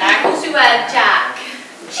 Fiona? Of course we were, Jack.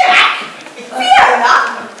 Jack?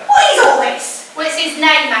 Fiona? What is all this? Well, it's his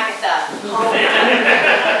name, Agatha. Oh,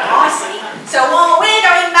 I see. So while we're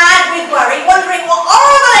going mad with worry, wondering what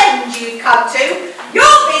horrible end you've come to,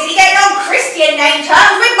 you're busy getting on Christian name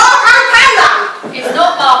terms with Marco Polo. It's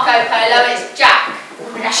not Marco Polo, it's Jack.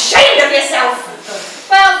 Be ashamed of yourself.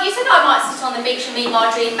 Well, you said I might sit on the beach and meet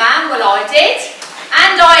my dream man. Well, I did.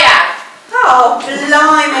 And I have. Oh,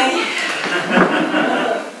 blimey.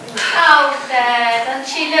 Oh, there. Doesn't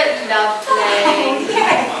she look lovely?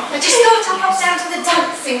 Yeah. I just thought I'd pop down to the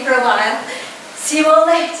dancing for a while. See you all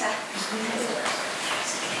later.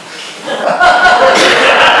 Do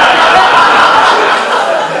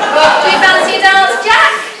you fancy a dance,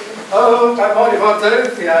 Jack? Oh, don't mind if I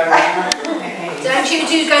do, Fiona. Don't you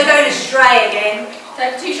two go going astray again.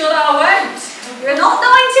 Don't too sure that I won't. You're not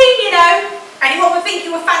 19, you know. Anyone would think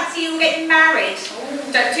you were fancy you were getting married.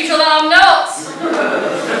 Don't too sure that I'm not.